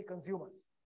hungry consumers.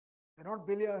 There are not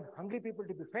billion hungry people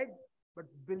to be fed, but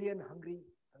billion hungry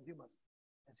consumers.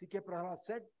 As C.K. Prahalad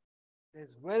said,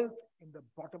 there's wealth in the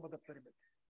bottom of the pyramid.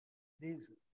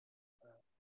 These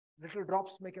little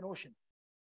drops make an ocean.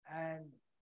 And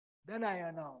then I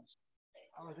announced,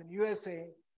 I was in USA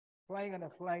flying on a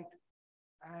flight,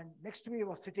 and next to me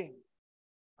was sitting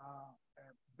a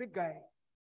big guy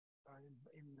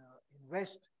in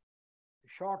vest,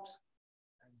 shorts,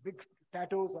 and big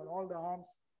tattoos on all the arms.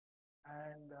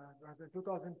 And it was in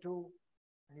 2002,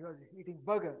 and he was eating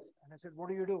burgers. And I said, what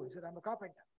do you do? He said, I'm a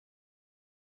carpenter.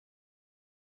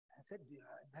 I said,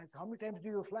 how many times do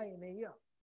you fly in a year?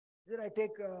 He said, I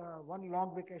take one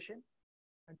long vacation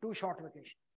and 2 short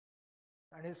vacations.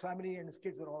 And his family and his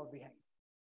kids are all behind.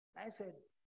 I said,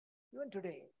 even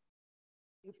today,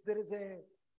 if there is a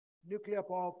nuclear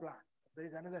power plant, if there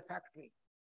is another factory,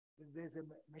 if there is a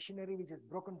machinery which is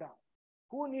broken down,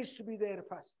 who needs to be there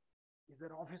first? Is there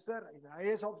an officer, is the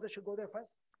IAS officer should go there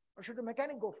first? Or should the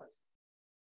mechanic go first?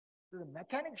 So the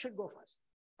mechanic should go first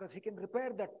because he can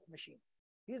repair that machine.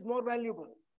 He is more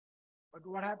valuable. But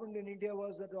what happened in India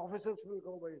was that the officers will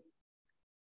go by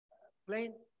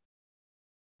plane,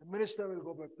 the minister will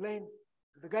go by plane,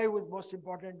 the guy who is most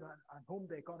important, on whom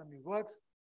the economy works,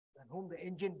 on whom the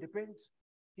engine depends,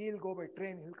 he'll go by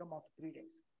train, he'll come after 3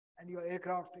 days. And your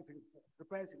aircraft, if it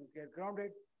repairs, it will get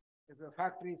grounded. If your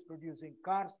factory is producing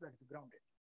cars, that is grounded.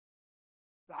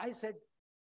 So I said,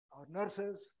 our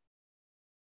nurses,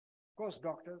 of course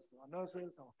doctors, our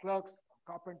nurses, our clerks,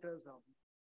 our carpenters,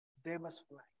 they must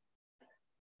fly.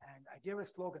 And I gave a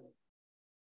slogan,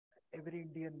 every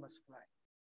Indian must fly.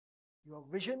 Your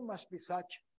vision must be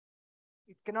such,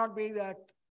 it cannot be that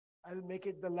I'll make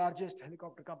it the largest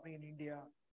helicopter company in India,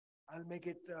 I'll make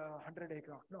it 100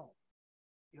 aircraft. No,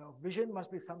 your vision must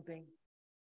be something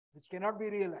which cannot be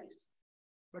realized,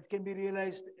 but can be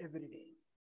realized every day.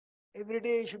 Every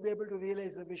day you should be able to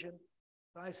realize the vision.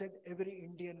 So I said, every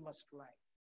Indian must fly.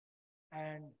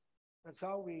 And that's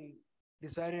how we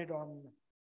decided on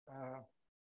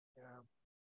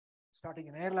starting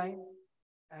an airline.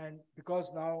 And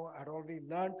because now I had already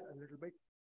learned a little bit,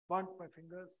 burnt my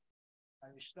fingers,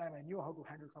 and each time I knew how to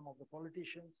handle some of the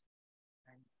politicians.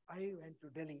 And I went to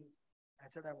Delhi. I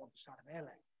said, I want to start an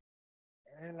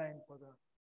airline for the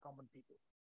common people.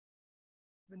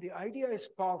 When the idea is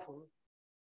powerful,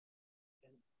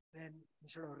 then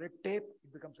instead of red tape,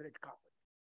 it becomes red carpet.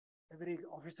 Every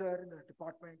officer in the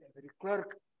department, every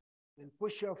clerk will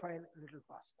push your file a little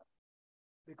faster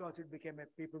because it became a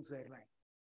people's airline.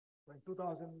 So in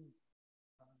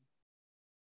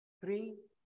 2003,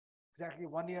 exactly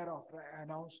 1 year after I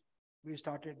announced, we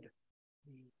started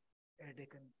the Air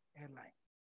Deccan airline.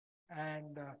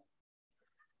 And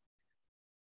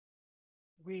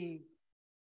we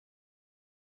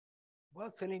were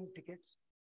selling tickets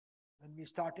when we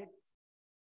started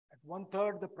at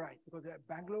 1/3 the price, because the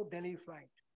Bangalore-Delhi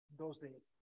flight in those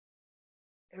days,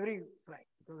 every flight,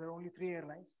 because there are only 3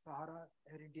 airlines, Sahara,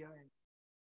 Air India, and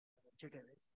Jet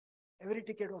Airways, every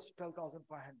ticket was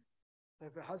 12,500. So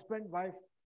if a husband, wife,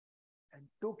 and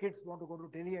 2 kids want to go to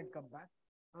Delhi and come back,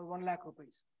 it was 1 lakh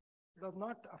rupees. It was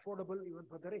not affordable even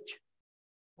for the rich,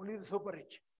 only the super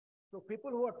rich. So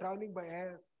people who are traveling by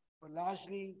air were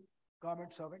largely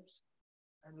government servants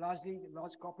and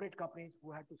large corporate companies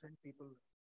who had to send people.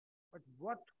 But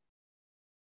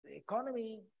the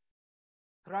economy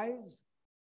thrives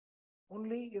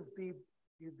only if the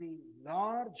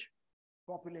large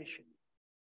population,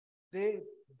 they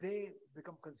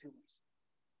become consumers.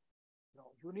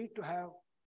 You need to have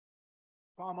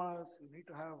farmers, you need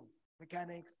to have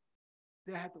mechanics.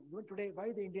 They have to. Even today,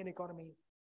 why the Indian economy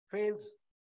fails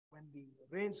when the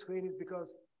rains fail is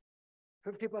because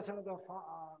 50% of the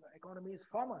economy is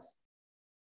farmers.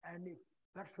 And if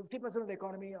that 50% of the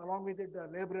economy, along with it, the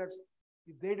laborers,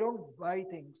 if they don't buy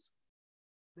things,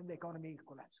 then the economy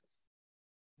collapses.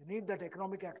 You need that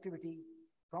economic activity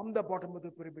from the bottom of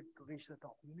the pyramid to reach the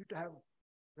top. You need to have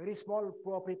very small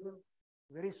poor people,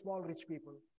 very small rich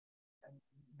people, and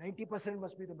 90%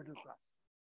 must be the middle class.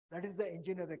 That is the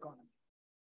engine of the economy.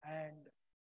 And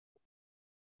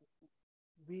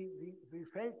we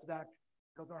felt that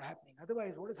it was not happening.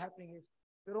 Otherwise, what is happening is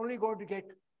we're only going to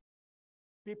get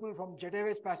people from Jet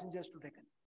Airways passengers to Deccan.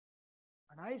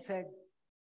 And I said,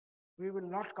 we will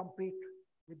not compete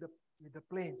with the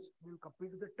planes. We will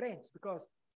compete with the trains, because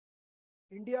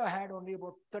India had only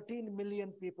about 13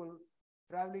 million people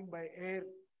traveling by air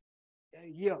a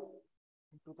year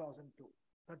in 2002.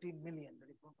 13 million, that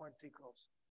is 1.3 crores.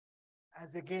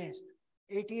 As against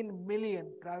 18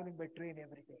 million traveling by train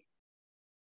every day.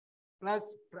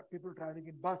 Plus people traveling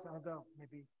in bus, another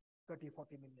maybe 30,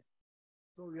 40 million.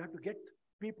 So you have to get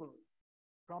people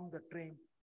from the train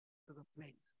to the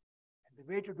planes. And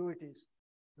the way to do it is,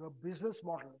 your business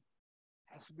model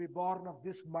has to be born of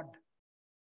this mud.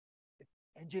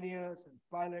 Engineers and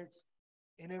pilots,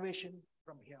 innovation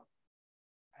from here.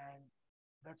 And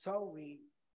that's how we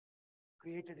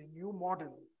created a new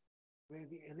model where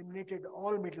we eliminated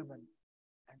all middlemen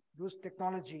and used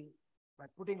technology by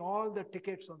putting all the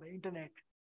tickets on the internet,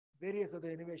 various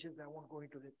other innovations. I won't go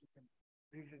into it. You can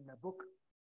read it in my book.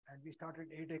 And we started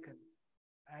ADECON.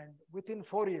 And within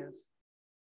 4 years,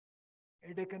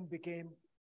 ADECON became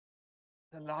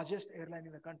the largest airline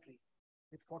in the country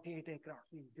with 48 aircraft.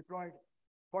 We deployed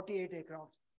 48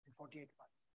 aircraft in 48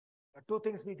 months. But two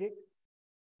things we did,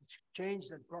 which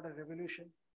changed and brought a revolution.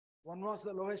 One was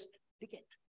the lowest ticket.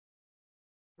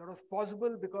 That was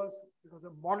possible because the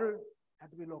model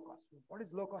had to be low cost. What is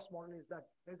low cost model is that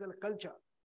there's a culture.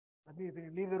 That means when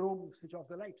you leave the room, you switch off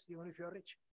the lights, even if you're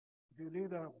rich. If you leave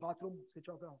the bathroom, switch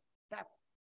off the tap.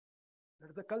 That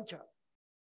is the culture.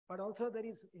 But also there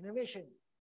is innovation.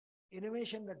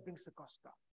 Innovation that brings the cost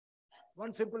down.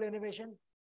 One simple innovation,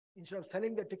 instead of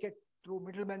selling the ticket through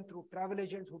middlemen, through travel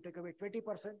agents who take away 20%,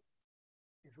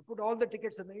 if you put all the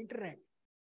tickets on the internet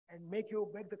and make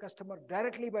the customer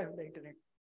directly buy from the internet,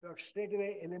 you have straight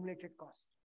away eliminated cost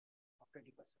of 20%.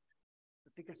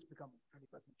 The tickets become 20%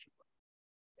 cheaper.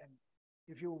 And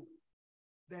if you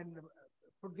then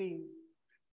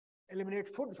eliminate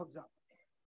food, for example,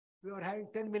 we are having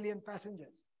 10 million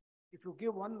passengers. If you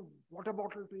give one water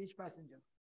bottle to each passenger,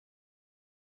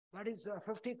 that is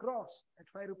 50 crores at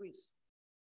 5 rupees.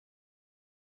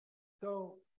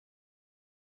 So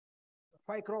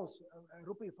 5 crores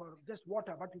rupee for just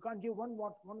water, but you can't give one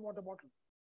water bottle.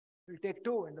 You'll take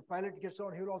two, and the pilot gets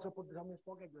on, he will also put some in his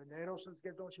pocket. When the air hostess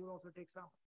gets on, she will also take some.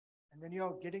 And when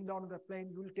you're getting down to the plane,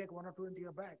 you will take one or two into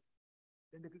your bag.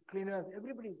 Then the cleaners,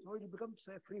 everybody, so it becomes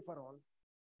free for all.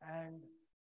 And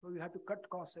so you have to cut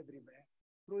costs everywhere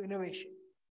through innovation.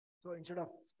 So instead of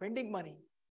spending money,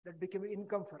 that became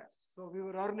income for us. So we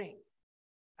were earning,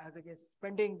 as against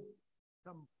spending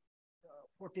some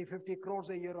 40, 50 crores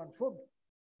a year on food,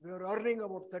 we were earning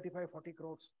about 35, 40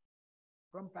 crores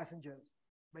from passengers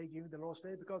by giving the lowest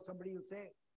fare, because somebody will say,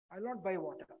 I'll not buy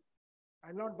water.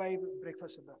 I'll not buy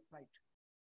breakfast in the flight.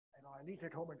 I'll eat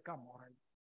at home and come, or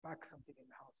I'll pack something in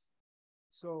the house.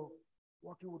 So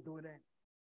what you would do in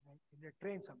a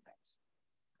train sometimes.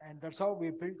 And that's how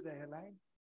we built the airline.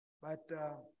 But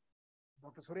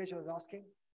Dr. Suresh was asking,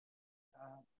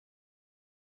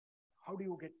 how do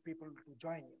you get people to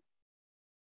join you?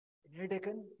 In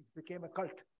ADECON, it became a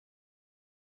cult.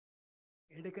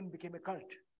 ADECON became a cult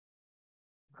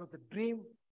because the dream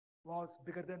was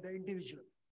bigger than the individual.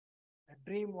 The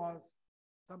dream was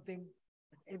something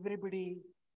that everybody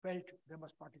felt they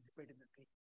must participate in the dream.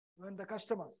 Even the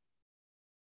customers,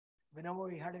 whenever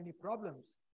we had any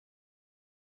problems,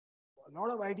 a lot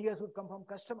of ideas would come from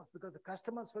customers, because the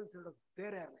customers felt sort of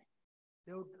their airline.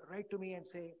 They would write to me and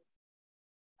say,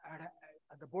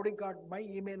 at the boarding card, my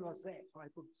email was there, so I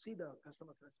could see the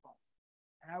customer's response.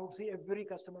 And I would see every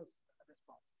customer's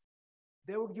response.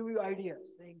 They would give you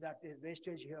ideas, saying that there's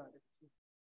wastage here.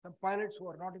 Some pilots who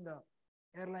are not in the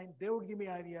airline, they would give me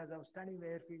ideas. I was standing in the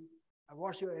airfield, I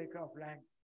watched your aircraft land,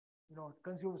 it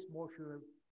consumes more fuel.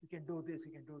 You can do this,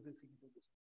 you can do this, you can do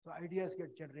this. So ideas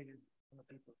get generated from the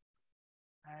people.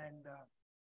 And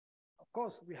of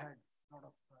course, we had a lot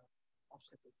of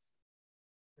obstacles,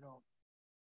 a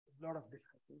lot of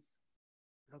difficulties.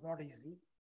 It was not easy.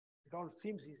 It all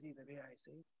seems easy the way I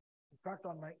say. In fact,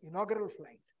 on my inaugural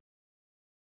flight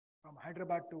from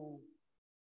Hyderabad to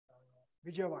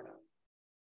Vijayawada,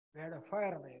 we had a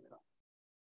fire on the aircraft.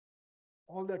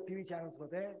 All the TV channels were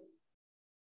there.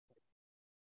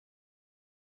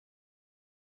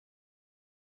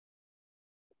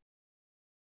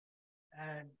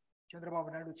 And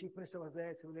Chandrababu Naidu, Chief Minister, was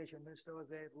there, Civil Aviation Minister was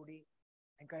there, Rudy,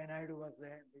 Venkaiah Naidu was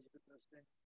there, BJP President.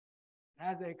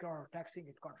 As the aircraft was taxiing,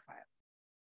 it caught fire.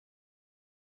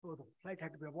 So the flight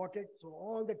had to be aborted. So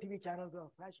all the TV channels are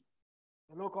flashing.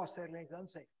 The low-cost airline is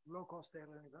unsafe. Low-cost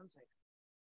airline is unsafe.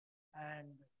 And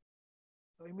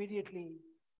so immediately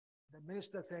the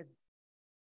minister said,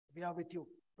 we are with you.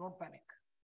 Don't panic.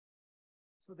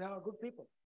 So they are good people.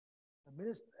 The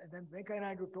minister, and then Venkaiah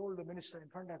Naidu told the minister in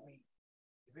front of me,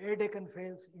 if ADECON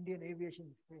fails, Indian aviation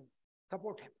fails.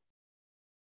 Support him.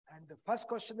 And the first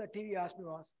question that TV asked me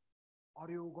was, are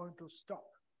you going to stop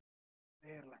the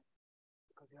airline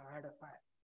because you have had a fire?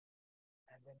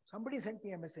 And then somebody sent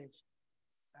me a message,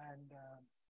 and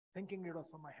thinking it was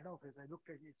from my head office, I looked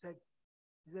at it, he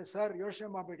said, sir, ಯೋಚನೆ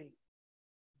ಮಾಡಬೇಡಿ,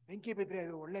 ಬೆಂಕಿ ಬಿದ್ರೆ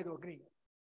ಅದು ಒಳ್ಳೇದು,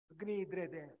 ಅಗ್ನಿ ಇದ್ರೆ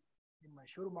ಇದೆ ನಿಮ್ಮ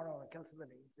ಶುರು ಮಾಡೋ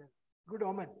ಕೆಲಸದಲ್ಲಿ. Good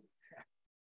omen.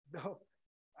 Though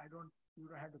you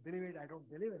don't have to believe it, I don't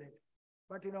believe in it.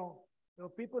 But there are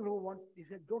people who want, he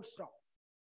said, don't stop.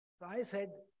 So I said,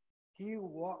 he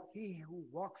who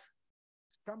walks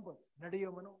stumbles.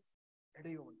 Nadiyomanu,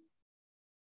 ediyomanu.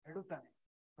 Edutane.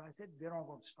 So I said, they're not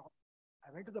going to stop.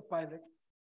 I went to the pilot,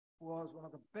 who was one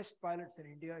of the best pilots in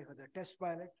India. He was a test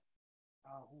pilot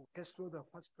who test flew the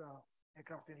first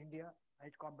aircraft in India,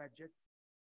 light combat jet,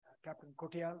 Captain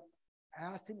Kotial. I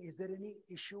asked him, is there any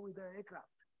issue with the aircraft?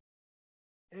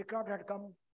 Aircraft had come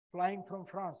flying from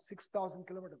France, 6,000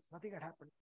 kilometers. Nothing had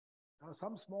happened. There was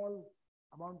some small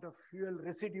amount of fuel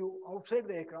residue outside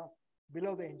the aircraft,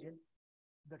 below the engine.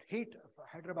 That heat of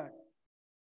Hyderabad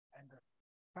and the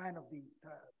fan of the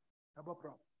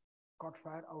turboprop caught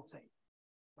fire outside.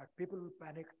 But people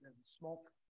panicked and smoke.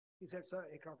 He said, sir,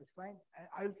 aircraft is fine, and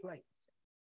I will fly.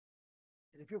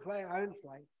 And if you fly, I will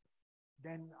fly.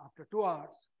 Then after 2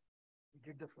 hours, we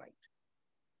did the flight.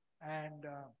 And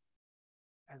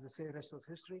as I say, rest was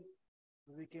history.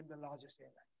 We became the largest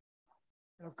airline.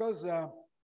 And of course,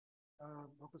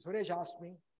 Dr. Suresh asked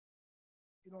me,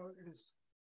 it is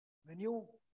when you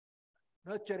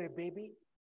nurture a baby,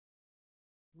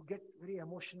 you get very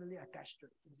emotionally attached to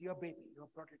it. It's your baby, you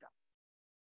have brought it up.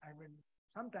 And when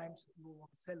sometimes you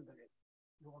want to sell the baby,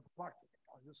 you want to part with it,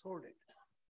 or you sold it.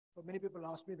 So many people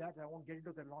ask me that. I won't get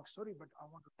into the long story, but I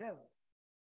want to tell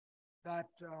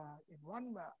that in one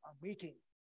meeting,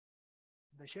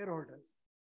 the shareholders,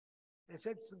 they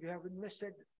said, so we have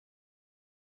invested,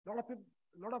 a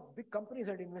lot of big companies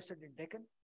had invested in Deccan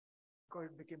because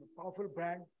it became a powerful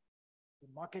brand. The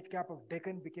market cap of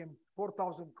Deccan became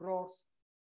 4,000 crores.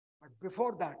 But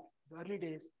before that, the early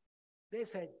days, they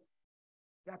said,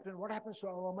 Captain, what happens to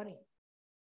our money?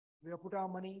 We have put our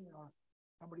money,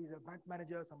 somebody is a bank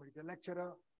manager, somebody is a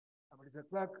lecturer, somebody is a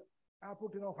clerk. I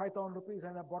put 5,000 rupees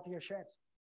and I bought your shares.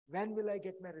 When will I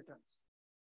get my returns?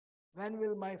 When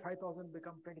will my 5,000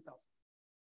 become 20,000?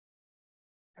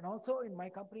 And also in my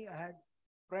company, I had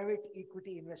private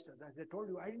equity investors. As I told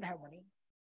you, I didn't have money.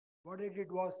 What I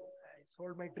did was I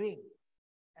sold my dream.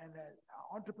 And an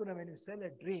entrepreneur, when you sell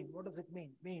a dream, what does it mean?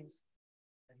 It means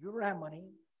that you don't have money,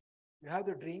 you have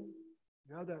the dream,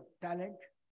 you have the talent,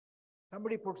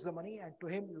 somebody puts the money and to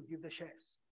him you give the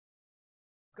shares.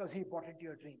 Because he bought into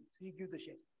your dream. So he gives the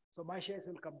shares. So my shares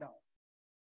will come down.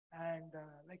 And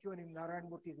like even in Narayan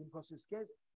Murthy's Infosys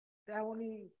case, they have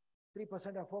only 3%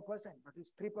 or 4%, but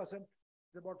it's 3%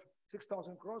 is about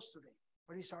 6,000 crores today.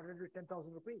 But he started with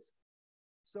 10,000 rupees.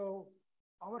 So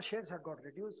our shares had got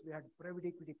reduced. We had private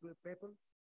equity people.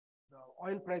 The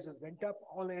oil prices went up.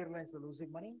 All airlines were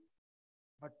losing money.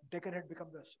 But Deccan had become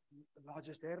the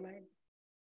largest airline.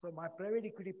 So my private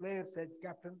equity player said,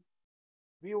 Captain,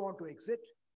 we want to exit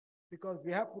because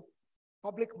we have put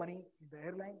public money in the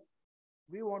airline.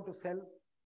 We want to sell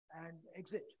and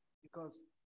exit because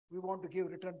we want to give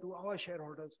return to our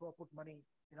shareholders who have put money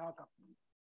in our company.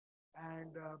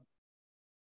 And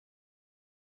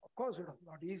of course, it was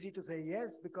not easy to say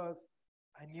yes because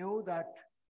I knew that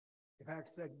if I had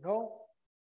said no,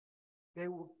 they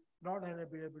would not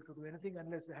have been able to do anything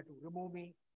unless they had to remove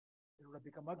me. It would have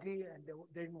become ugly and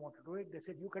they didn't want to do it. They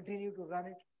said, you continue to run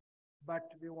it, but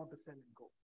we want to sell and go.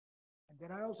 And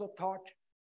then I also thought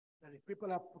that if people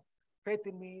have put faith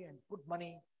in me and put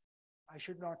money, I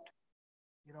should not,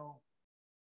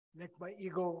 let my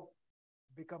ego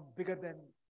become bigger than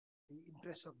the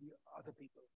interests of the other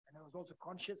people. And I was also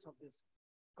conscious of this,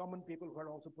 common people who had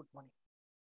also put money.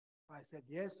 I said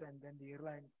yes, and then the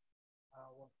airline,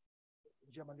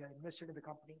 Vijay Mallya invested in the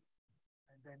company,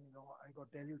 and then, I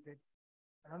got diluted.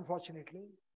 And unfortunately,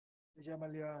 Vijay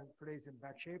Mallya today is in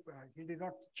bad shape. He did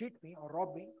not cheat me or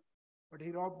rob me, but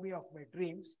he robbed me of my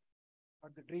dreams.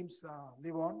 But the dreams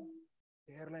live on.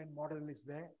 The airline model is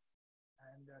there.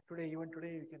 And even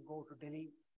today, you can go to Delhi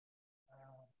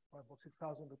for about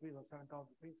 6,000 rupees or 7,000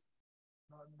 rupees.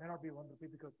 No, it may not be 1 rupee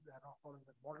because they are not following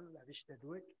that model. I wish they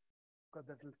do it because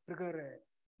that will trigger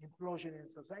an implosion in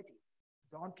society.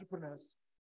 The entrepreneurs,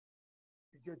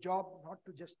 it's your job not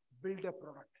to just build a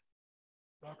product.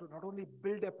 You have to not only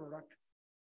build a product,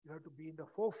 you have to be in the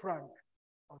forefront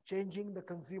of changing the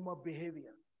consumer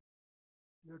behavior.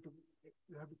 You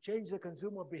have to change the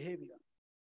consumer behavior.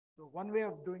 So one way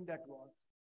of doing that was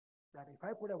that if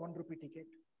I put a 1 rupee ticket,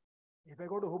 if I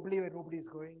go to Hubli where nobody is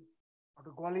going, or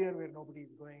to Gwalior where nobody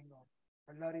is going, or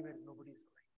Ballari where nobody is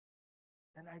going,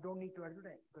 then I don't need to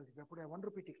advertise, because if I put a 1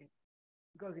 rupee ticket,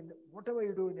 because in whatever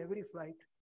you do in every flight,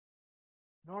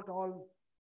 not all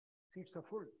seats are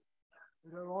full.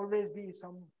 There will always be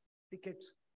some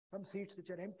tickets, some seats which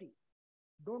are empty.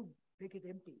 Don't take it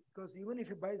empty, because even if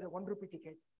he buys a 1 rupee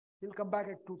ticket, he'll come back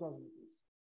at 2,000 rupees.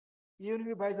 Even if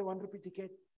he buys a 1 rupee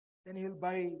ticket, then he'll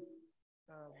buy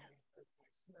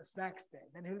snacks there.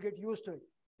 Then he'll get used to it.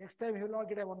 Next time he'll not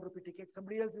get a 1 rupee ticket.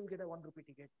 Somebody else will get a 1 rupee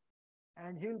ticket,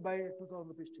 and he'll buy a 2,000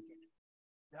 rupees ticket.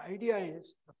 The idea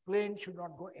is the plane should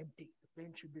not go empty. The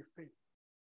plane should be filled.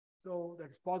 So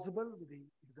that's possible with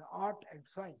the art and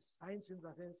science. Science in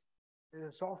the sense,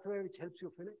 there's a software which helps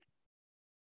you fill it.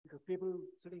 Because people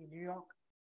sitting in New York,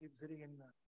 people sitting in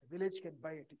a village can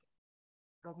buy a ticket.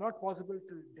 It was not possible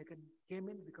till Deccan came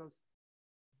in, because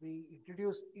we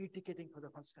introduced e-ticketing for the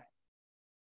first time.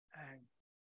 And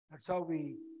that's how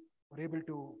we were able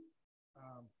to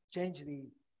change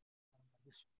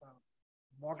this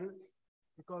model,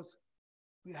 because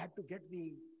we had to get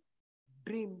the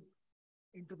dream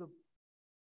into the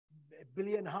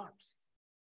billion hearts.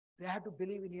 They had to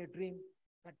believe in your dream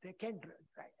that they can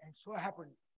try. And so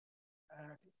happened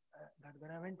that when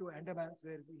I went to Andamans,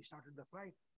 where we started the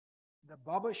flight, the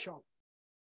barber shop,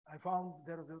 I found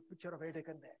there was a picture of Air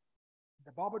Deccan there.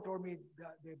 The barber told me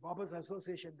the Barbers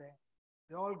Association there,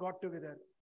 they all got together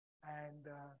and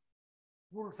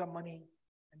pooled some money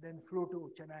and then flew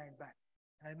to Chennai and back.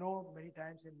 And I know many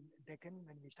times in Deccan,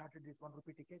 when we started this 1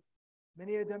 rupee ticket,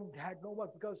 many of them had no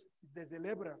work, because there's a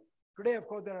laborer. Today, of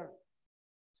course, there are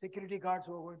security guards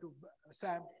who are going to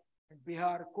Assam, and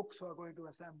Bihar, cooks who are going to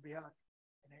Assam, Bihar,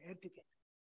 in an air ticket.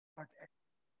 But at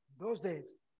those days,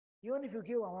 even if you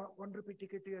give a 1 rupee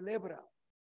ticket to a laborer,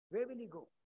 where will he go?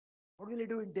 What will he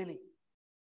do in Delhi?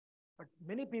 But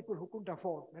many people who couldn't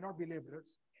afford, may not be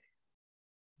laborers,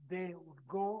 they would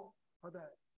go for the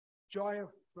joy of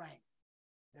flying.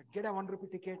 They'd get a 1 rupee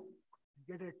ticket,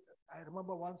 get it. I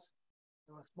remember once,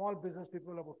 there were small business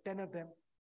people, about 10 of them.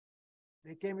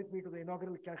 They came with me to the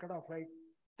inaugural Calcutta flight.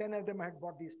 10 of them had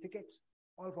bought these tickets,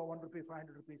 all for 1 rupee,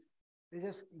 500 rupees. They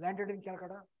just landed in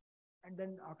Calcutta, and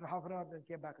then after half an hour, they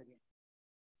came back again.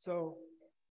 So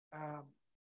I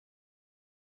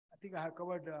think I have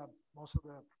covered most of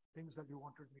the things that you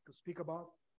wanted me to speak about.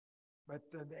 But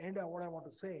in the end, what I want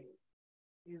to say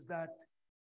is that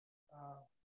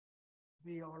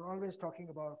we are always talking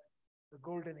about the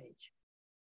golden age.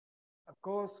 Of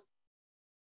course,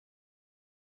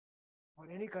 for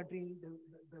any country,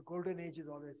 the golden age is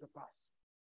always the past.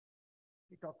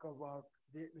 We talk about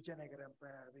the Vijayanagara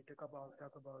Empire, we talk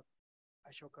about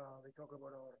Ashoka, we talk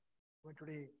about when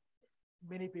today,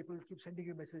 many people keep sending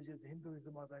you messages,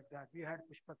 Hinduism or like that. We had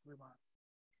Pushpak Viman,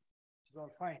 which is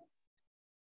all fine.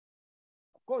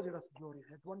 Of course, it was glorious.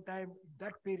 At one time, in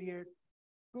that period,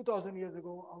 2,000 years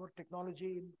ago, our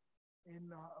technology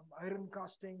in iron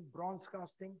casting, bronze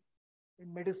casting,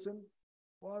 in medicine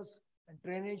was, and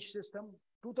drainage system,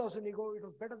 2,000 years ago, it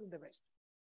was better than the West.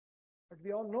 But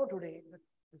we all know today that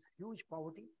there's huge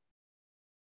poverty,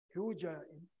 huge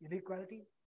inequality,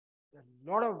 there's a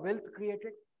lot of wealth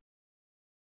created.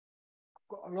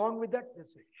 Along with that,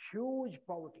 there's a huge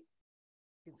poverty.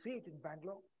 You can see it in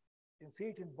Bangalore, you can see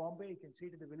it in Bombay, you can see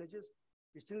it in the villages.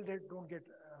 We still don't get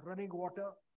running water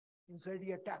inside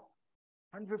your tap.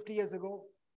 150 years ago,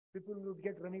 people would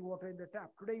get running water in the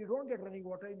tap. Today, you don't get running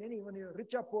water in any, when you're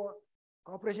rich or poor,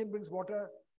 corporation brings water.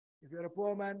 If you're a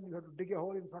poor man, you have to dig a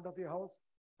hole in front of your house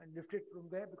and lift it from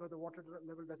there, because the water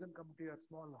level doesn't come to your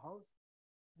small house.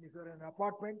 And if you're in an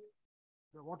apartment,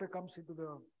 the water comes into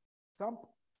the sump,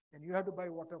 and you have to buy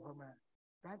water from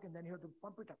a tank, and then you have to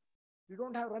pump it up. You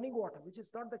don't have running water, which is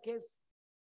not the case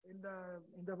in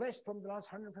the West from the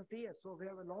last 150 years. So we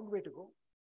have a long way to go.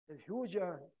 There's huge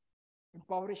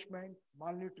impoverishment,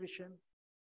 malnutrition,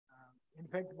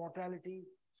 infant mortality,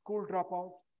 school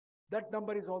dropouts. That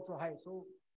number is also high. So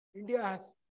India has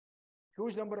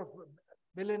huge number of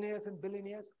millionaires and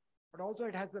billionaires, but also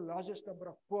it has the largest number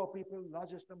of poor people,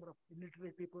 largest number of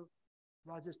illiterate people,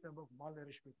 largest number of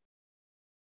malnourished people.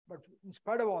 But in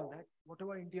spite of all that,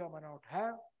 whatever India may not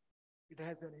have, it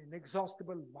has an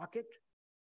inexhaustible market.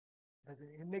 It has an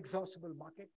inexhaustible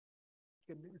market.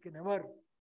 You can never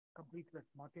complete that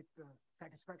market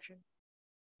satisfaction.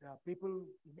 There are people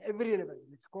in every level.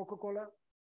 It's Coca-Cola.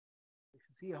 If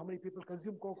you see how many people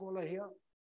consume Coca-Cola here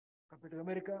compared to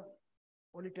America,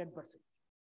 only 10%.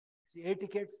 See, air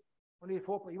tickets, only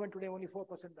 4%. Even today, only 4% on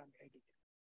air tickets.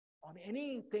 On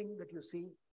anything that you see,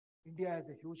 India has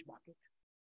a huge market.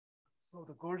 So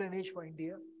the golden age for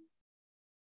India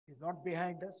is not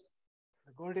behind us.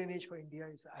 The golden age for India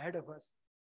is ahead of us.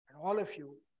 And all of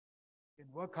you can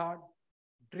work hard,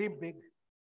 dream big,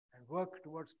 and and work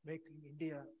towards making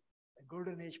India a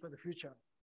golden age for the future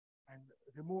and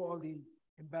remove all the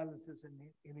imbalances and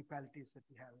inequalities that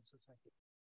we have in society.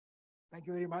 Thank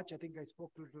you very much. I think I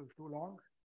spoke a little too long.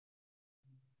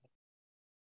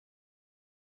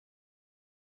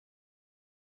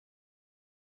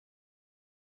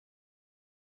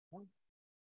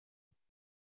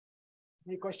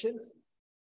 Any questions?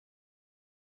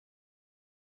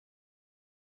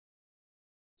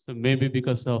 So maybe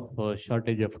because of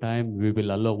shortage of time, we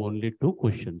will allow only 2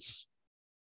 questions.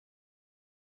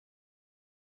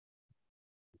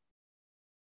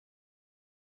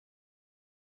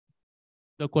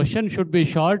 The question should be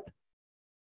short.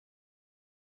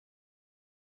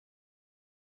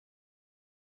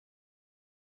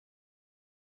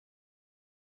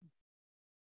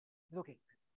 Okay.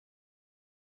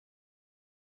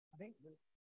 I think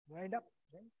wind up.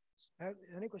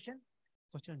 Any question?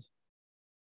 Questions.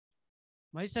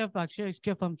 Myself, Akshay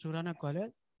Iske from Surana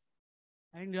College.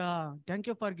 And thank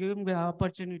you for giving the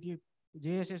opportunity,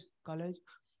 JSS College.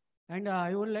 And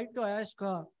I would like to ask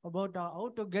about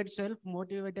how to get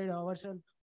self-motivated ourselves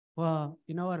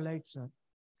in our life, sir.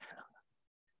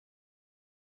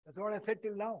 That's what I said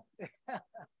till now.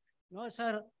 No,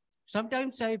 sir.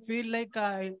 Sometimes I feel like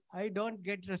I don't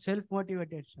get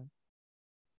self-motivated, sir.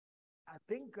 I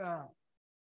think,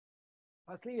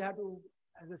 firstly, you have to,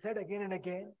 as I said again and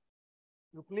again,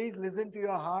 you please listen to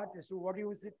your heart as to what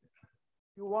you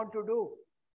want to do.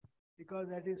 Because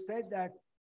it is said that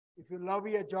if you love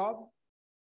your job,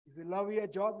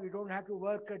 you don't have to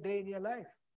work a day in your life.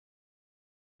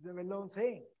 It's a well-known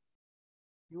saying.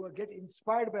 You will get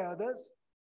inspired by others.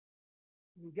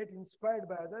 You get inspired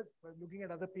by others by looking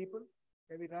at other people.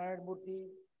 Maybe Narayana Murthy,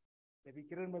 maybe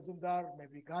Kiran Mazumdar,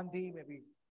 maybe Gandhi, maybe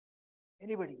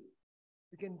anybody.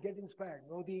 You can get inspired.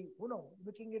 Modi,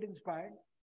 you can get inspired.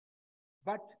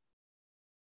 But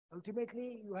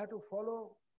ultimately, you have to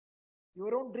follow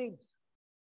your own dreams.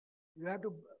 You have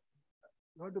to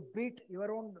beat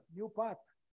your own new path.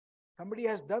 Somebody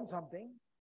has done something,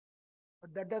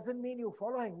 but that doesn't mean you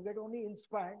follow him. You get only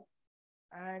inspired.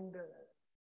 And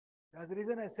that's the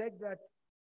reason I said that,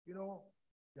 you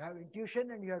have intuition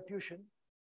and you have tuition.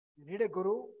 You need a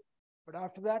guru, but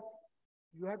after that,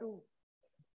 you have to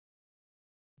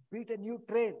beat a new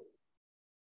trail.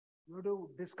 You have to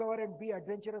discover and be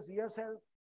adventurous yourself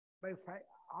by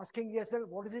asking yourself,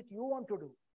 what is it you want to do?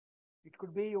 It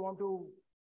could be you want to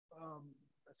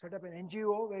set up an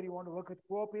NGO where you want to work with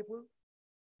poor people,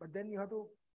 but then you have to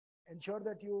ensure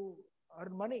that you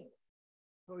earn money.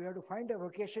 So you have to find a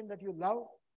vocation that you love,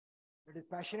 that is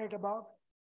passionate about.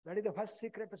 That is the first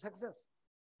secret to success.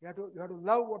 You have to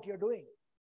love what you're doing.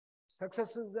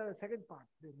 Success is the second part.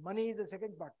 The money is the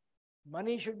second part.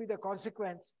 Money should be the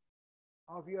consequence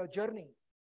of your journey.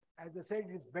 As I said,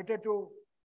 it's better to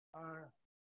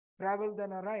travel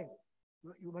than arrive.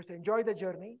 You must enjoy the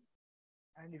journey.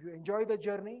 And if you enjoy the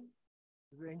journey,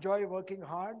 if you enjoy working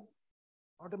hard,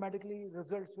 automatically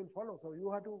results will follow. So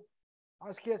you have to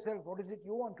ask yourself, what is it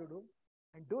you want to do?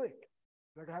 And do it.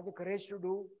 You have to have the courage to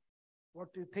do what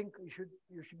you think you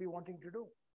should be wanting to do.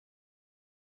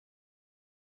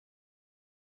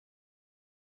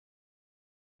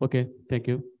 Okay, thank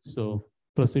you. So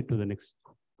proceed to the next.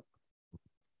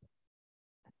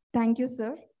 Thank you,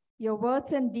 sir. Your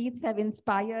words and deeds have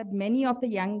inspired many of the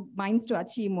young minds to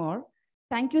achieve more.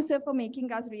 Thank you, sir, for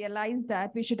making us realize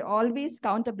that we should always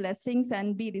count the blessings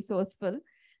and be resourceful.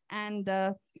 And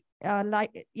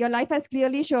your life has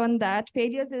clearly shown that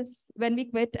failures is when we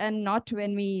quit and not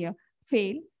when we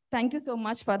fail. Thank you so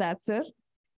much for that, sir.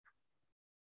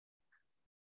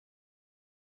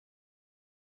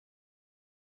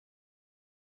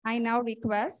 I now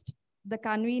request the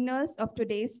conveners of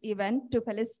today's event to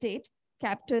felicitate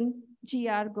Captain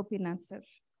G.R. Gopinath, sir.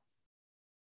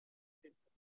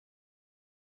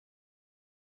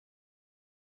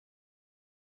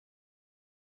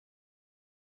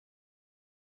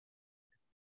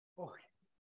 Oh.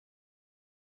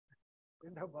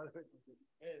 It's a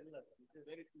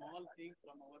very small thing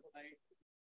from our side.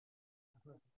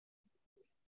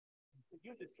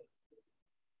 Give this, sir.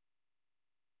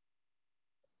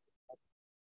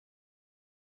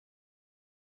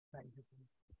 Thank you.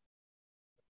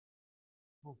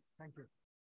 Oh, thank you.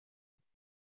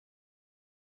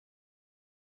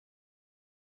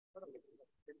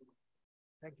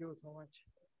 Thank you so much.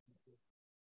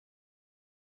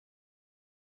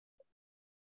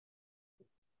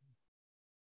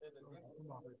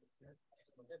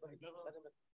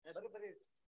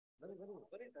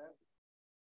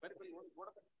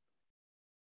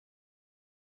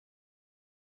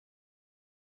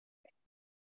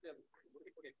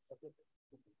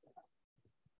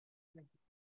 Thank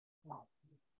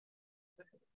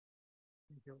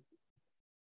you.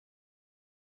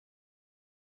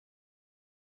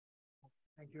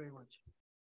 Thank you very much.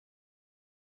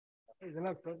 ಇದೆಲ್ಲ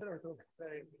ತೊಂದ್ರೆ ಉಂಟು.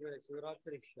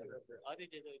 Shivaratri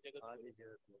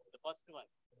the first one.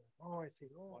 Oh, I see.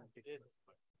 Oh,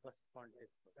 First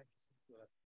pontiff. thank you, sir.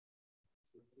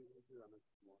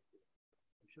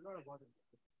 You should not have bothered.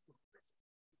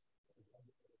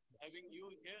 Having you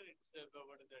here, it's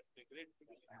what is that? A great thing.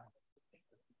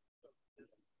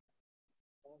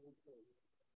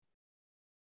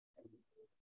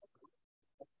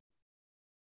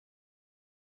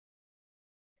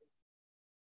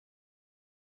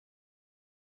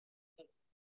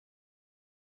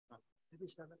 Maybe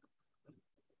stand up.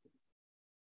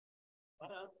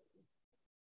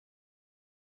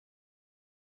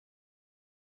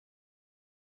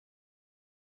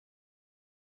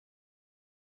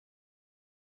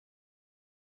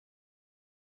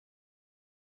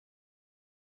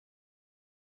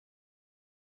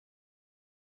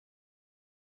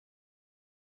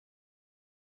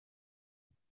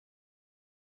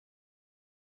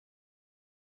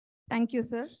 Thank you,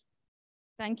 sir.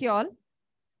 Thank you all.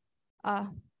 I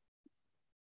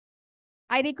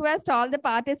request all the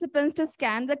participants to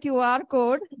scan the QR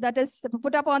code that is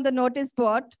put up on the notice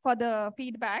board for the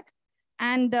feedback.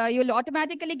 And you'll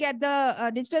automatically get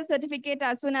the digital certificate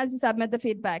as soon as you submit the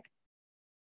feedback.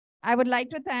 I would like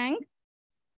to thank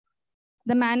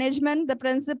the management, the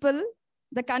principal,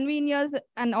 the conveners,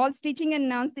 and all teaching and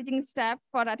non-teaching staff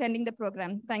for attending the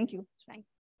program. Thank you.